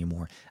supercharging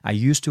anymore. I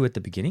used to at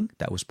the beginning.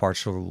 That was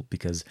partial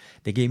because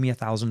they gave me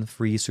 1,000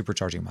 free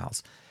supercharging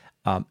miles.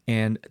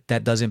 And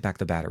that does impact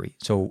the battery.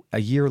 So a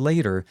year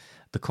later,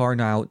 the car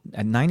now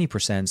at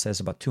 90% says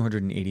about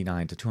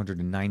 289 to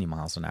 290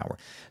 miles an hour.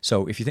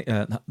 So if you think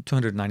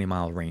 290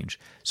 mile range.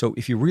 So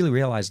if you really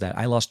realize that,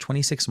 I lost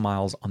 26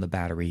 miles on the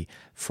battery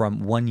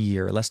from 1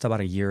 year, less about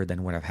a year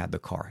than when I've had the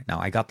car.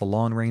 Now I got the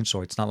long range, so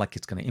it's not like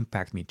it's going to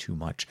impact me too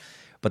much.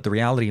 But the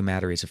reality of the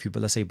matter is, if you,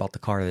 let's say, bought the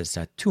car that's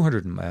at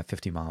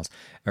 250 miles,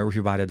 or if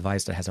you buy a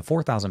device that has a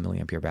 4,000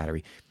 milliampere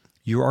battery,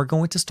 you are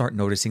going to start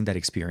noticing that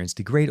experience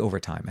degrade over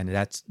time. And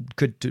that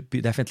could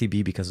definitely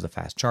be because of the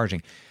fast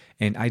charging.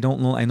 And I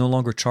no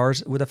longer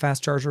charge with a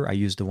fast charger. I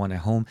use the one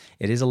at home.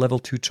 It is a level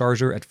 2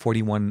 charger at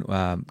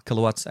 41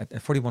 kilowatts,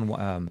 at 41,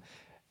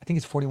 I think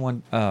it's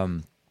 41,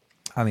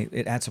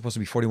 it's supposed to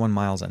be 41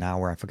 miles an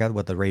hour. I forgot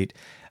what the rate.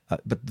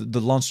 But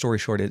the long story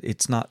short,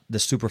 it's not the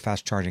super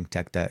fast charging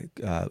tech that,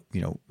 I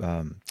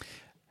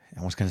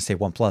was going to say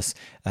OnePlus,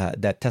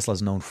 that Tesla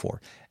is known for.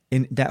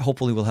 And that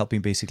hopefully will help me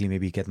basically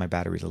maybe get my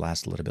battery to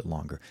last a little bit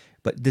longer.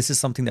 But this is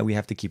something that we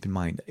have to keep in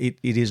mind. It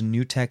is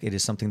new tech. It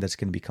is something that's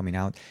going to be coming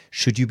out.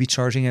 Should you be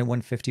charging at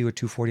 150 or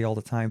 240 all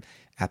the time?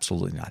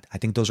 Absolutely not. I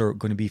think those are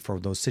going to be for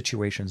those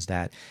situations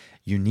that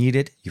you need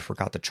it, you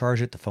forgot to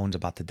charge it, the phone's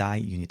about to die,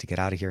 you need to get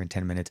out of here in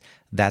 10 minutes.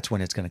 That's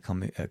when it's going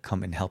to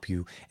come and help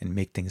you and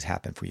make things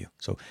happen for you.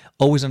 So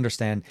always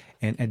understand,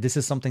 and this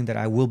is something that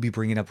I will be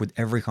bringing up with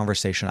every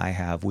conversation I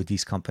have with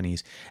these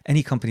companies,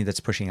 any company that's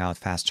pushing out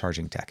fast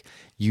charging tech.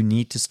 You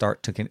need to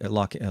start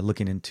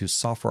looking into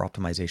software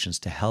optimizations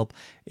to help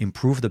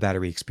improve the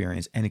battery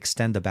experience and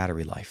extend the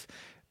battery life.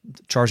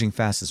 Charging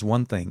fast is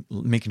one thing.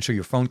 Making sure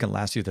your phone can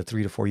last you the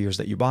 3 to 4 years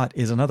that you bought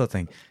is another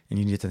thing. And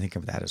you need to think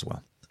of that as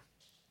well.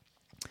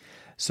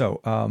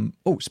 So,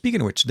 speaking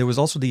of which, there was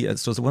also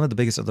one of the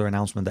biggest other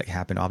announcement that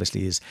happened,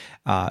 obviously, is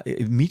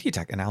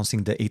MediaTek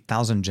announcing the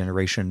 8000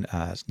 generation,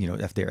 of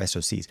their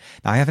SoCs.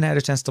 Now, I haven't had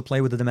a chance to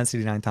play with the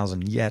Dimensity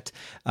 9000 yet,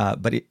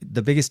 but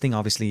the biggest thing,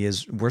 obviously,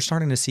 is we're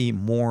starting to see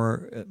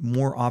more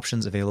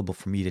options available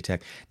for MediaTek.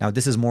 Now,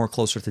 this is more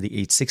closer to the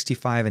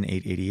 865 and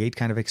 888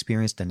 kind of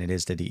experience than it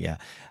is to the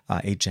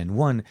 8 Gen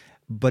 1.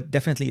 But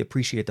definitely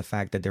appreciate the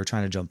fact that they're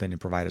trying to jump in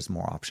and provide us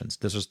more options.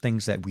 Those are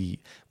things that we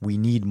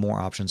need more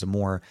options and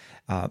more.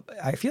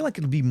 I feel like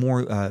it'll be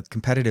more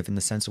competitive in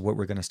the sense of what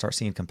we're going to start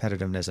seeing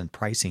competitiveness and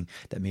pricing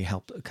that may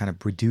help kind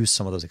of reduce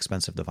some of those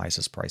expensive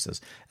devices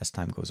prices as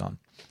time goes on.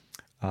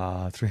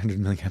 300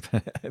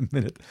 milliamp a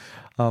minute.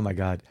 Oh my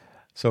God.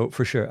 So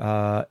for sure,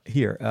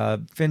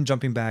 Finn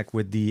jumping back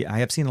with I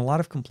have seen a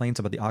lot of complaints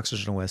about the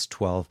Oxygen OS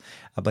 12,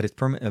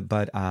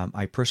 but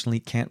I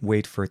personally can't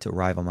wait for it to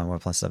arrive on my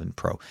OnePlus 7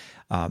 Pro.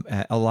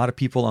 A lot of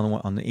people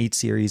on the 8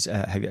 series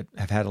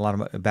have had a lot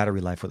of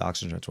battery life with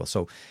Oxygen as well.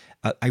 So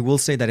I will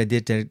say that I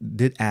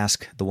did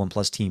ask the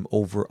OnePlus team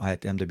over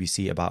at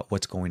MWC about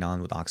what's going on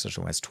with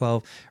Oxygen OS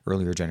 12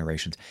 earlier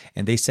generations,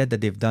 and they said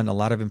that they've done a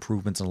lot of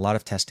improvements and a lot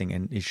of testing,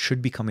 and it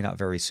should be coming out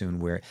very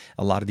soon where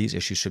a lot of these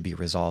issues should be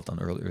resolved on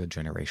earlier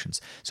generations.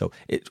 So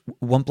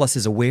OnePlus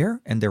is aware,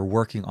 and they're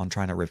working on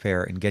trying to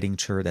repair and getting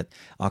sure that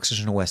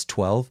Oxygen OS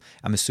 12.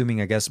 I'm assuming,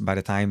 I guess, by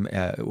the time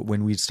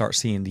when we start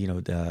seeing the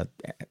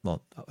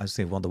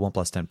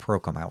OnePlus 10 Pro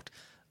come out,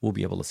 we'll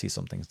be able to see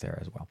some things there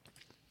as well.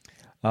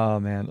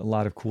 Oh man, a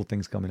lot of cool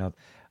things coming up.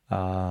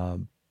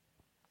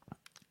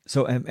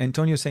 So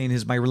Antonio saying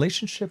my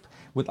relationship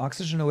with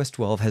Oxygen OS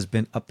 12 has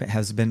been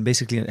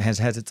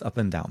its up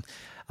and down.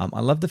 I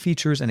love the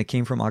features, and it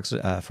came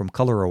from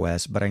Color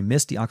OS, but I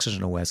miss the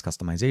Oxygen OS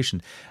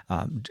customization.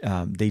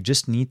 They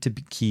just need to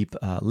keep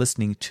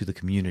listening to the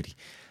community.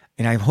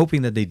 And I'm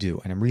hoping that they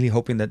do. And I'm really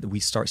hoping that we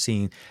start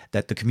seeing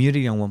that the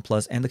community on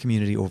OnePlus and the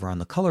community over on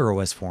the Color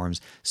OS forums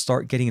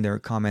start getting their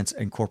comments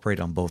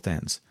incorporated on both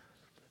ends.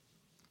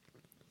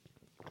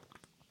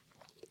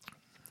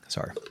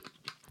 Sorry,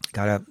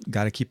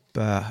 gotta keep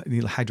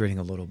hydrating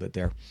a little bit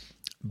there.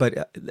 But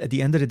at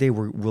the end of the day,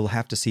 we'll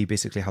have to see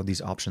basically how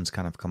these options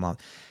kind of come out.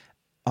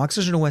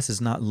 Oxygen OS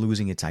is not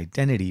losing its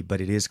identity,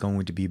 but it is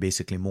going to be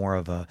basically more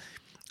of a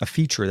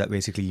feature that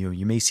basically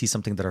you may see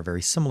something that are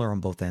very similar on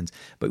both ends,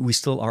 but we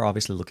still are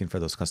obviously looking for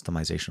those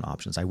customization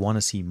options. I want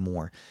to see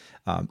more.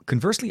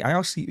 Conversely, I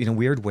actually, in a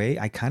weird way,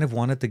 I kind of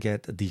wanted to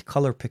get the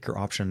color picker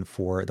option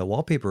for the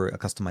wallpaper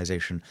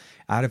customization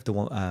out of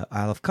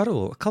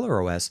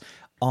Color OS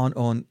on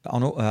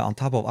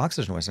top of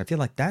Oxygen OS. I feel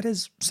like that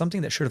is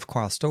something that should have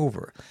crossed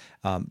over.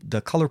 The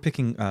color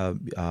picking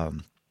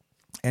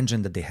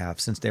engine that they have,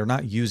 since they're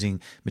not using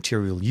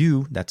Material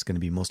U, that's going to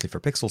be mostly for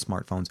Pixel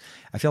smartphones,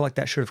 I feel like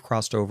that should have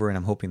crossed over, and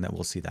I'm hoping that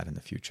we'll see that in the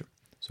future.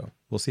 So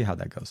we'll see how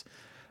that goes.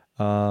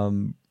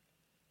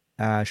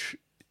 Ash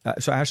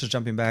is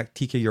jumping back.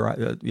 TK,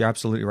 you're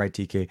absolutely right,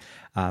 TK.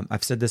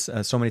 I've said this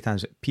so many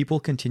times. People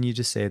continue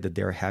to say that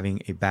they're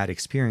having a bad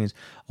experience,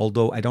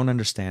 although I don't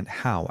understand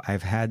how.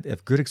 I've had a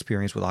good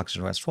experience with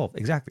Oxygen OS 12.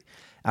 Exactly.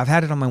 I've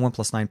had it on my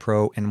OnePlus 9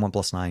 Pro and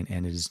OnePlus 9,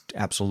 and it is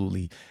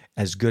absolutely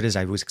as good as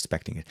I was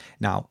expecting it.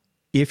 Now,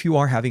 if you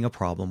are having a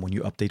problem when you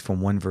update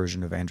from one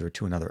version of Android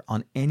to another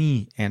on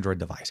any Android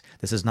device,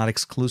 this is not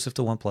exclusive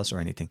to OnePlus or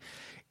anything,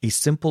 a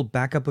simple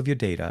backup of your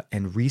data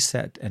and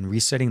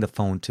resetting the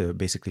phone to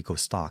basically go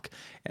stock.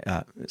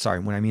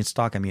 When I mean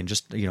stock, I mean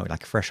just,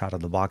 like fresh out of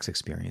the box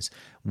experience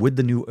with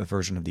the new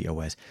version of the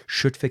OS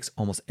should fix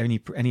almost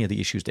any of the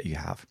issues that you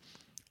have.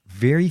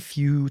 Very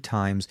few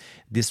times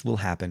this will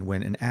happen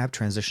when an app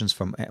transitions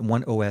from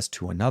one OS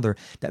to another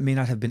that may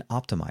not have been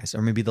optimized,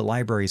 or maybe the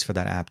libraries for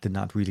that app did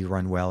not really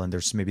run well, and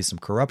there's maybe some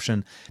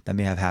corruption that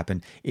may have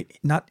happened.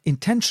 Not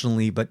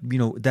intentionally, but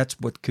that's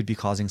what could be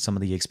causing some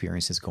of the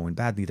experiences going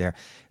badly there.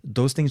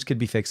 Those things could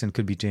be fixed and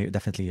could be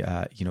definitely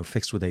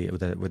fixed with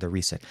a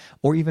reset,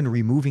 or even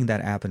removing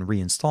that app and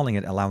reinstalling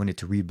it, allowing it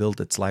to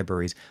rebuild its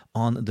libraries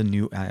on the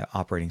new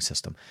operating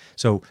system.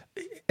 So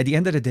at the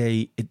end of the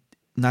day,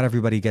 not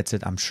everybody gets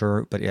it, I'm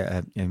sure, but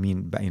I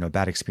mean,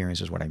 bad experience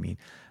is what I mean.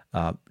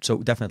 So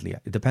definitely,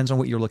 it depends on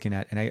what you're looking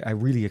at, and I'm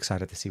really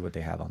excited to see what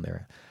they have on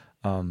there.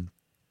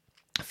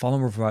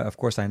 Follow, of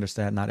course, I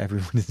understand not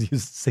everyone is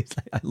using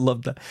things. I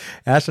love that.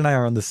 Ash and I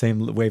are on the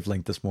same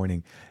wavelength this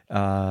morning.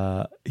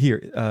 Okay,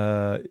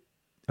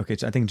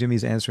 so I think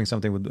Jimmy's answering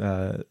something with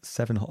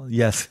 7.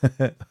 Yes.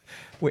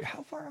 Wait,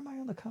 how far am I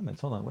on the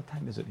comments? Hold on, what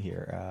time is it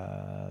here?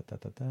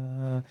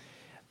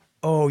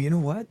 Oh, you know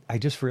what? I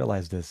just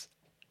realized this.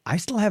 I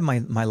still have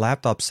my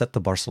laptop set to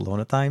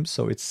Barcelona time,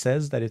 so it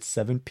says that it's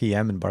 7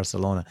 p.m. in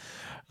Barcelona,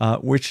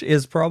 which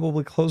is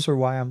probably closer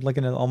why I'm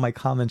looking at all my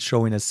comments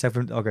showing as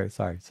 7. Okay,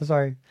 sorry. So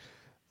sorry.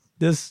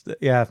 This is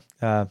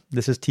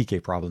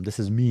TK problem. This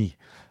is me.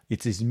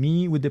 It is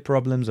me with the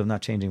problems of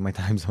not changing my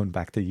time zone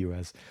back to the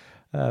US.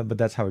 But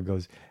that's how it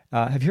goes.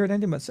 Have you heard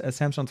anything about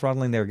Samsung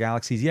throttling their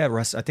Galaxies? Yeah,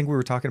 Russ, I think we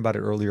were talking about it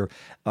earlier.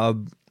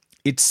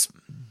 It's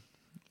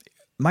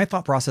my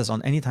thought process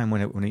on any time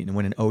when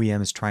an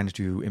OEM is trying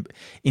to,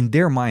 in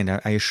their mind,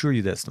 I assure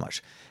you this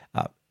much.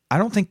 I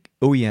don't think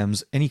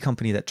OEMs, any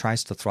company that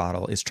tries to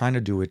throttle, is trying to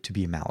do it to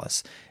be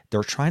malice.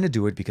 They're trying to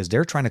do it because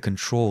they're trying to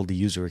control the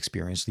user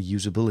experience, the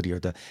usability, or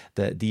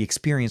the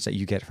experience that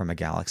you get from a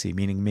Galaxy,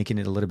 meaning making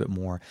it a little bit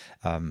more,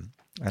 I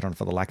don't know,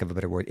 for the lack of a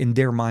better word, in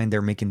their mind,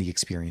 they're making the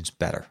experience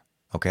better.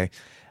 Okay.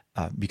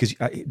 Because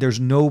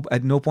there's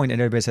at no point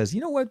anybody says,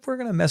 you know what, we're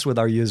going to mess with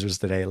our users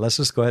today. Let's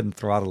just go ahead and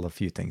throttle a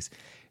few things.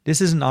 This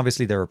isn't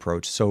obviously their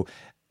approach. So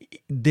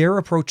their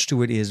approach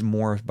to it is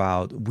more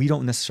about, we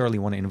don't necessarily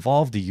want to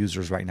involve the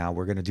users right now.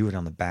 We're going to do it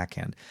on the back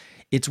end.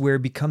 It's where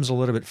it becomes a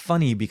little bit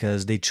funny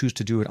because they choose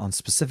to do it on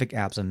specific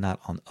apps and not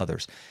on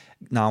others.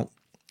 Now,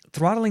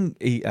 throttling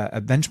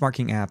a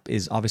benchmarking app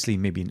is obviously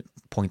maybe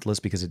pointless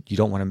because you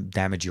don't want to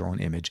damage your own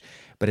image.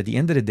 But at the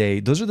end of the day,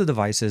 those are the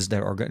devices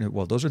that are going to,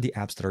 well, those are the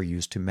apps that are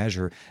used to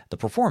measure the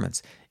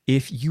performance.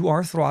 If you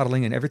are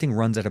throttling and everything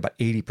runs at about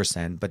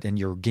 80%, but then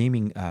your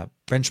gaming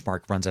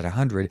benchmark runs at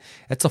 100,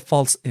 it's a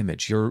false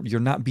image. You're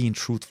not being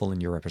truthful in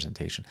your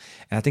representation.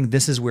 And I think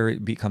this is where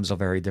it becomes a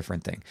very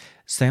different thing.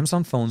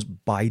 Samsung phones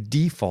by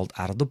default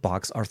out of the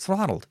box are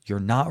throttled. You're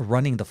not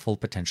running the full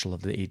potential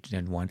of the 8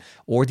 Gen 1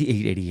 or the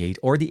 888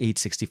 or the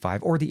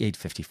 865 or the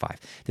 855.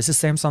 This is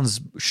Samsung's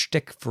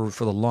shtick for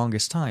the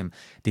longest time.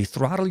 They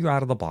throttle you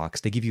out of the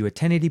box. They give you a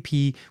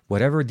 1080p,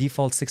 whatever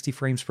default 60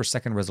 frames per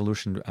second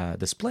resolution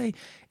display,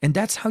 and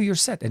that's how you're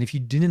set. And if you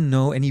didn't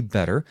know any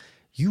better,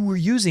 you were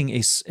using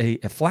a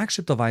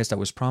flagship device that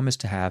was promised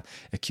to have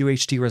a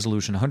QHD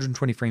resolution,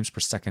 120 frames per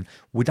second,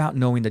 without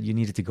knowing that you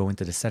needed to go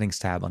into the settings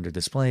tab under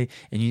display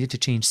and you need to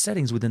change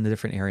settings within the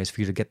different areas for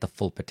you to get the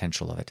full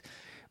potential of it.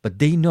 But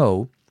they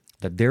know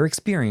that their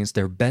experience,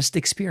 their best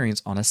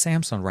experience on a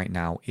Samsung right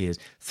now is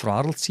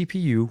throttled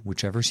CPU,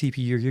 whichever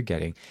CPU you're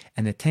getting,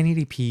 and the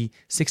 1080p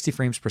 60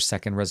 frames per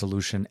second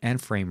resolution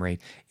and frame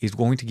rate is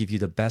going to give you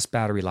the best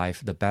battery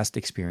life, the best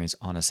experience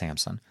on a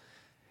Samsung.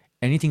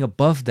 Anything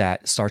above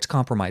that starts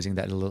compromising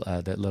that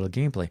little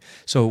gameplay.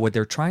 So what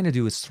they're trying to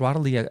do is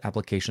throttle the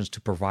applications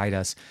to provide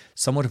us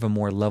somewhat of a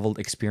more leveled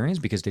experience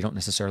because they don't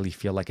necessarily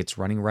feel like it's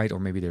running right, or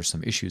maybe there's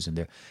some issues in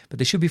there. But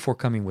they should be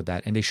forthcoming with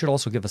that, and they should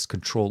also give us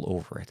control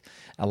over it.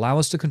 Allow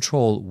us to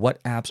control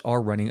what apps are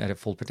running at a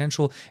full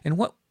potential and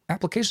what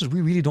applications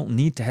we really don't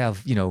need to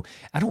have.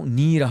 I don't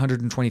need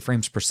 120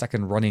 frames per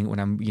second running when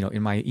I'm,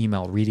 in my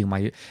email, reading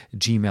my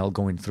Gmail,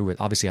 going through it.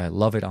 Obviously, I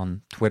love it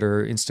on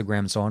Twitter, Instagram,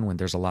 and so on when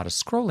there's a lot of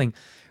scrolling,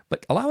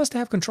 but allow us to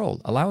have control.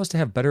 Allow us to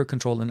have better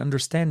control and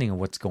understanding of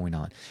what's going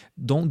on.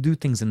 Don't do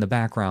things in the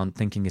background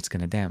thinking it's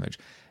going to damage.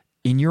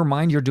 In your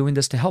mind, you're doing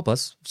this to help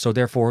us, so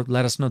therefore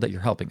let us know that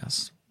you're helping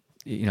us.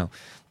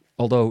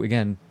 Although,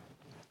 again,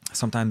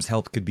 sometimes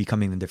help could be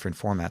coming in different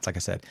formats. Like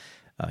I said,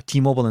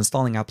 T-Mobile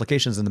installing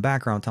applications in the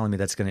background telling me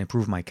that's going to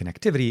improve my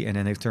connectivity, and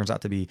then it turns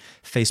out to be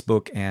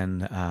Facebook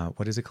and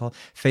what is it called?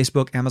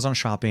 Facebook, Amazon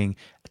Shopping,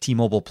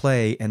 T-Mobile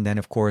Play, and then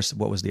of course,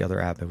 what was the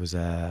other app? It was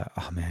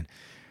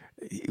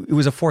it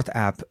was a fourth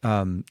app.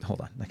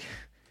 Hold on,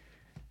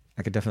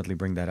 I could definitely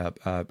bring that up.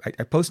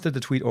 I posted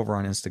the tweet over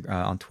on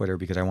on Twitter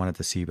because I wanted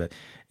to see, but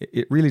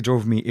it really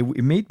drove me.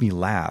 It made me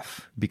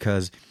laugh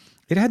because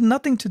it had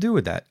nothing to do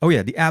with that. Oh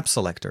yeah, the app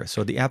selector.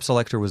 So the app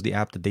selector was the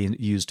app that they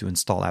used to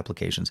install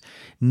applications.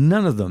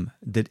 None of them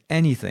did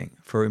anything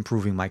for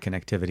improving my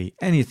connectivity,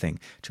 anything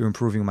to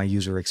improving my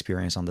user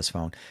experience on this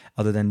phone,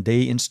 other than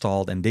they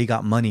installed and they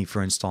got money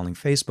for installing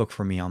Facebook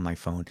for me on my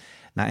phone.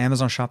 Now,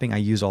 Amazon Shopping I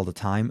use all the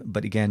time,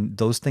 but again,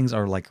 those things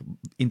are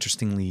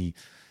interestingly,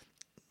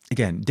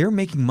 again, they're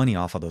making money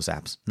off of those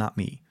apps, not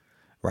me,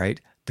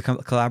 right? The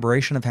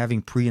collaboration of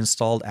having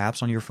pre-installed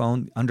apps on your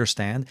phone,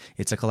 understand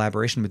it's a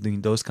collaboration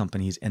between those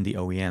companies and the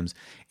OEMs,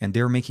 and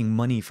they're making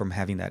money from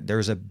having that.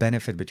 There's a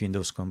benefit between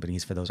those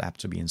companies for those apps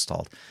to be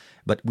installed,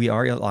 but we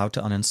are allowed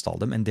to uninstall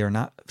them, and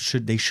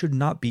they should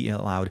not be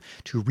allowed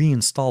to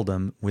reinstall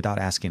them without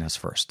asking us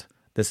first.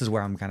 This is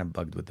where I'm kind of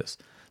bugged with this,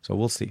 so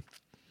we'll see.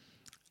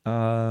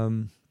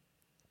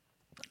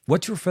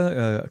 What's your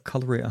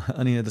color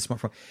on any of the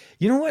smartphone?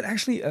 You know what?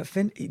 Actually,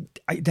 Finn,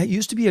 that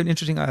used to be an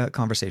interesting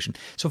conversation.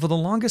 So for the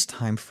longest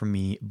time for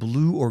me,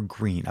 blue or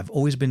green, I've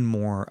always been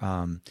more,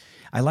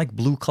 I like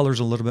blue colors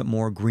a little bit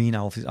more. Green,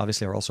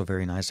 obviously, are also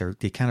very nice.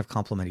 They kind of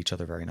complement each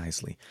other very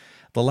nicely.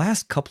 The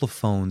last couple of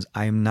phones,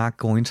 I'm not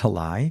going to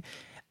lie,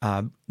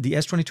 the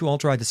S22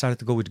 Ultra, I decided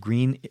to go with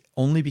green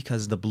only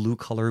because the blue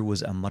color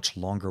was a much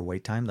longer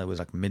wait time. That was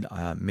like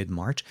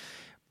mid-March.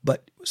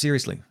 But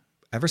seriously,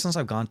 ever since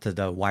I've gone to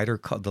the lighter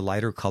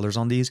colors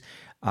on these,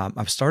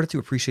 I've started to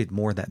appreciate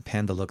more that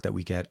panda look that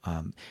we get,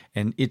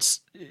 and it's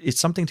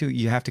something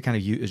you have to kind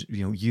of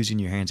use in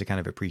your hands to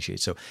kind of appreciate.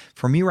 So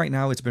for me right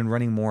now, it's been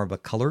running more of a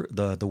color.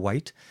 The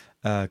white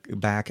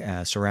back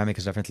ceramic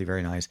is definitely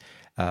very nice.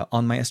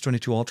 On my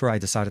S22 Ultra, I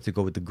decided to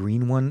go with the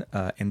green one,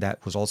 and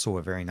that was also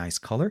a very nice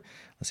color.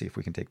 Let's see if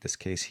we can take this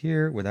case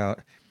here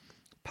without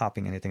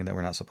popping anything that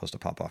we're not supposed to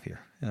pop off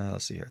here.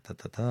 Let's see here.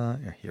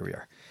 Here we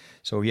are.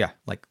 So yeah,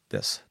 like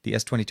this. The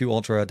S22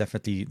 Ultra,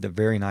 definitely the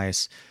very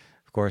nice,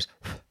 of course,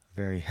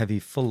 very heavy,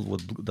 full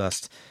with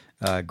dust,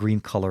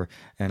 green color.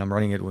 And I'm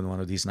running it with one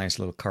of these nice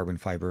little carbon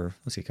fiber.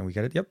 Let's see, can we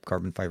get it? Yep,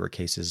 carbon fiber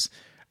cases.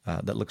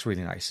 That looks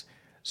really nice.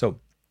 So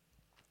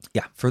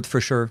yeah,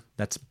 for sure,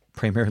 that's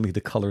primarily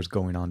the colors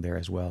going on there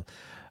as well.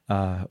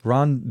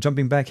 Ron,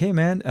 jumping back. Hey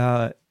man,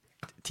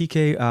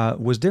 TK,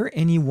 was there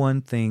any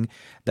one thing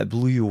that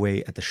blew you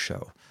away at the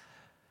show?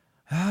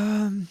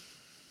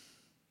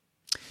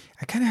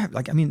 I kind of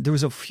have, there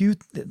was a few,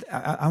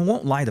 I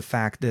won't lie, the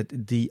fact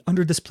that the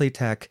under display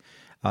tech,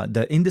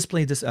 the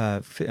in-display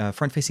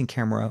front-facing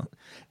camera,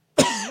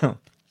 and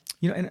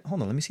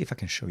hold on, let me see if I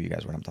can show you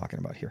guys what I'm talking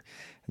about here.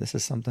 This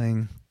is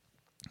something,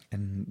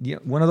 and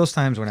one of those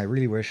times when I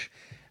really wish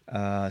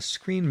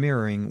screen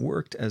mirroring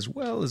worked as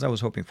well as I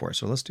was hoping for.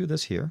 So let's do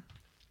this here.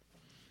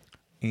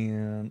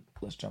 And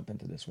let's jump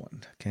into this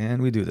one.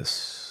 Can we do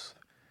this?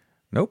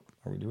 Nope.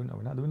 Are we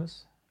not doing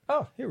this?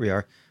 Oh, here we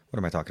are. What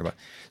am I talking about?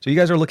 So you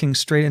guys are looking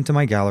straight into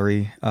my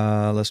gallery.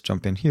 Let's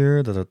jump in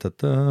here.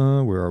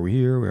 Where are we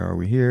here? Where are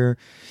we here?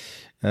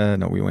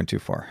 No, we went too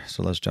far.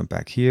 So let's jump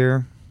back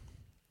here.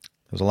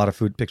 There's a lot of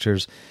food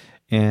pictures.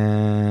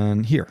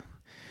 And here.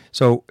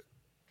 So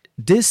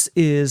this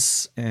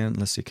is, and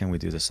let's see, can we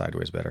do this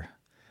sideways better?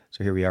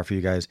 So here we are for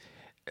you guys.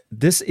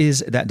 This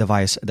is that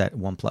device that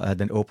OnePlus,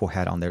 that OPPO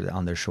had on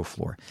their show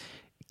floor.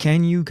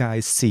 Can you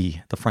guys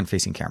see the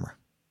front-facing camera?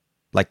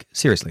 Like,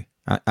 seriously.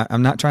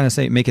 I'm not trying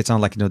to make it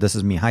sound like, this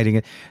is me hiding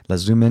it.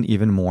 Let's zoom in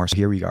even more. So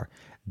here we are.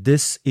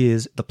 This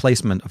is the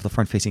placement of the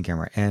front-facing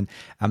camera. And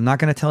I'm not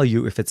going to tell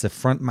you if it's a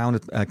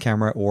front-mounted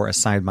camera or a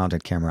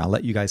side-mounted camera. I'll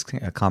let you guys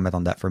comment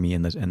on that for me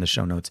in the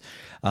show notes.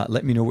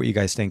 Let me know what you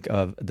guys think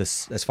of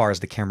this as far as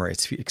the camera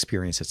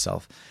experience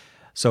itself.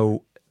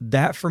 So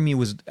that for me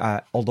was,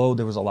 although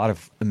there was a lot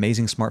of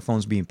amazing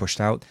smartphones being pushed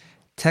out,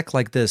 tech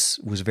like this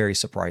was very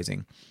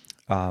surprising.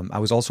 I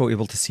was also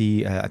able to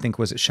see, I think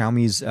was it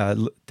Xiaomi's,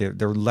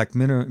 their like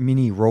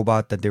mini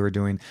robot that they were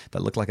doing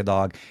that looked like a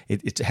dog.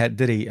 It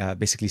did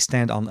basically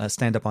stand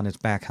up on its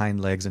back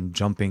hind legs and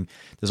jumping.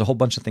 There's a whole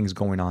bunch of things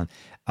going on.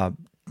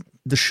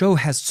 The show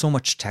has so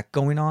much tech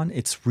going on.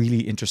 It's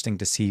really interesting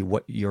to see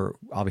what you're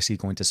obviously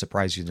going to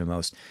surprise you the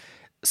most.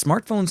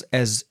 Smartphones,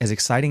 as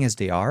exciting as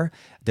they are,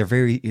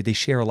 they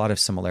share a lot of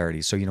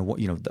similarities. So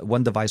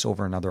one device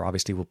over another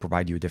obviously will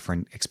provide you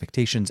different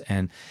expectations,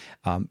 and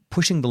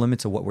pushing the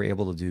limits of what we're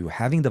able to do.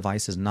 Having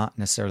devices not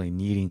necessarily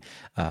needing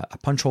a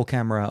punch hole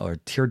camera or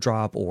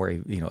teardrop or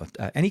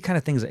any kind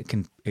of things that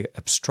can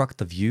obstruct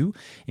the view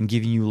and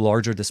giving you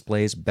larger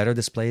displays, better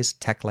displays,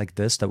 tech like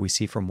this that we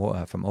see from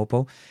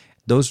OPPO.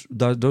 Those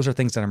are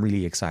things that I'm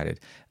really excited.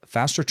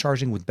 Faster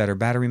charging with better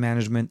battery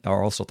management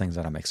are also things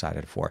that I'm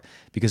excited for,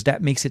 because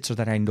that makes it so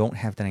that I don't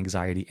have that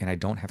anxiety and I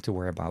don't have to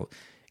worry about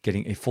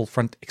getting a full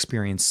front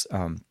experience,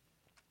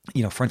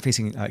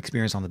 front-facing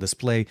experience on the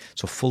display,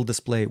 so full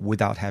display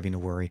without having to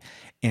worry.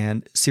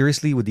 And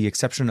seriously, with the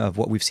exception of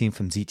what we've seen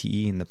from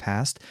ZTE in the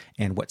past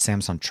and what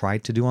Samsung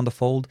tried to do on the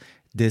Fold,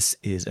 this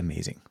is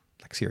amazing.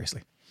 Like,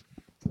 seriously.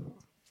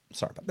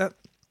 Sorry about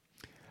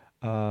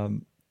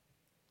that.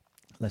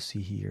 Let's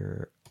see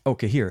here.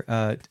 Okay, here.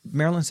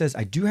 Marilyn says,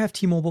 I do have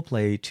T-Mobile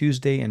Play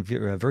Tuesday and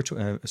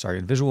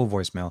visual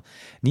voicemail.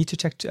 Need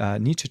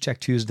to check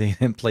Tuesday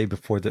and play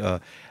before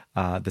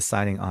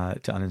deciding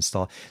to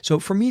uninstall. So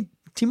for me,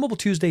 T-Mobile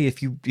Tuesday,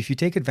 if you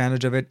take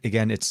advantage of it,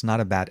 again, it's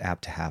not a bad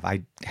app to have.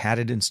 I had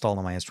it installed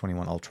on my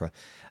S21 Ultra.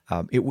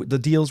 The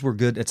deals were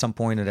good at some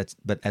point,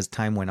 but as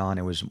time went on,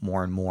 it was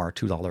more and more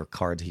 $2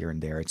 cards here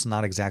and there. It's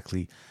not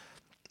exactly.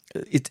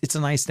 It's a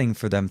nice thing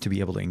for them to be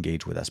able to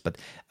engage with us, but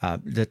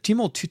the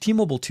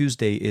T-Mobile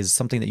Tuesday is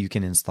something that you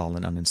can install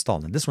and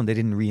uninstall. And this one they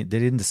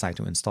didn't decide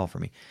to install for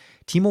me.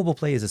 T-Mobile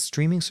Play is a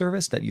streaming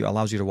service that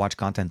allows you to watch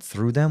content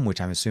through them, which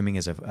I'm assuming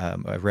is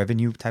a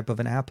revenue type of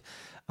an app.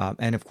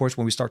 And of course,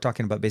 when we start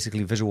talking about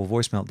basically visual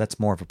voicemail, that's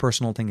more of a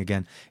personal thing.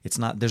 Again,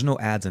 there's no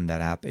ads in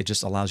that app. It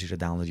just allows you to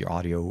download your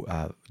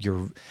audio,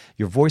 your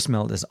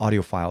voicemail as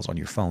audio files on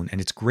your phone,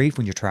 and it's great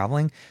when you're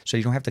traveling, so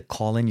you don't have to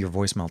call in your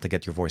voicemail to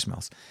get your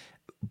voicemails.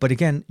 But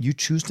again, you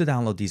choose to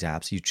download these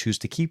apps, you choose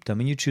to keep them,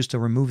 and you choose to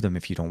remove them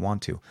if you don't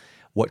want to.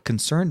 What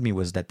concerned me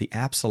was that the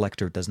app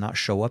selector does not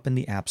show up in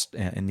the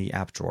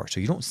app drawer, so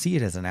you don't see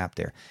it as an app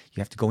there.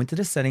 You have to go into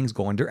the settings,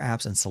 go under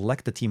apps, and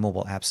select the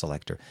T-Mobile app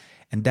selector,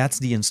 and that's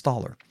the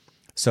installer.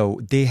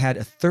 So they had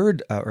a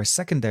third or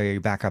secondary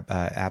backup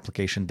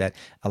application that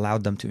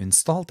allowed them to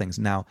install things.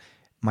 Now,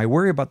 my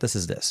worry about this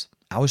is this: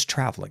 I was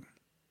traveling,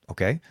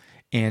 okay?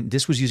 And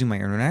this was using my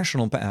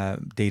international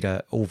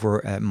data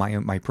over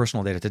my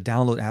personal data to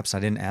download apps I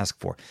didn't ask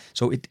for.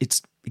 So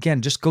it's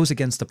again just goes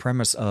against the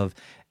premise of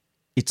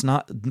it's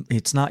not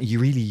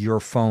really your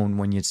phone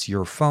when it's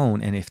your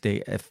phone. And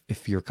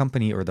if your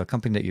company or the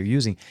company that you're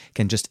using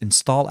can just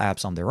install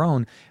apps on their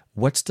own,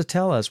 what's to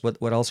tell us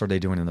what else are they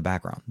doing in the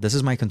background? This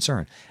is my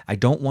concern. I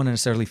don't want to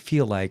necessarily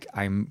feel like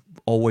I'm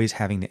always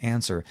having to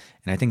answer,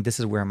 and I think this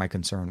is where my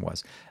concern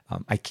was.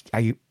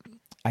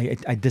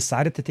 I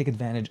decided to take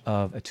advantage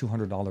of a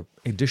 $200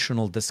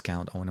 additional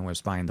discount when I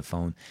was buying the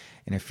phone,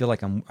 and I feel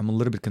like I'm a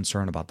little bit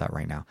concerned about that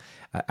right now.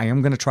 I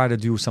am going to try to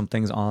do some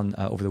things on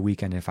over the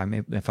weekend. If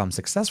I'm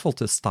successful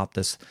to stop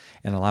this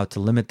and allow it to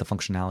limit the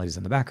functionalities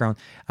in the background,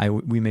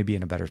 we may be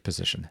in a better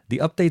position. The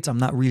updates I'm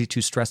not really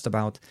too stressed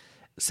about.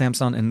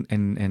 Samsung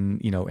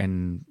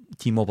and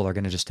T-Mobile are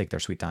going to just take their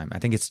sweet time. I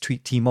think it's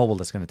T-Mobile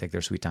that's going to take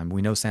their sweet time.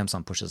 We know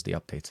Samsung pushes the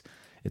updates.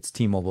 It's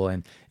T-Mobile,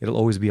 and it'll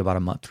always be about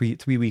a month,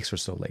 three weeks or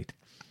so late.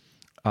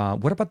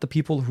 What about the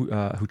people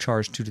who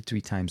charge 2 to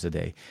 3 times a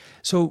day?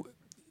 So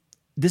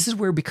this is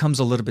where it becomes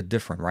a little bit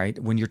different, right?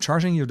 When you're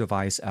charging your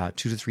device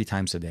 2 to 3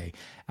 times a day,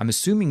 I'm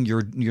assuming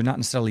you're not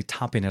necessarily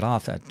topping it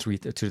off at 2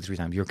 to 3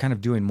 times. You're kind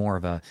of doing more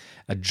of a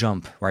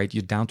jump, right?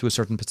 You're down to a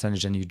certain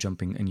percentage and you're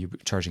jumping and you're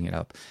charging it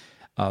up.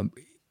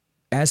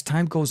 As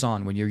time goes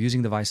on, when you're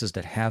using devices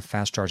that have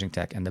fast charging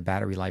tech and the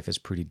battery life is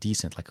pretty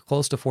decent, like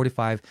close to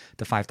 45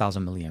 to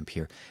 5,000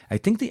 milliampere, I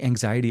think the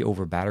anxiety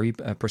over battery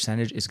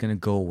percentage is going to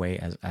go away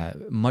as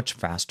much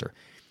faster.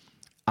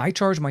 I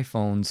charge my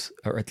phones,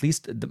 or at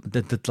least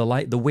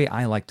the way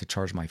I like to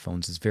charge my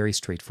phones is very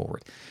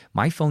straightforward.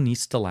 My phone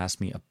needs to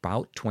last me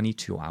about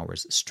 22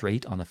 hours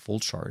straight on a full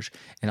charge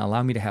and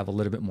allow me to have a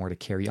little bit more to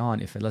carry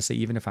on if, let's say,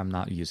 even if I'm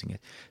not using it.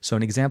 So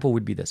an example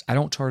would be this. I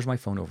don't charge my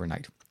phone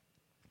overnight.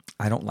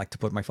 I don't like to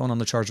put my phone on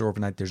the charger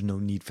overnight. There's no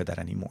need for that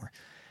anymore.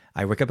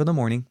 I wake up in the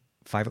morning,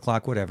 5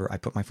 o'clock, whatever. I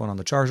put my phone on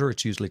the charger.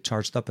 It's usually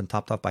charged up and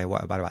topped up by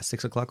about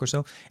 6 o'clock or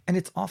so. And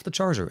it's off the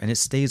charger and it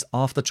stays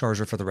off the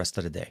charger for the rest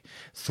of the day.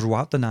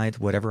 Throughout the night,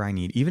 whatever I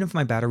need, even if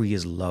my battery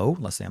is low,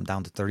 let's say I'm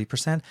down to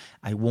 30%,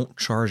 I won't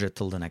charge it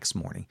till the next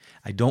morning.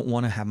 I don't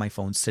want to have my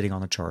phone sitting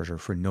on the charger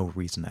for no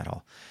reason at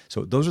all.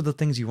 So those are the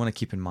things you want to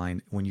keep in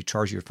mind when you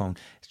charge your phone.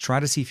 Try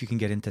to see if you can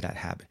get into that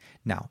habit.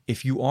 Now,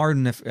 if you are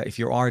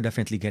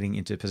definitely getting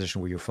into a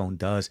position where your phone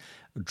does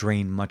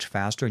drain much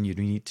faster and you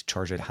need to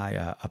charge it high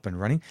up and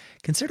running,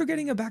 consider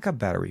getting a backup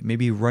battery,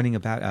 maybe running a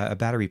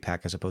battery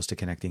pack as opposed to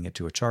connecting it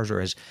to a charger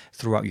as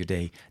throughout your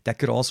day. That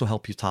could also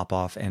help you top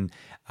off. And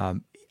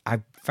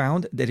I've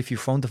found that if your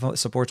phone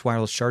supports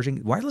wireless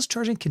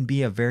charging can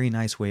be a very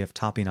nice way of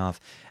topping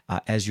off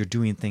as you're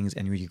doing things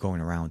and you're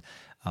going around.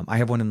 I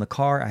have one in the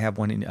car. I have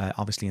one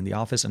obviously in the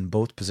office in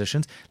both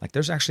positions. Like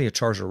there's actually a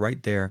charger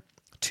right there,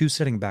 two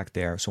sitting back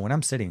there. So when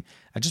I'm sitting,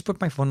 I just put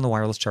my phone in the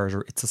wireless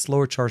charger. It's a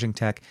slower charging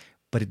tech,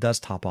 but it does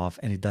top off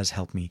and it does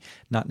help me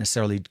not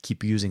necessarily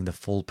keep using the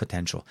full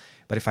potential.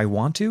 But if I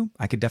want to,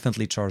 I could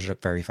definitely charge it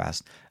up very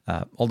fast.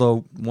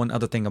 Although one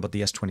other thing about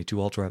the S22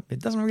 Ultra,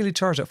 it doesn't really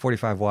charge at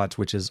 45 watts,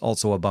 which is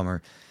also a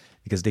bummer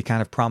because they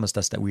kind of promised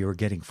us that we were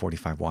getting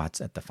 45 watts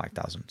at the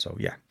 5000. So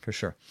yeah, for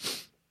sure.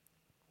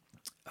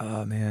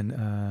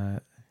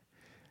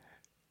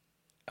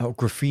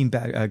 Graphene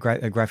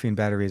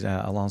batteries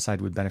alongside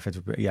with benefits.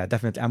 Yeah,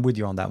 definitely. I'm with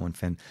you on that one,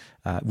 Finn.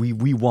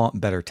 We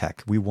want better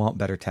tech. We want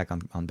better tech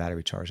on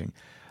battery charging.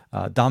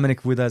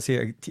 Dominic with us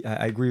here.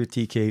 I agree with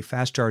TK.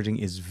 Fast charging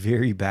is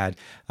very bad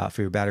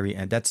for your battery,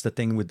 and that's the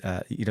thing with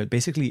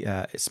basically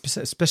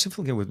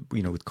specifically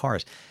with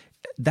cars.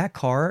 That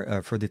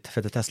car for the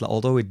Tesla,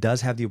 although it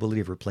does have the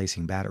ability of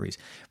replacing batteries,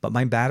 but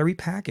my battery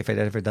pack, if it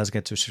ever does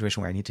get to a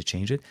situation where I need to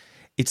change it,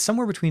 it's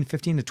somewhere between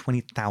 $15,000 to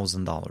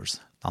 $20,000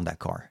 on that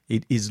car.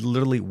 It is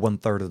literally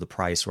 1/3 of the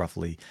price,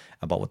 roughly,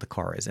 about what the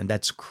car is, and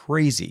that's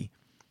crazy.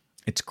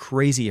 It's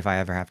crazy if I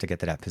ever have to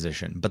get to that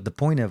position. But the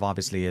point of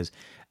obviously is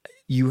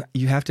you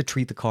have to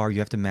treat the car, you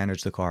have to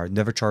manage the car,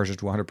 never charge it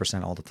to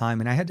 100% all the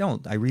time. And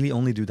I really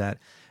only do that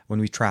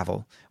when we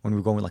travel, when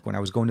we're going, like when I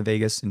was going to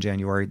Vegas in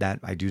January, that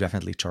I do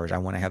definitely charge. I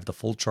want to have the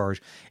full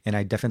charge and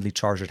I definitely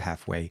charge it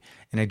halfway.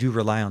 And I do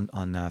rely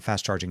on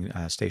fast charging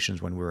stations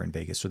when we're in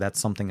Vegas. So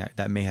that's something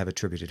that may have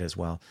attributed as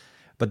well.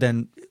 But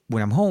then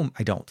when I'm home,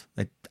 I don't.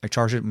 I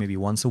charge it maybe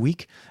once a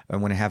week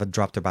when I have it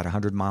dropped to about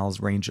 100 miles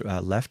range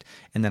left,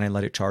 and then I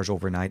let it charge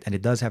overnight. And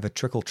it does have a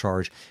trickle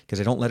charge because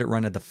I don't let it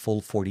run at the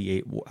full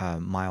 48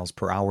 miles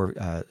per hour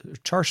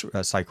charge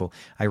cycle.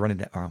 I run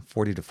it at around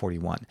 40 to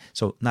 41.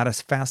 So not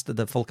as fast at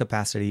the full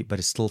capacity, but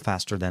it's still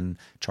faster than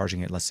charging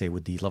it, let's say,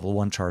 with the level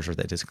 1 charger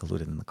that is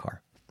included in the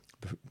car.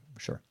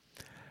 Sure.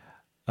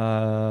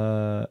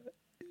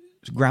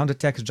 Grounded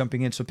Tech is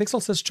jumping in. So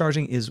Pixel says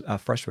charging is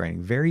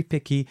frustrating. Very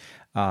picky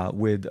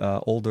with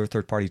older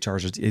third-party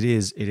chargers. It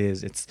is.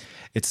 It's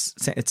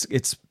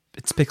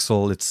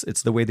Pixel.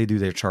 It's the way they do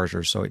their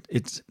chargers. So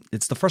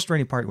it's the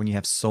frustrating part when you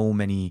have so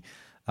many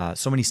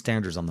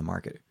standards on the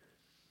market.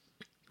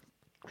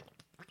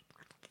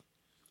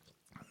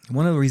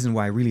 One of the reasons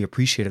why I really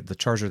appreciated the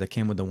charger that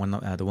came with the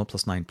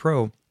OnePlus 9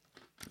 Pro,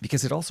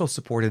 because it also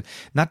supported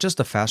not just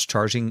the fast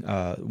charging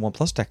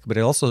OnePlus tech, but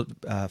it also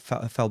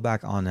fell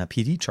back on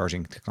PD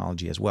charging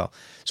technology as well.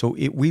 So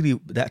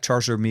that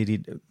charger made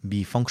it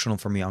be functional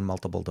for me on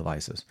multiple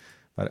devices.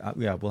 But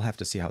yeah, we'll have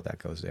to see how that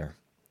goes there.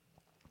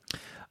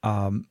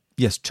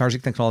 Yes,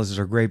 charging technologies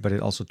are great, but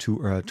it also too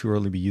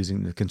early to be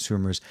using the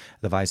consumer's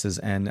devices.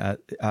 And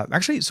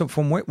actually, so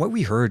from what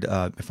we heard,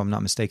 if I'm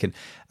not mistaken,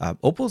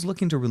 OPPO is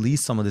looking to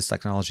release some of this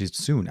technology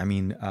soon. I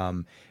mean,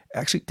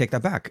 actually, take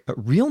that back.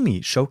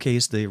 Realme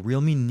showcased the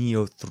Realme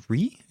Neo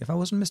 3, if I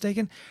wasn't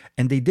mistaken,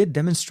 and they did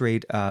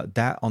demonstrate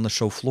that on the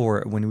show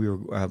floor when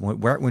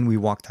we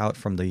walked out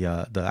from the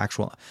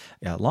actual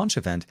launch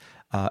event.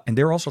 And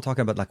they're also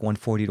talking about like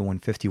 140 to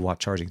 150 watt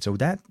charging. So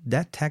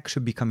that tech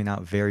should be coming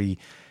out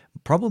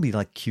probably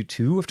like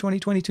Q2 of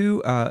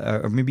 2022,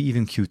 or maybe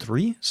even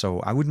Q3. So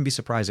I wouldn't be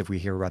surprised if we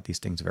hear about these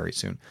things very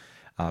soon.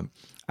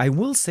 I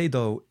will say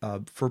though,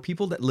 for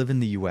people that live in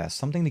the US,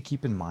 something to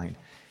keep in mind.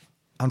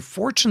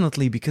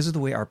 Unfortunately, because of the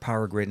way our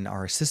power grid and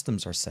our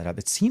systems are set up,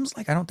 it seems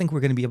like I don't think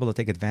we're going to be able to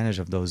take advantage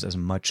of those as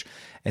much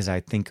as I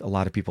think a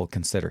lot of people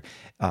consider.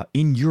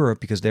 In Europe,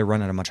 because they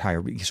run at a much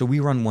higher, so we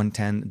run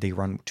 110, they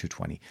run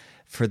 220.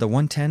 For the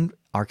 110,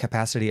 our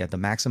capacity at the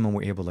maximum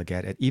we're able to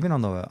get at, even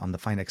on the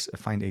Find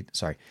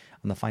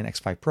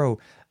X5 Pro,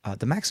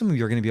 the maximum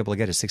you're going to be able to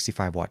get is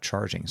 65 watt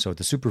charging. So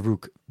the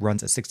SuperVOOC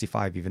runs at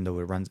 65, even though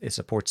it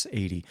supports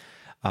 80.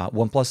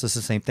 OnePlus is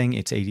the same thing.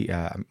 It's 80.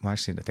 Well,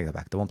 actually, I take that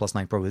back. The OnePlus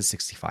 9 Pro is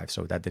 65,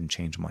 so that didn't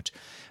change much.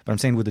 But I'm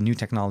saying with the new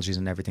technologies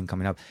and everything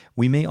coming up,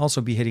 we may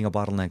also be hitting a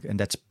bottleneck, and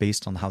that's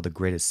based on how the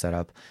grid is set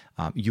up.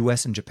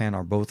 US and Japan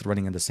are both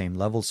running at the same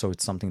level, so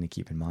it's something to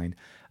keep in mind.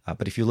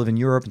 But if you live in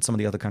Europe and some of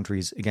the other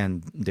countries,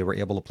 again, they were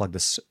able to plug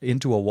this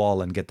into a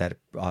wall and get that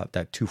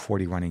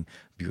 240 running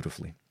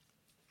beautifully.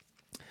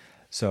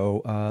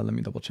 So let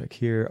me double check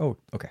here. Oh,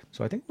 okay.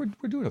 So I think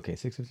we're doing okay.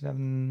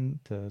 6:57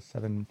 to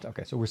 7.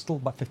 Okay, so we're still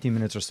about 15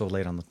 minutes or so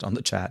late on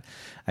the chat.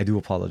 I do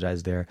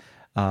apologize there.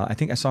 I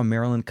think I saw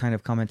Marilyn kind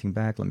of commenting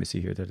back. Let me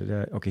see here.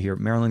 Okay, here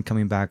Marilyn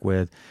coming back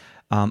with,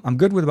 I'm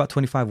good with about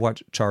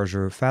 25-watt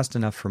charger, fast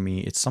enough for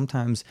me. It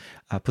sometimes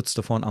puts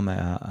the phone on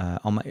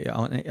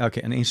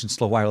an ancient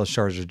slow wireless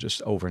charger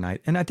just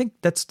overnight, and I think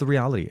that's the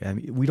reality. I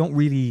mean, we don't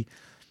really.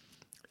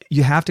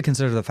 You have to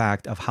consider the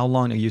fact of how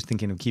long are you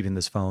thinking of keeping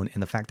this phone,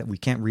 and the fact that we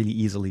can't really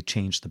easily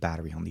change the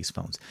battery on these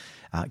phones,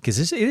 because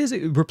it is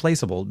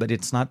replaceable, but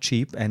it's not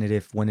cheap, and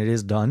when it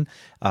is done,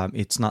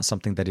 it's not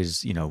something that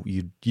is you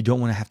don't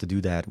want to have to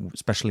do that,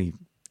 especially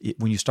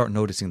when you start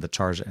noticing the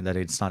charge and that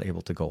it's not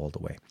able to go all the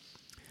way.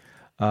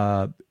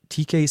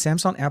 TK,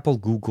 Samsung, Apple,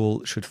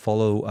 Google should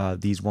follow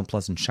these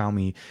OnePlus and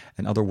Xiaomi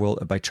and other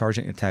world by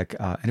charging a tech.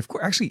 And of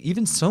course, actually,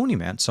 even Sony,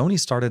 man. Sony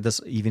started this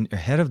even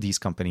ahead of these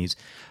companies,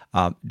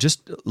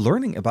 just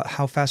learning about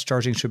how fast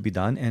charging should be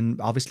done.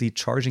 And obviously,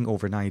 charging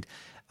overnight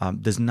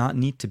does not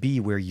need to be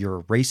where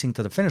you're racing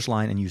to the finish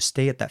line and you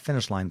stay at that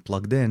finish line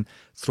plugged in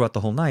throughout the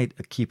whole night,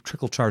 keep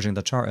trickle charging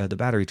the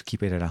battery to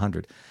keep it at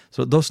 100.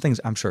 So those things,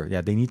 I'm sure,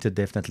 yeah, they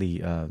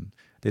definitely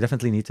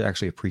need to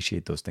actually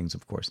appreciate those things,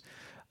 of course.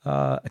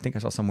 I think I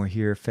saw somewhere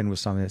here, Finn was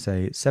something to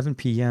say 7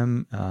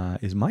 p.m.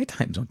 Is my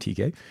time zone,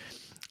 TK.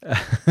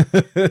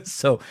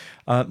 So,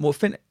 well,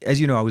 Finn, as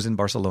you know, I was in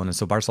Barcelona.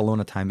 So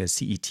Barcelona time is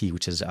CET,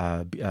 which is,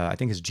 I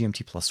think it's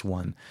GMT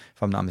 +1,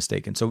 if I'm not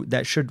mistaken. So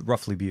that should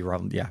roughly be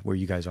around, where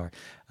you guys are.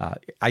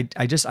 I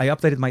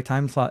updated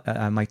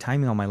my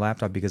timing on my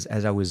laptop because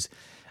as I was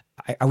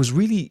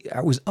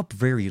up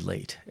very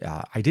late.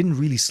 I didn't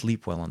really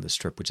sleep well on this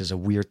trip, which is a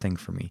weird thing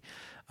for me.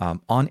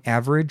 On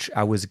average,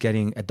 I was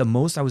getting, at the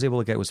most I was able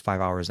to get was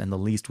 5 hours, and the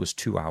least was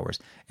 2 hours.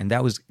 And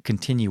that was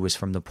continuous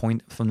from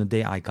the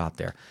day I got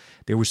there.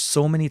 There were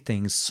so many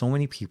things, so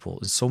many people,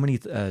 so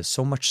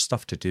much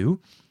stuff to do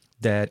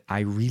that I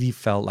really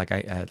felt like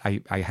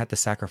I had to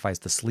sacrifice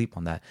the sleep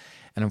on that.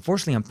 And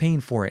unfortunately, I'm paying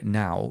for it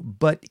now,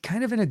 but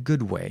kind of in a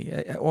good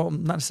way. Well,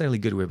 not necessarily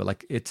a good way, but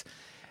like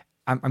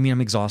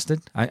I'm exhausted.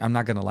 I'm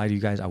not going to lie to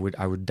you guys. I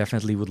would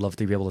definitely love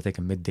to be able to take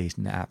a midday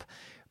nap.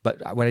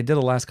 But what I did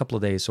the last couple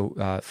of days, so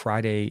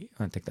Friday,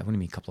 I think that, what do you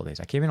mean couple of days?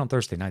 I came in on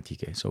Thursday night,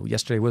 TK. So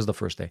yesterday was the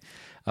first day.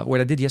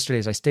 What I did yesterday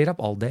is I stayed up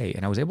all day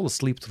and I was able to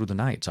sleep through the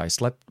night. So I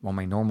slept on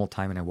my normal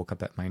time and I woke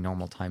up at my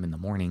normal time in the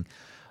morning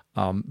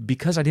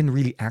because I didn't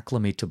really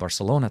acclimate to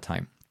Barcelona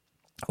time.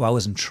 Well, I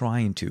wasn't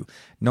trying to.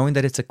 Knowing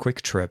that it's a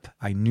quick trip,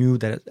 I knew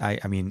that,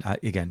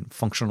 again,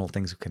 functional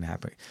things can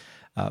happen.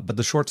 But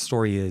the short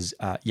story is,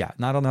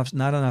 not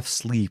enough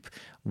sleep,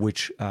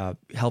 which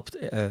helped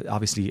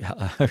obviously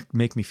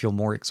make me feel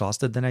more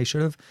exhausted than I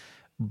should have.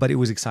 But it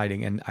was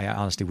exciting, and I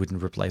honestly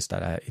wouldn't replace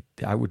that.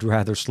 I would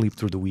rather sleep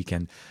through the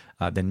weekend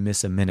than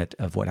miss a minute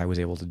of what I was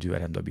able to do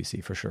at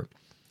MWC for sure.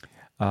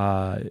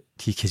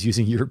 TK is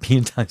using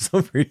European time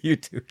zone for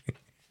YouTube.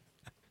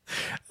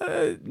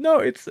 No,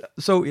 it's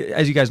so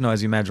as you guys know,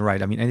 as you imagine,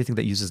 right? I mean, anything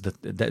that uses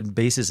that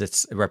bases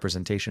its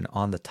representation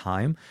on the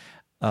time.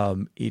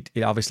 It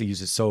obviously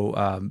uses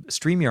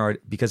StreamYard,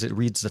 because it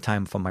reads the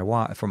time from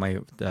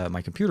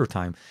my computer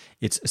time.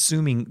 It's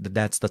assuming that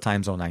that's the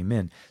time zone I'm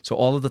in. So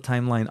all of the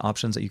timeline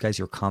options that you guys,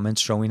 your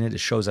comments showing it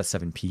shows at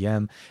 7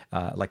 p.m.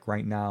 Like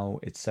right now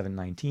it's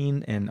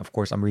 7:19, and of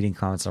course I'm reading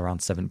comments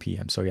around 7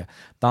 p.m. So yeah,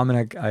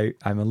 Dominic,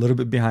 I'm a little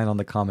bit behind on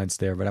the comments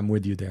there, but I'm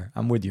with you there.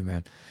 I'm with you,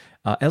 man.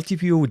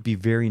 LTPO would be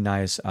very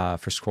nice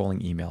for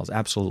scrolling emails.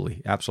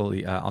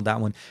 Absolutely. On that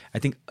one, I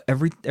think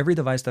every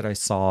device that I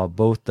saw,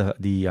 both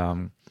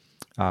the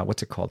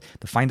what's it called,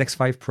 the Find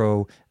X5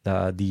 Pro,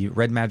 the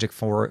Red Magic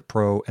 4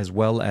 Pro, as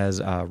well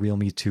as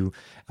Realme 2,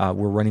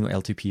 were running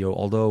LTPO.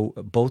 Although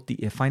both the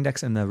Find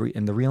X and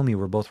the Realme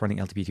were both running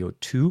LTPO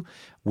 2,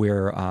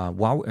 where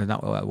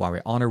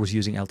Huawei Honor was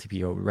using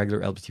LTPO,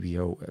 regular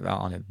LTPO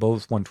on it,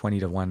 both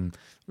 120 to 1,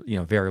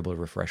 variable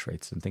refresh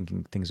rates, and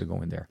thinking things are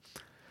going there.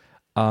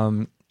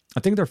 I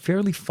think they're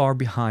fairly far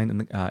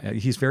behind.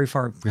 He's very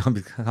far behind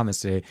the comments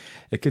today.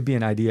 It could be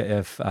an idea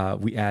if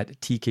we add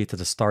TK to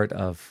the start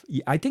of.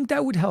 I think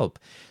that would help.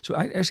 So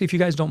actually, if you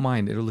guys don't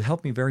mind, it'll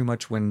help me very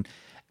much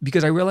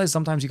because I realize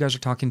sometimes you guys are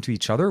talking to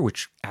each other,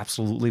 which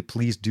absolutely,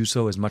 please do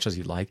so as much as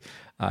you like.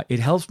 It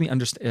helps me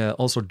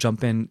also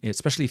jump in,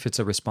 especially if it's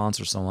a response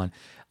or so on.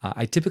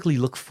 I typically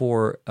look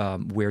for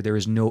where there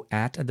is no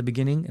at the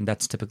beginning, and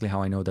that's typically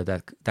how I know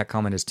that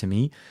comment is to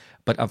me.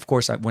 But of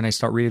course, when I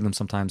start reading them,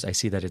 sometimes I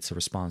see that it's a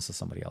response to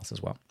somebody else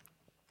as well.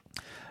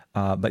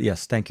 But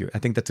yes, thank you. I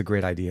think that's a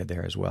great idea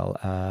there as well.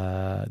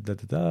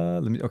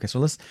 Okay, so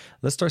let's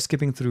start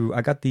skipping through.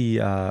 I got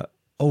the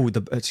Oh,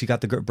 she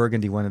got the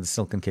burgundy one in the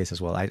silken case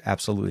as well.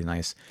 Absolutely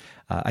nice.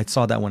 I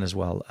saw that one as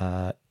well.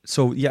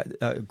 So yeah,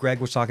 Greg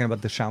was talking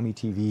about the Xiaomi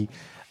TV.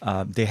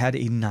 They had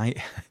a nice.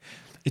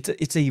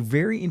 It's a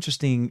very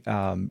interesting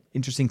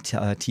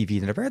TV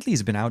that apparently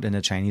has been out in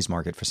the Chinese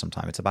market for some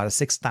time. It's about a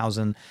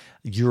 6,000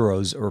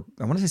 euros, or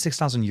I want to say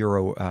 6,000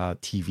 euro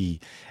TV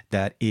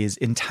that is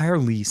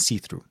entirely see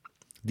through.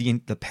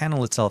 The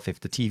panel itself, if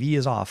the TV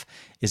is off,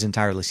 is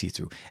entirely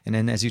see-through. And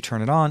then as you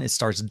turn it on, it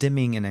starts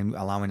dimming and then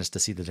allowing us to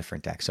see the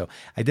different text. So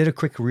I did a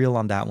quick reel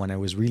on that one. It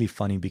was really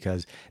funny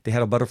because they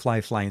had a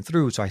butterfly flying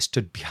through. So I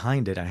stood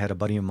behind it. I had a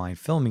buddy of mine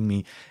filming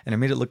me, and I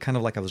made it look kind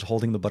of like I was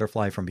holding the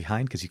butterfly from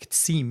behind because you could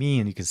see me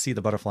and you could see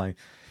the butterfly.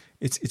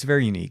 It's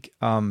very unique.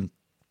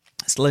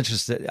 Still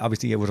interested.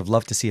 Obviously, I would have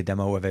loved to see a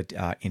demo of it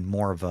in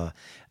more of a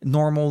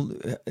normal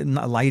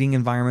lighting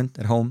environment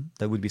at home.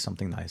 That would be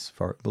something nice.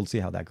 We'll see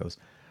how that goes.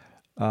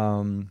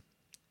 On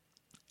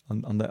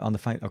the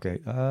fine. Okay.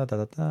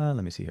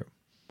 Let me see here.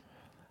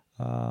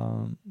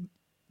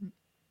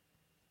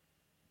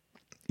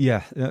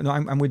 Yeah. No,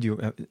 I'm with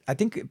you. I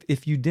think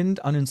if you didn't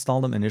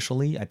uninstall them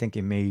initially, I think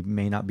it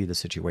may not be the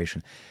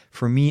situation.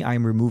 For me, I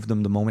removed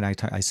them the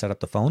moment I set up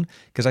the phone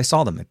because I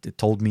saw them. It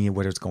told me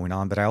what was going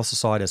on, but I also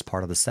saw it as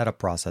part of the setup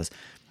process.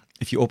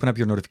 If you open up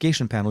your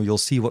notification panel, you'll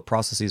see what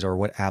processes or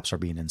what apps are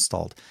being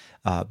installed.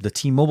 The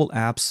T-Mobile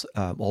apps,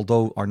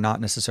 although are not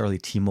necessarily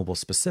T-Mobile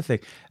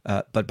specific,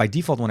 but by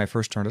default, when I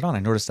first turned it on, I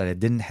noticed that it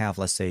didn't have,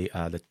 let's say,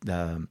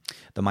 the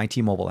My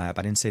T-Mobile app.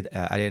 I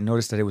didn't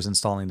notice that it was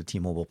installing the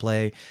T-Mobile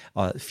Play,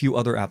 a few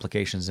other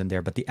applications in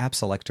there, but the app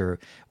selector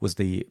was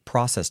the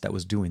process that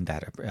was doing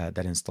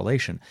that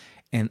installation.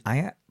 And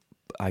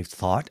I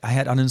thought I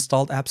had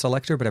uninstalled App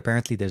Selector, but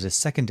apparently there's a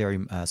secondary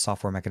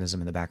software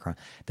mechanism in the background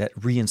that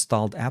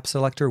reinstalled App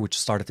Selector, which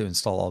started to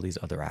install all these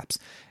other apps.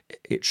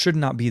 It should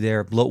not be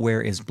there.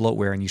 Bloatware is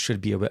bloatware, and you should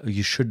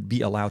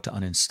be allowed to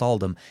uninstall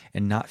them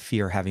and not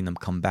fear having them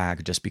come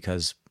back just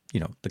because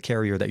the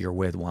carrier that you're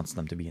with wants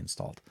them to be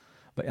installed.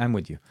 But I'm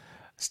with you.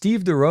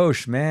 Steve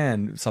DeRoche,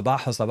 man,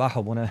 sabaho,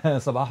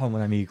 sabaho,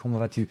 mon ami,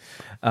 comment vas-tu?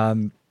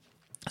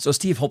 So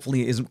Steve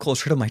hopefully is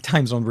closer to my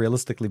time zone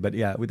realistically, but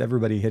yeah, with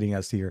everybody hitting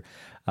us here,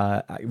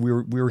 we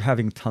were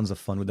having tons of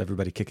fun with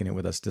everybody kicking it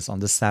with us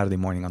on this Saturday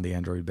morning on the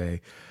Android Bay.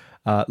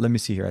 Let me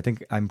see here. I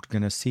think I'm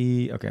gonna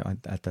see. Okay,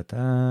 Hamid,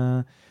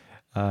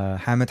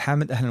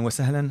 ahlan wa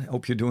sahlan.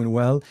 Hope you're doing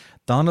well.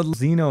 Donald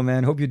Zeno,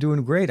 man, hope you're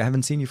doing great. I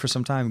haven't seen you for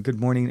some time. Good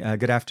morning,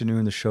 good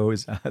afternoon. The show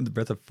is the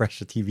breath of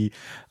fresh TV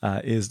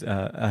as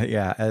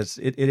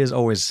it is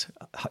always.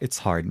 It's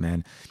hard,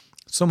 man.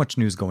 So much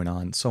news going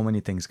on, so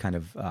many things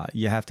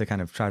you have to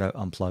kind of try to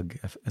unplug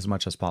as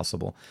much as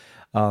possible.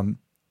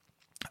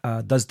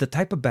 Does the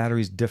type of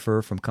batteries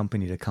differ from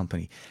company to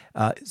company?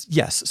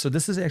 Yes. So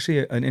this is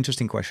actually an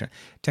interesting question.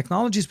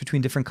 Technologies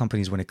between different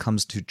companies when it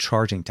comes to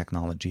charging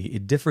technology,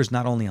 it differs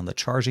not only on the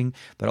charging,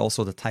 but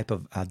also the type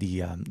of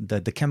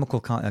the chemical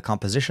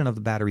composition of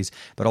the batteries,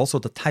 but also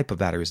the type of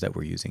batteries that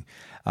we're using.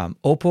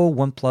 OPPO,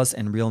 OnePlus,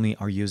 and Realme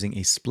are using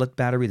a split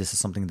battery. This is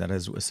something that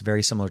is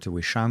very similar to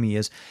what Xiaomi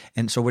is.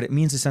 And so what it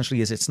means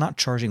essentially is it's not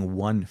charging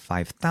one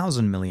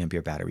 5,000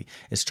 milliampere battery.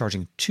 It's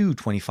charging two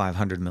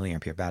 2,500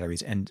 milliampere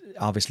batteries, and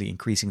obviously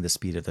increasing the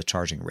speed of the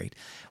charging rate.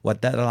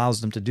 What that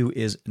allows them to do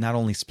is not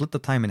only split the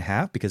time in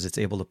half because it's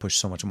able to push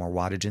so much more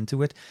wattage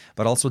into it,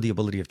 but also the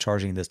ability of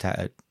charging these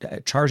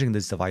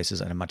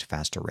devices at a much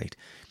faster rate.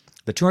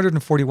 The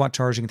 240 watt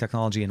charging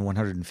technology and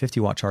 150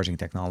 watt charging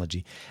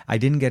technology, I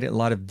didn't get a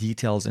lot of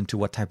details into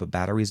what type of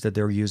batteries that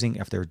they're using,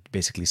 if they're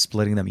basically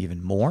splitting them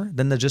even more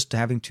than just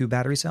having two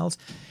battery cells.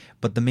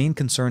 But the main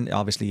concern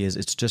obviously is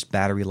it's just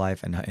battery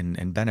life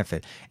and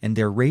benefit. And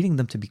they're rating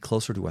them to be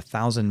closer to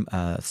 1,000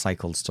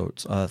 cycles, so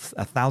it's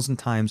 1,000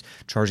 times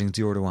charging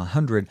 0 to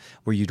 100,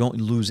 where you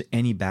don't lose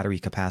any battery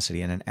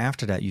capacity. And then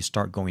after that, you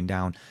start going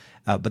down.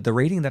 But the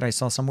rating that I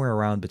saw somewhere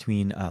around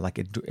between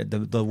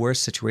the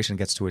worst situation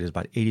gets to it is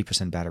about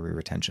 80% battery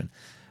retention.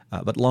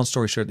 But long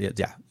story short,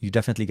 yeah, you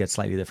definitely get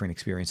slightly different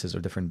experiences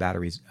or different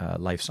batteries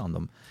lives on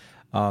them.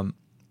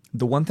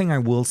 The one thing I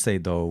will say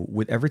though,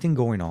 with everything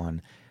going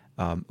on,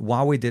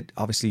 Huawei did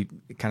obviously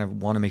kind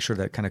of want to make sure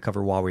that kind of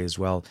cover Huawei as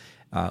well.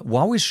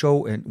 Huawei's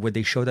show and what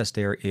they showed us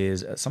there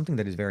is something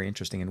that is very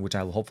interesting and which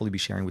I will hopefully be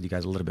sharing with you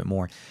guys a little bit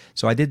more.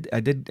 So I did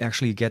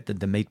actually get the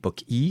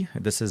MateBook E.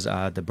 This is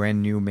the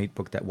brand new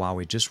MateBook that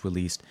Huawei just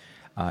released.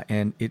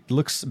 And it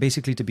looks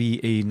basically to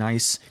be a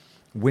nice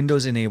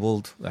Windows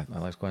enabled. Let's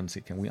go ahead and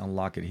see. Can we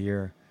unlock it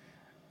here?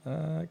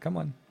 Come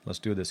on, let's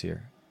do this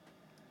here.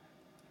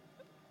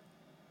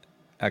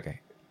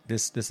 Okay.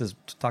 This is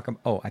to talk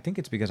about. Oh, I think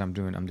it's because I'm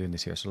doing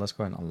this here. So let's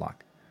go ahead and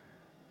unlock.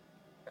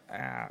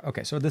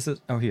 Okay, so this is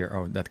here.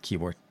 Oh, that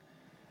keyboard.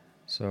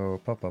 So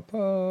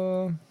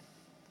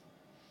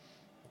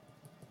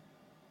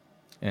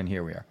And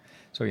here we are.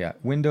 So yeah,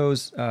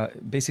 Windows,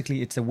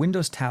 basically it's a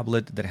Windows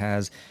tablet that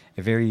has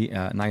a very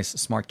nice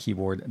smart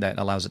keyboard that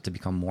allows it to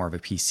become more of a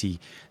PC.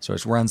 So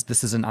it runs,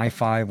 this is an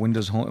i5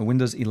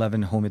 Windows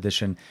 11 Home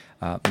Edition.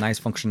 Nice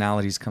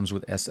functionalities, comes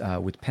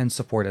with pen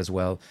support as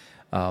well.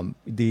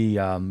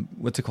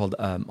 What's it called?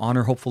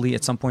 Honor, hopefully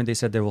at some point they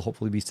said they will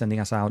hopefully be sending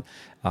us out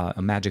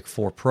a Magic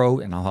 4 Pro,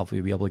 and I'll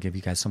hopefully be able to give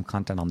you guys some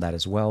content on that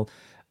as well.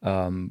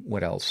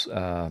 What else?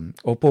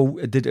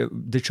 OPPO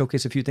did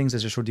showcase a few things,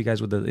 as I showed you guys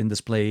with the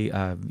in-display,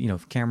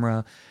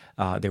 camera.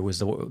 There was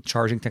the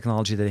charging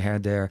technology that they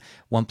had there.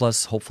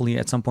 OnePlus, hopefully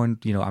at some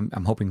point,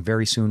 I'm hoping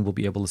very soon we'll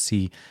be able to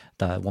see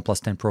the OnePlus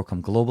 10 Pro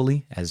come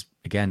globally, as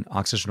again,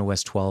 Oxygen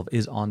OS 12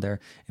 is on there,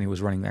 and it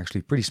was running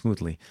actually pretty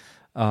smoothly.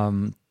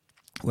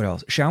 What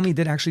else? Xiaomi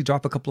did actually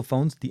drop a couple of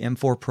phones, the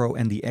M4 Pro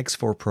and the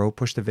X4 Pro.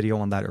 Pushed a video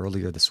on that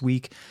earlier this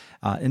week.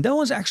 And that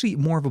was actually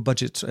more of a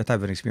budget type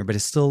of an experience, but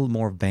it's still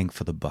more bang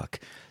for the buck.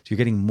 So you're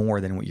getting more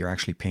than what you're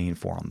actually paying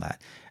for on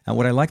that. And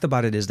what I liked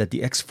about it is that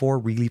the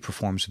X4 really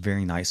performs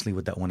very nicely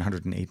with that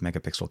 108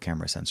 megapixel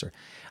camera sensor.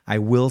 I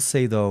will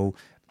say though,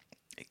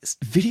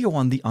 video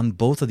on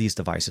both of these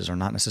devices are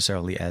not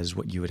necessarily as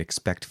what you would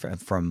expect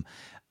from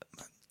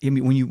I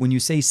mean, when you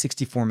say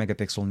 64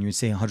 megapixel and you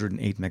say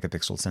 108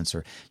 megapixel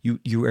sensor,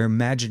 you are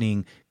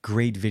imagining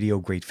great video,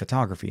 great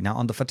photography. Now,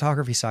 on the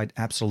photography side,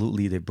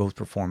 absolutely, they both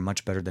perform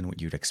much better than what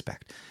you'd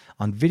expect.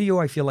 On video,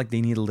 I feel like they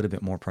need a little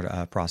bit more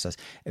process.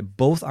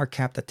 Both are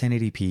capped at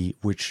 1080p,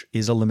 which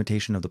is a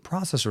limitation of the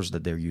processors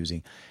that they're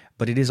using.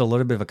 But it is a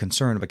little bit of a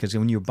concern because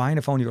when you're buying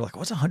a phone, you're like,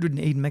 what's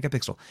 108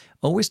 megapixel?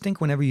 Always think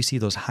whenever you see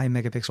those high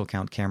megapixel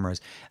count cameras,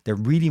 they're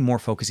really more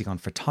focusing on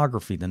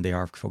photography than they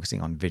are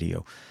focusing on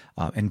video.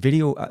 And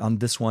video on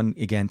this one,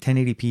 again,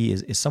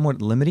 1080p is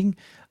somewhat limiting,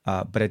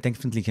 but I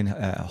definitely can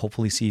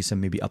hopefully see some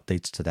maybe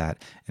updates to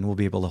that, and we'll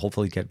be able to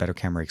hopefully get better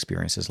camera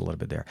experiences a little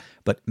bit there.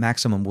 But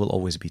maximum will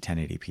always be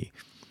 1080p.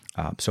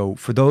 So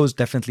for those,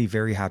 definitely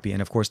very happy.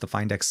 And of course, the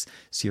Find X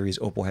series,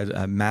 OPPO had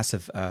a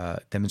massive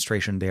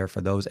demonstration there for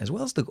those, as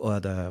well as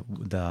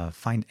the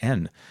Find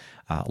N.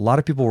 A lot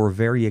of people were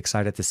very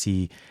excited to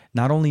see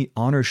not only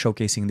Honor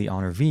showcasing the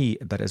Honor V,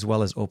 but as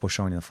well as OPPO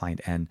showing the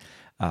Find N,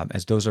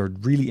 as those are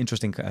really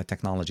interesting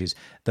technologies.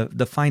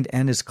 The Find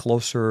N is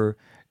closer.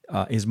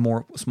 Is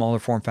more smaller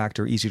form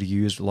factor, easy to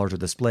use, larger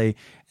display,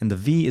 and the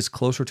V is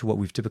closer to what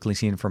we've typically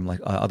seen from like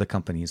other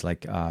companies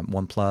like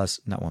OnePlus.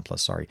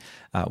 Sorry,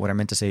 what I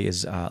meant to say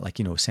is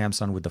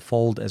Samsung with the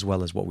Fold, as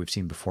well as what we've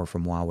seen before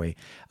from Huawei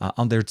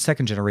on their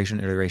second generation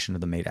iteration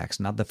of the Mate X,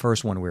 not the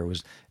first one where it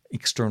was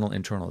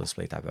internal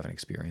display type of an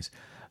experience.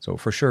 So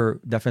for sure,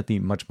 definitely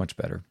much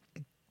better.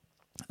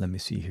 Let me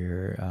see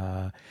here.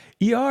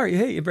 ER,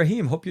 hey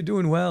Ibrahim, hope you're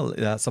doing well.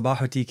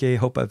 Sabaho TK,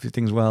 hope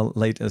everything's well.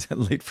 Late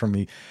for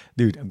me,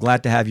 dude. I'm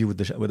glad to have you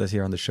with us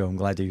here on the show. I'm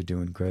glad that you're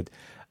doing good.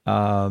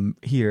 I'm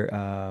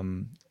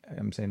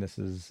saying this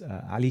is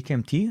Ali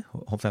KMT.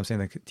 Hopefully, I'm saying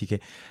that TK.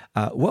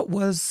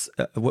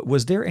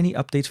 Was there any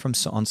updates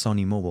on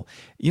Sony Mobile?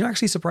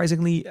 Actually,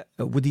 surprisingly,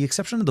 with the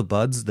exception of the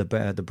buds, the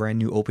brand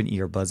new open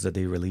ear buds that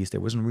they released,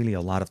 there wasn't really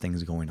a lot of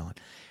things going on.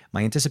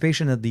 My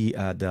anticipation of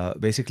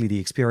basically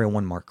the Xperia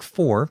 1 Mark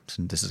IV,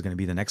 since this is going to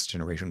be the next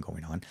generation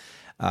going on,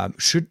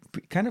 should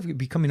kind of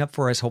be coming up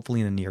for us hopefully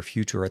in the near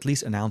future, or at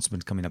least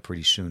announcements coming up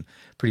pretty soon.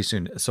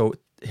 So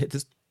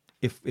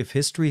if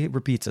history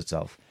repeats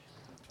itself,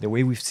 the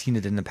way we've seen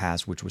it in the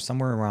past, which was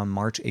somewhere around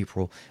March,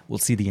 April, we'll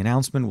see the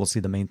announcement, we'll see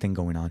the main thing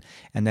going on.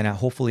 And then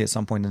hopefully at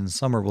some point in the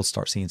summer, we'll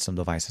start seeing some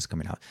devices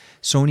coming out.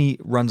 Sony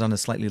runs on a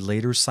slightly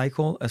later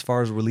cycle as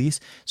far as release.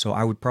 So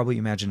I would probably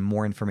imagine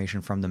more information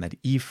from them at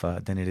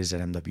IFA than it is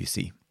at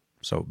MWC.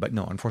 But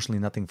no, unfortunately,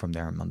 nothing from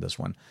there on this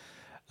one.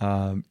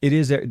 It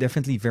is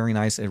definitely very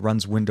nice. It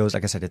runs Windows.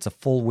 Like I said, it's a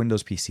full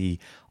Windows PC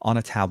on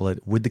a tablet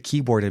with the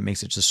keyboard. It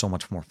makes it just so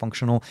much more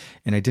functional.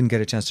 And I didn't get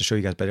a chance to show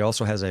you guys, but it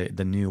also has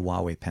the new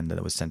Huawei pen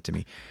that was sent to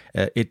me.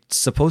 It's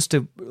supposed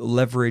to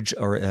leverage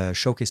or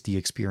showcase the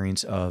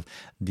experience of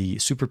the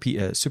super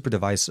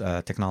device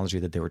technology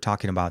that they were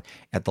talking about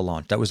at the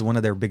launch. That was one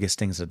of their biggest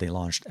things that they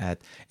launched at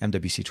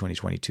MWC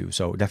 2022.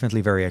 So definitely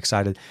very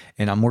excited.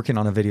 And I'm working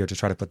on a video to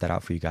try to put that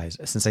out for you guys.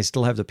 Since I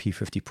still have the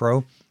P50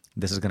 Pro,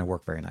 this is going to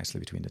work very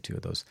nicely between the two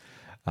of those.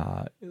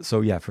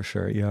 So yeah, for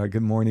sure. Yeah.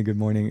 Good morning.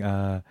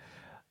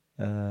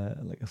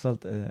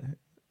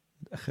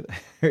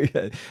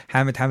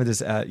 حامد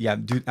is yeah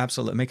dude,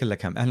 absolutely make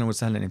لك هم اهلا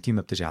وسهلا انتي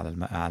ما بتجي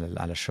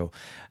على الشو.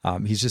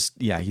 He's just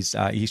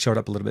he showed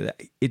up a little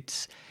bit.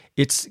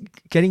 It's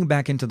getting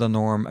back into the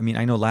norm. I mean,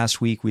 I know last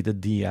week we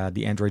did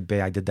the Android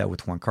Bay. I did that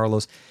with Juan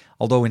Carlos.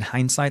 Although in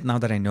hindsight, now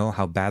that I know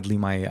how badly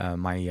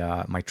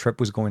my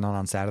trip was going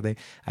on Saturday,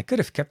 I could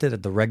have kept it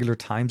at the regular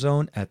time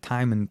zone, at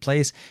time and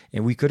place,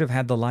 and we could have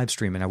had the live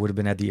stream, and I would have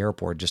been at the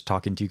airport just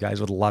talking to you guys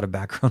with a lot of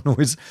background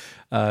noise.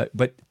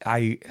 But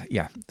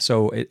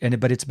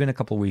it's been a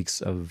couple of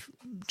weeks of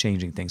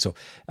changing things. So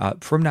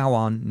from now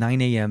on,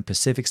 9 a.m.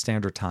 Pacific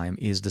Standard Time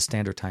is the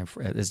standard time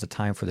is the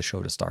time for the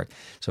show to start.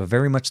 So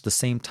very much the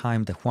same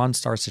time that Juan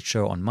starts the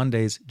show on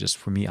Mondays, just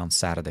for me on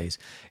Saturdays,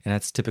 and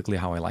that's typically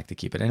how I like to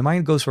keep it. And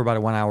mine goes for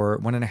about 1 hour,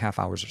 1.5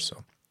 hours or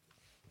so.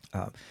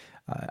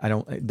 I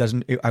don't. It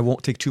doesn't. I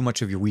won't take too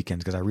much of your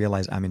weekends because I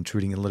realize I'm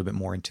intruding a little bit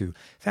more into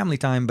family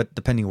time. But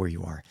depending where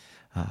you are,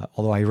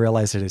 although I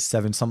realize it is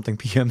 7 something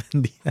p.m.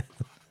 in the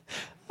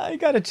I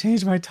gotta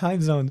change my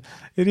time zone.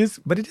 It is,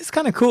 but it is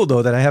kind of cool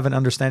though that I have an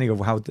understanding of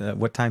how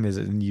what time is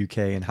it in the UK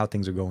and how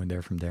things are going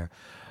there from there.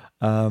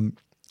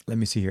 Let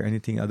me see here.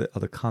 Anything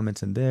other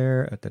comments in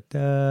there?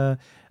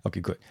 Okay,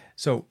 good.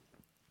 So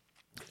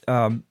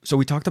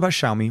we talked about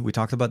Xiaomi. We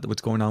talked about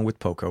what's going on with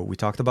POCO. We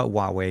talked about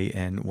Huawei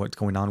and what's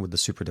going on with the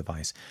super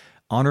device.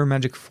 Honor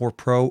Magic 4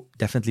 Pro,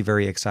 definitely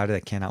very excited. I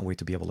cannot wait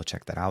to be able to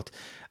check that out.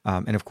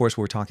 And of course,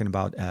 we're talking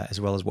about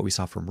as well as what we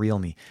saw from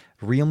Realme.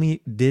 Realme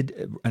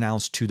did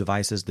announce 2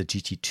 devices, the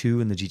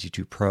GT2 and the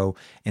GT2 Pro,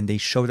 and they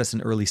showed us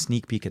an early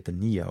sneak peek at the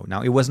Neo.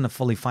 Now, it wasn't a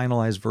fully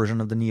finalized version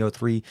of the Neo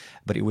 3,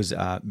 but it was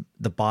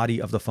the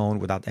body of the phone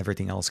without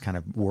everything else kind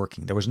of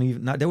working. There wasn't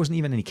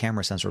even any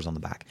camera sensors on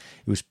the back.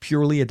 It was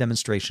purely a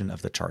demonstration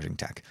of the charging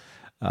tech.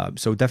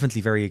 So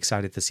definitely very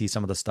excited to see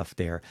some of the stuff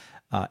there.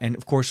 And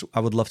of course, I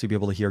would love to be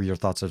able to hear your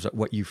thoughts of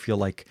what you feel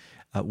like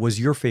was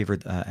your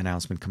favorite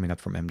announcement coming up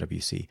from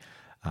MWC.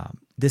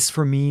 This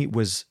for me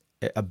was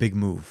a big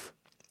move.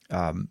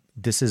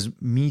 This is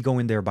me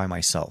going there by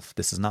myself.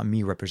 This is not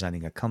me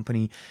representing a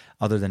company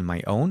other than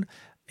my own.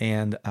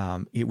 And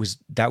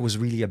that was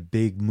really a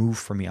big move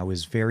for me. I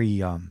was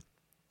very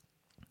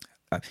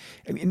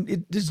I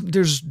mean,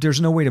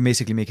 there's no way to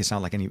basically make it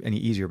sound like any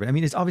easier, but I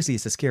mean, it's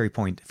a scary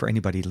point for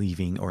anybody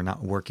leaving or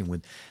not working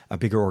with a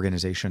bigger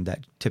organization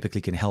that typically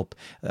can help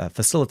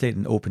facilitate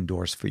and open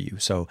doors for you.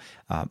 So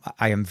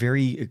I am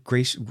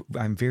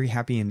I'm very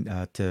happy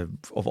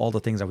of all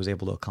the things I was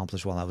able to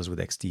accomplish while I was with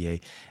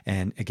XDA.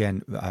 And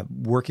again,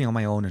 working on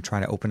my own and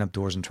trying to open up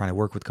doors and trying to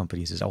work with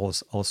companies is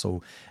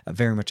also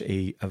very much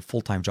a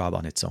full-time job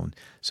on its own.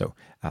 So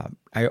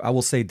I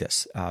will say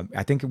this.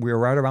 I think we're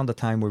right around the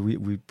time where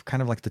we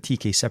kind of like the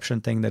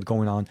TKception thing that's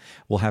going on.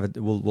 We'll have it.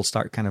 We'll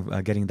start kind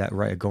of getting that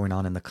right going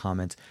on in the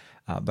comments.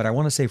 But I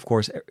want to say, of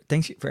course,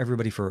 thanks for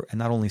everybody for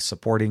not only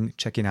supporting,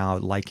 checking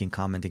out, liking,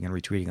 commenting, and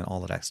retweeting, and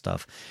all of that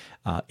stuff.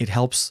 It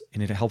helps,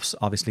 and it helps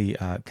obviously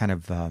kind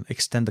of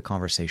extend the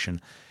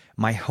conversation.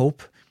 My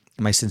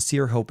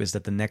sincere hope is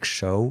that the next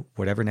show,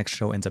 whatever next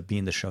show ends up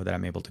being the show that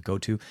I'm able to go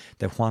to,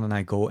 that Juan and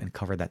I go and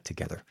cover that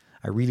together.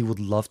 I really would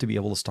love to be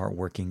able to start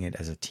working it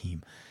as a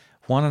team.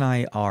 Juan and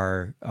I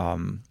are,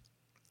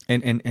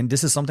 and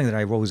this is something that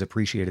I've always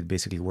appreciated,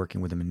 basically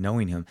working with him and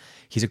knowing him.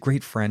 He's a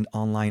great friend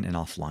online and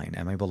offline.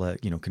 I'm able to,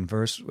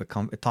 converse,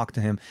 talk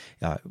to him,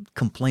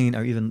 complain,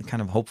 or even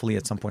kind of hopefully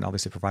at some point,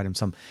 obviously provide him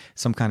some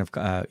kind of,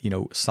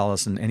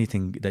 solace in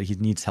anything that he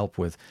needs help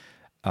with.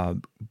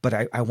 But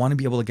I want to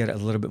be able to get a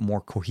little bit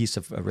more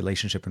cohesive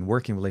relationship and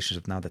working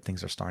relationship now that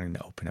things are starting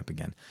to open up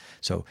again.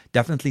 So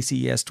definitely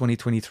CES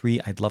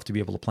 2023. I'd love to be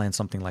able to plan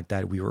something like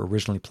that. We were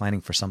originally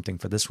planning for something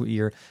for this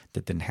year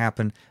that didn't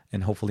happen,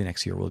 and hopefully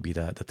next year will be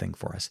the thing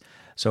for us.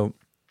 So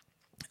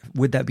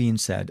with that being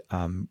said,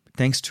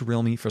 thanks to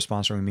Realme for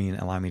sponsoring me and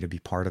allowing me to be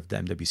part of the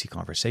MWC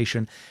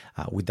conversation.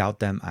 Without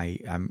them,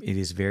 it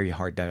is very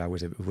hard that I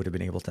would have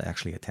been able to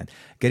actually attend.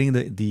 Getting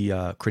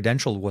the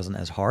credential wasn't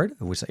as hard.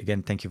 It was,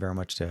 again, thank you very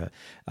much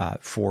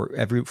for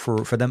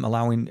them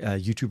allowing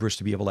YouTubers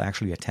to be able to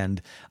actually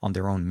attend on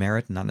their own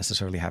merit, not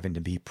necessarily having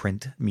to be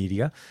print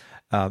media.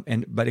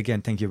 But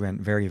again, thank you again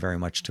very, very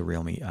much to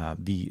Realme.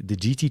 The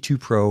GT2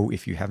 Pro,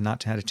 if you have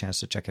not had a chance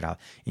to check it out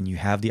and you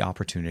have the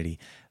opportunity,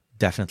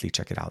 definitely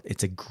check it out.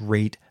 It's a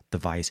great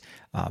device.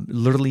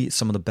 Literally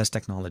some of the best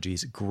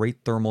technologies,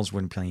 great thermals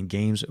when playing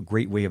games, a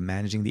great way of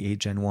managing the 8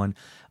 Gen 1.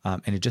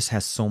 And it just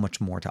has so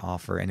much more to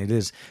offer. And it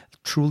is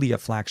truly a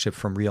flagship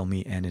from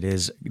Realme, and it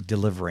is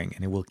delivering,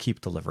 and it will keep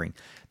delivering.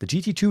 The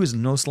GT2 is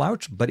no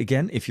slouch, but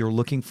again, if you're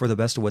looking for the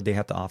best of what they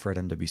have to offer at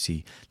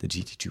MWC, the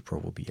GT2 Pro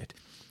will be it.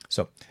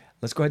 So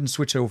let's go ahead and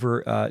switch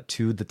over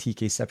to the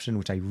TKception,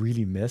 which I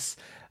really miss.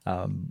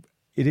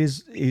 It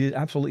is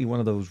absolutely one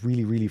of those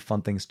really, really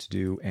fun things to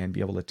do and be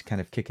able to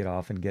kind of kick it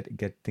off and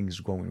get things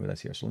going with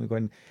us here. So let me go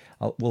ahead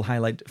and we'll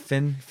highlight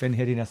Finn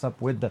hitting us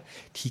up with the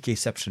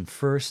TKception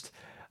first.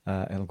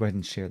 And I'll go ahead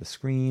and share the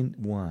screen.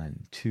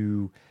 1,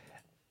 2,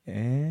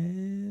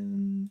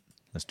 and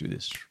let's do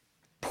this.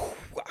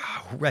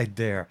 Wow, right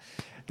there.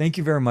 Thank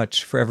you very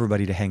much for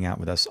everybody to hang out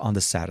with us on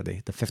this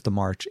Saturday, the 5th of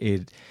March.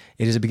 It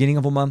is the beginning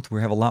of a month.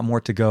 We have a lot more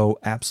to go,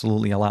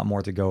 absolutely a lot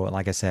more to go. And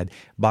like I said,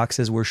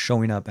 boxes were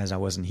showing up as I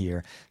wasn't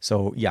here.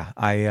 So yeah,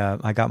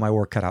 I got my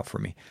work cut out for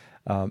me.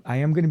 I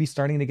am going to be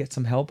starting to get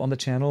some help on the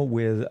channel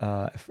with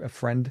a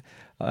friend,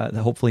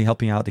 hopefully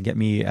helping out to get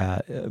me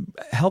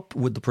help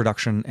with the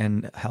production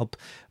and help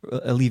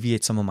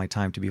alleviate some of my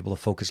time to be able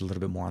to focus a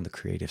little bit more on the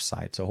creative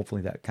side. So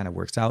hopefully that kind of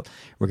works out.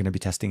 We're going to be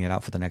testing it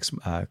out for the next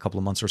couple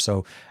of months or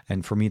so.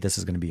 And for me, this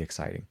is going to be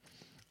exciting.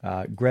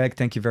 Greg,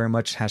 thank you very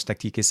much. Hashtag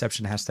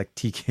TKception, hashtag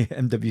TK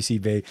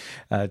MWC Bay,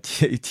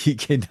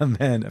 TK the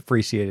man.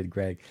 Appreciated,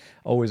 Greg.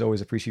 Always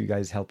appreciate you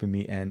guys helping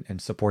me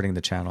and supporting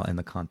the channel and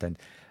the content.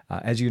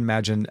 As you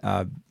imagine,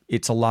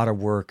 it's a lot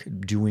of work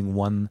doing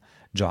one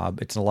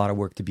job. It's a lot of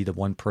work to be the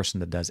one person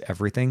that does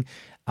everything.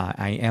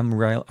 I am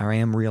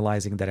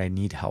realizing that I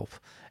need help,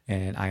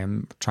 and I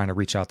am trying to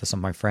reach out to some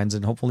of my friends,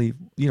 and hopefully,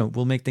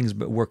 we'll make things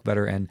work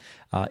better, and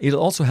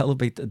it'll also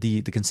elevate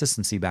the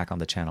consistency back on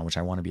the channel, which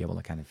I want to be able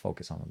to kind of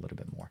focus on a little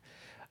bit more.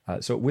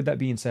 So with that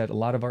being said, a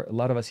lot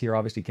of us here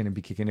obviously can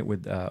be kicking it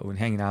with when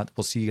hanging out.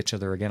 We'll see each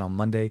other again on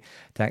Monday.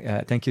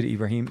 Thank you to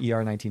Ibrahim,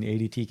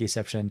 ER1980,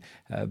 TKception.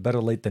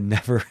 Better late than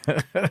never.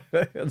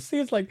 It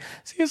seems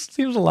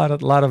a lot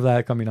of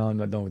that coming on,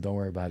 but don't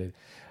worry about it.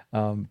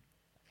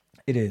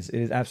 It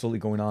is absolutely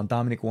going on.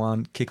 Dominic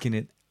Wan kicking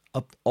it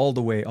up all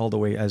the way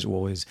as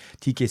always.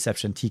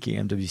 TKception, TK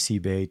MWC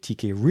Bay,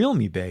 TK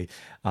Realme Bay,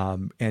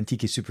 and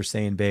TK Super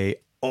Saiyan Bay.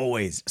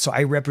 Always. So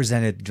I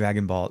represented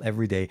Dragon Ball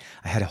every day.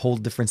 I had a whole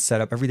different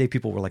setup. Every day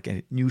people were like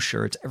new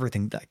shirts,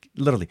 everything, like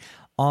literally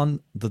on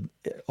the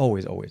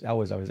always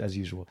as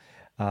usual.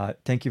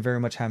 Thank you very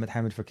much,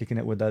 Hamid, for kicking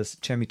it with us.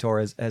 Chemi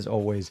Torres, as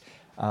always.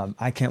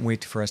 I can't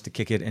wait for us to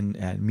kick it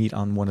and meet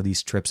on one of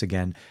these trips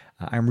again.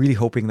 I'm really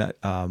hoping that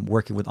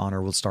working with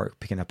Honor will start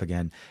picking up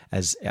again,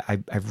 as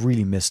I've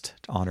really missed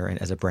Honor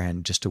and as a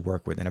brand just to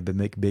work with, and I've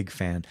been a big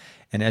fan.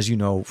 And as you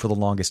know, for the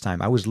longest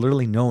time, I was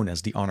literally known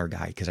as the Honor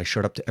guy because I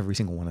showed up to every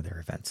single one of their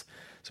events.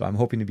 So I'm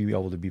hoping to be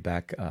able to be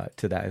back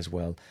to that as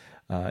well.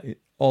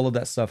 All of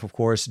that stuff, of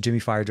course. Jimmy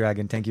Fire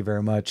Dragon, thank you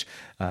very much.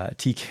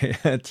 TK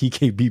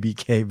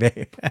BBK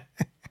Bay.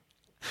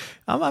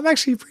 I'm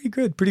actually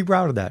pretty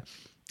proud of that.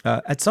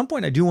 At some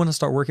point, I do want to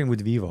start working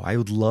with Vivo. I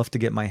would love to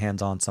get my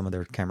hands on some of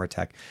their camera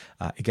tech.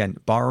 Again,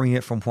 borrowing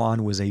it from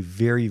Juan was a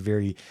very,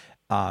 very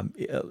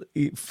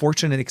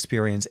fortunate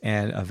experience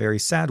and a very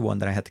sad one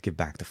that I had to give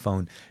back the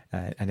phone,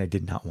 and I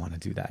did not want to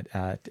do that.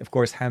 Of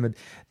course, Hamid,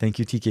 thank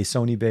you, TK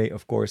Sony Bay,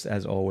 of course,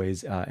 as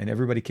always, and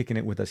everybody kicking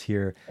it with us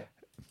here.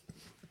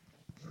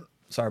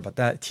 Sorry about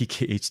that,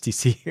 TK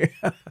HTC.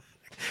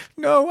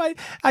 No,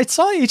 I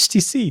saw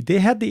HTC. They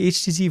had the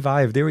HTC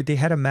Vive. They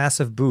had a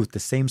massive booth, the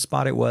same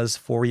spot it was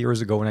 4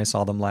 years ago when I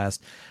saw them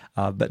last.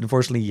 But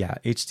unfortunately, yeah,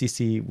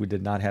 HTC, we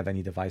did not have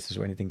any devices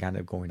or anything kind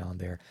of going on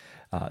there.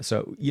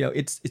 So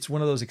it's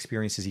one of those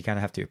experiences you kind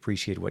of have to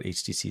appreciate what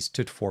HTC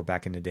stood for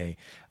back in the day.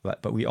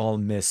 But we all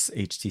miss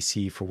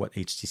HTC for what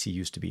HTC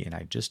used to be. And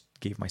I just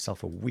gave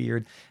myself a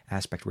weird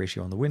aspect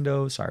ratio on the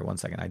window. Sorry, 1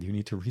 second. I do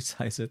need to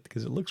resize it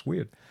because it looks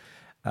weird.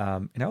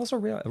 And I also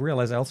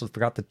realized I also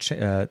forgot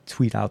to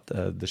tweet out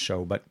the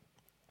show, but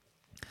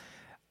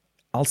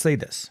I'll say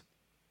this.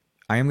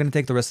 I am going to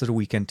take the rest of the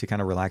weekend to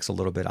kind of relax a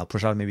little bit. I'll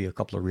push out maybe a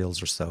couple of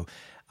reels or so,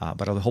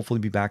 but I'll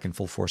hopefully be back in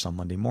full force on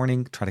Monday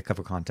morning, try to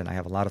cover content. I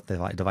have a lot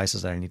of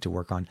devices that I need to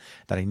work on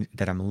that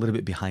I'm a little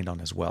bit behind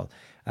on as well.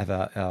 I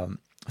have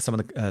some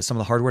of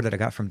the hardware that I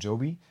got from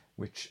Joby,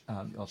 which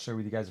I'll share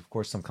with you guys, of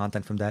course, some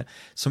content from that.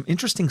 Some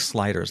interesting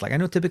sliders. Like I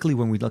know typically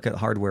when we look at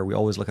hardware, we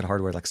always look at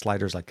hardware like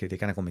sliders, like they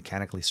kind of go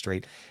mechanically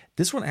straight.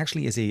 This one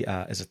actually is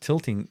a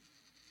tilting.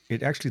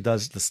 It actually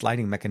does the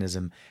sliding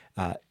mechanism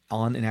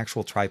on an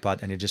actual tripod,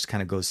 and it just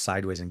kind of goes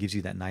sideways and gives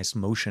you that nice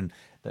motion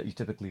that you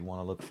typically want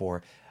to look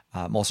for.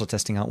 I'm also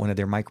testing out one of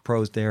their Mic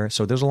Pros there.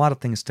 So there's a lot of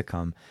things to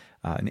come.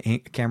 A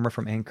camera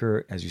from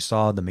Anker, as you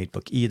saw, the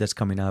MateBook E that's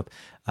coming up.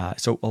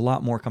 So a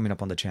lot more coming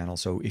up on the channel.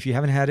 So if you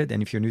haven't had it,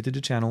 and if you're new to the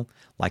channel,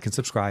 like and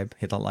subscribe,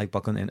 hit that like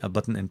button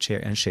and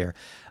share.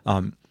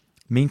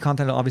 Main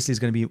content obviously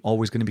is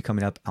always going to be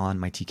coming up on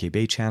my TK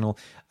Bay channel,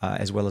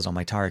 as well as on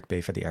my Tariq Bay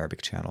for the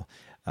Arabic channel.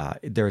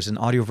 There's an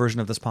audio version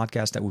of this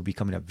podcast that will be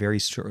coming up very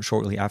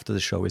shortly after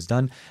the show is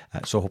done.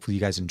 So hopefully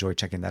you guys enjoy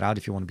checking that out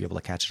if you want to be able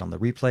to catch it on the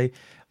replay.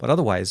 But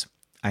otherwise,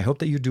 I hope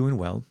that you're doing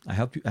well. I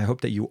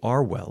hope that you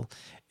are well,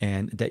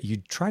 and that you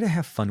try to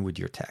have fun with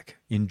your tech.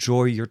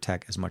 Enjoy your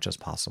tech as much as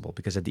possible,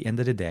 because at the end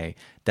of the day,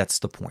 that's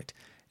the point.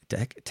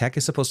 Tech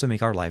is supposed to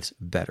make our lives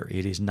better.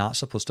 It is not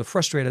supposed to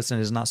frustrate us, and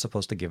it is not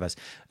supposed to give us,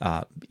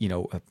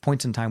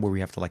 points in time where we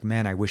have to like,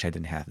 man, I wish I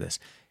didn't have this.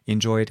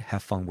 Enjoy it.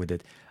 Have fun with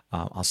it.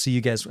 I'll see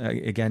you guys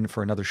again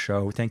for another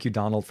show. Thank you,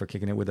 Donald, for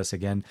kicking it with us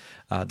again.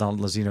 Donald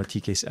Lazino,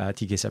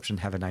 TKception.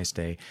 Have a nice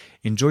day.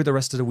 Enjoy the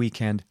rest of the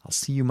weekend. I'll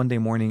see you Monday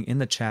morning in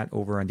the chat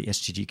over on the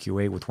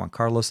SGGQA with Juan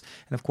Carlos.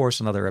 And of course,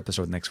 another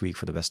episode next week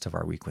for the best of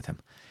our week with him.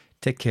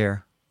 Take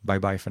care.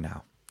 Bye-bye for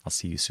now. I'll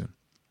see you soon.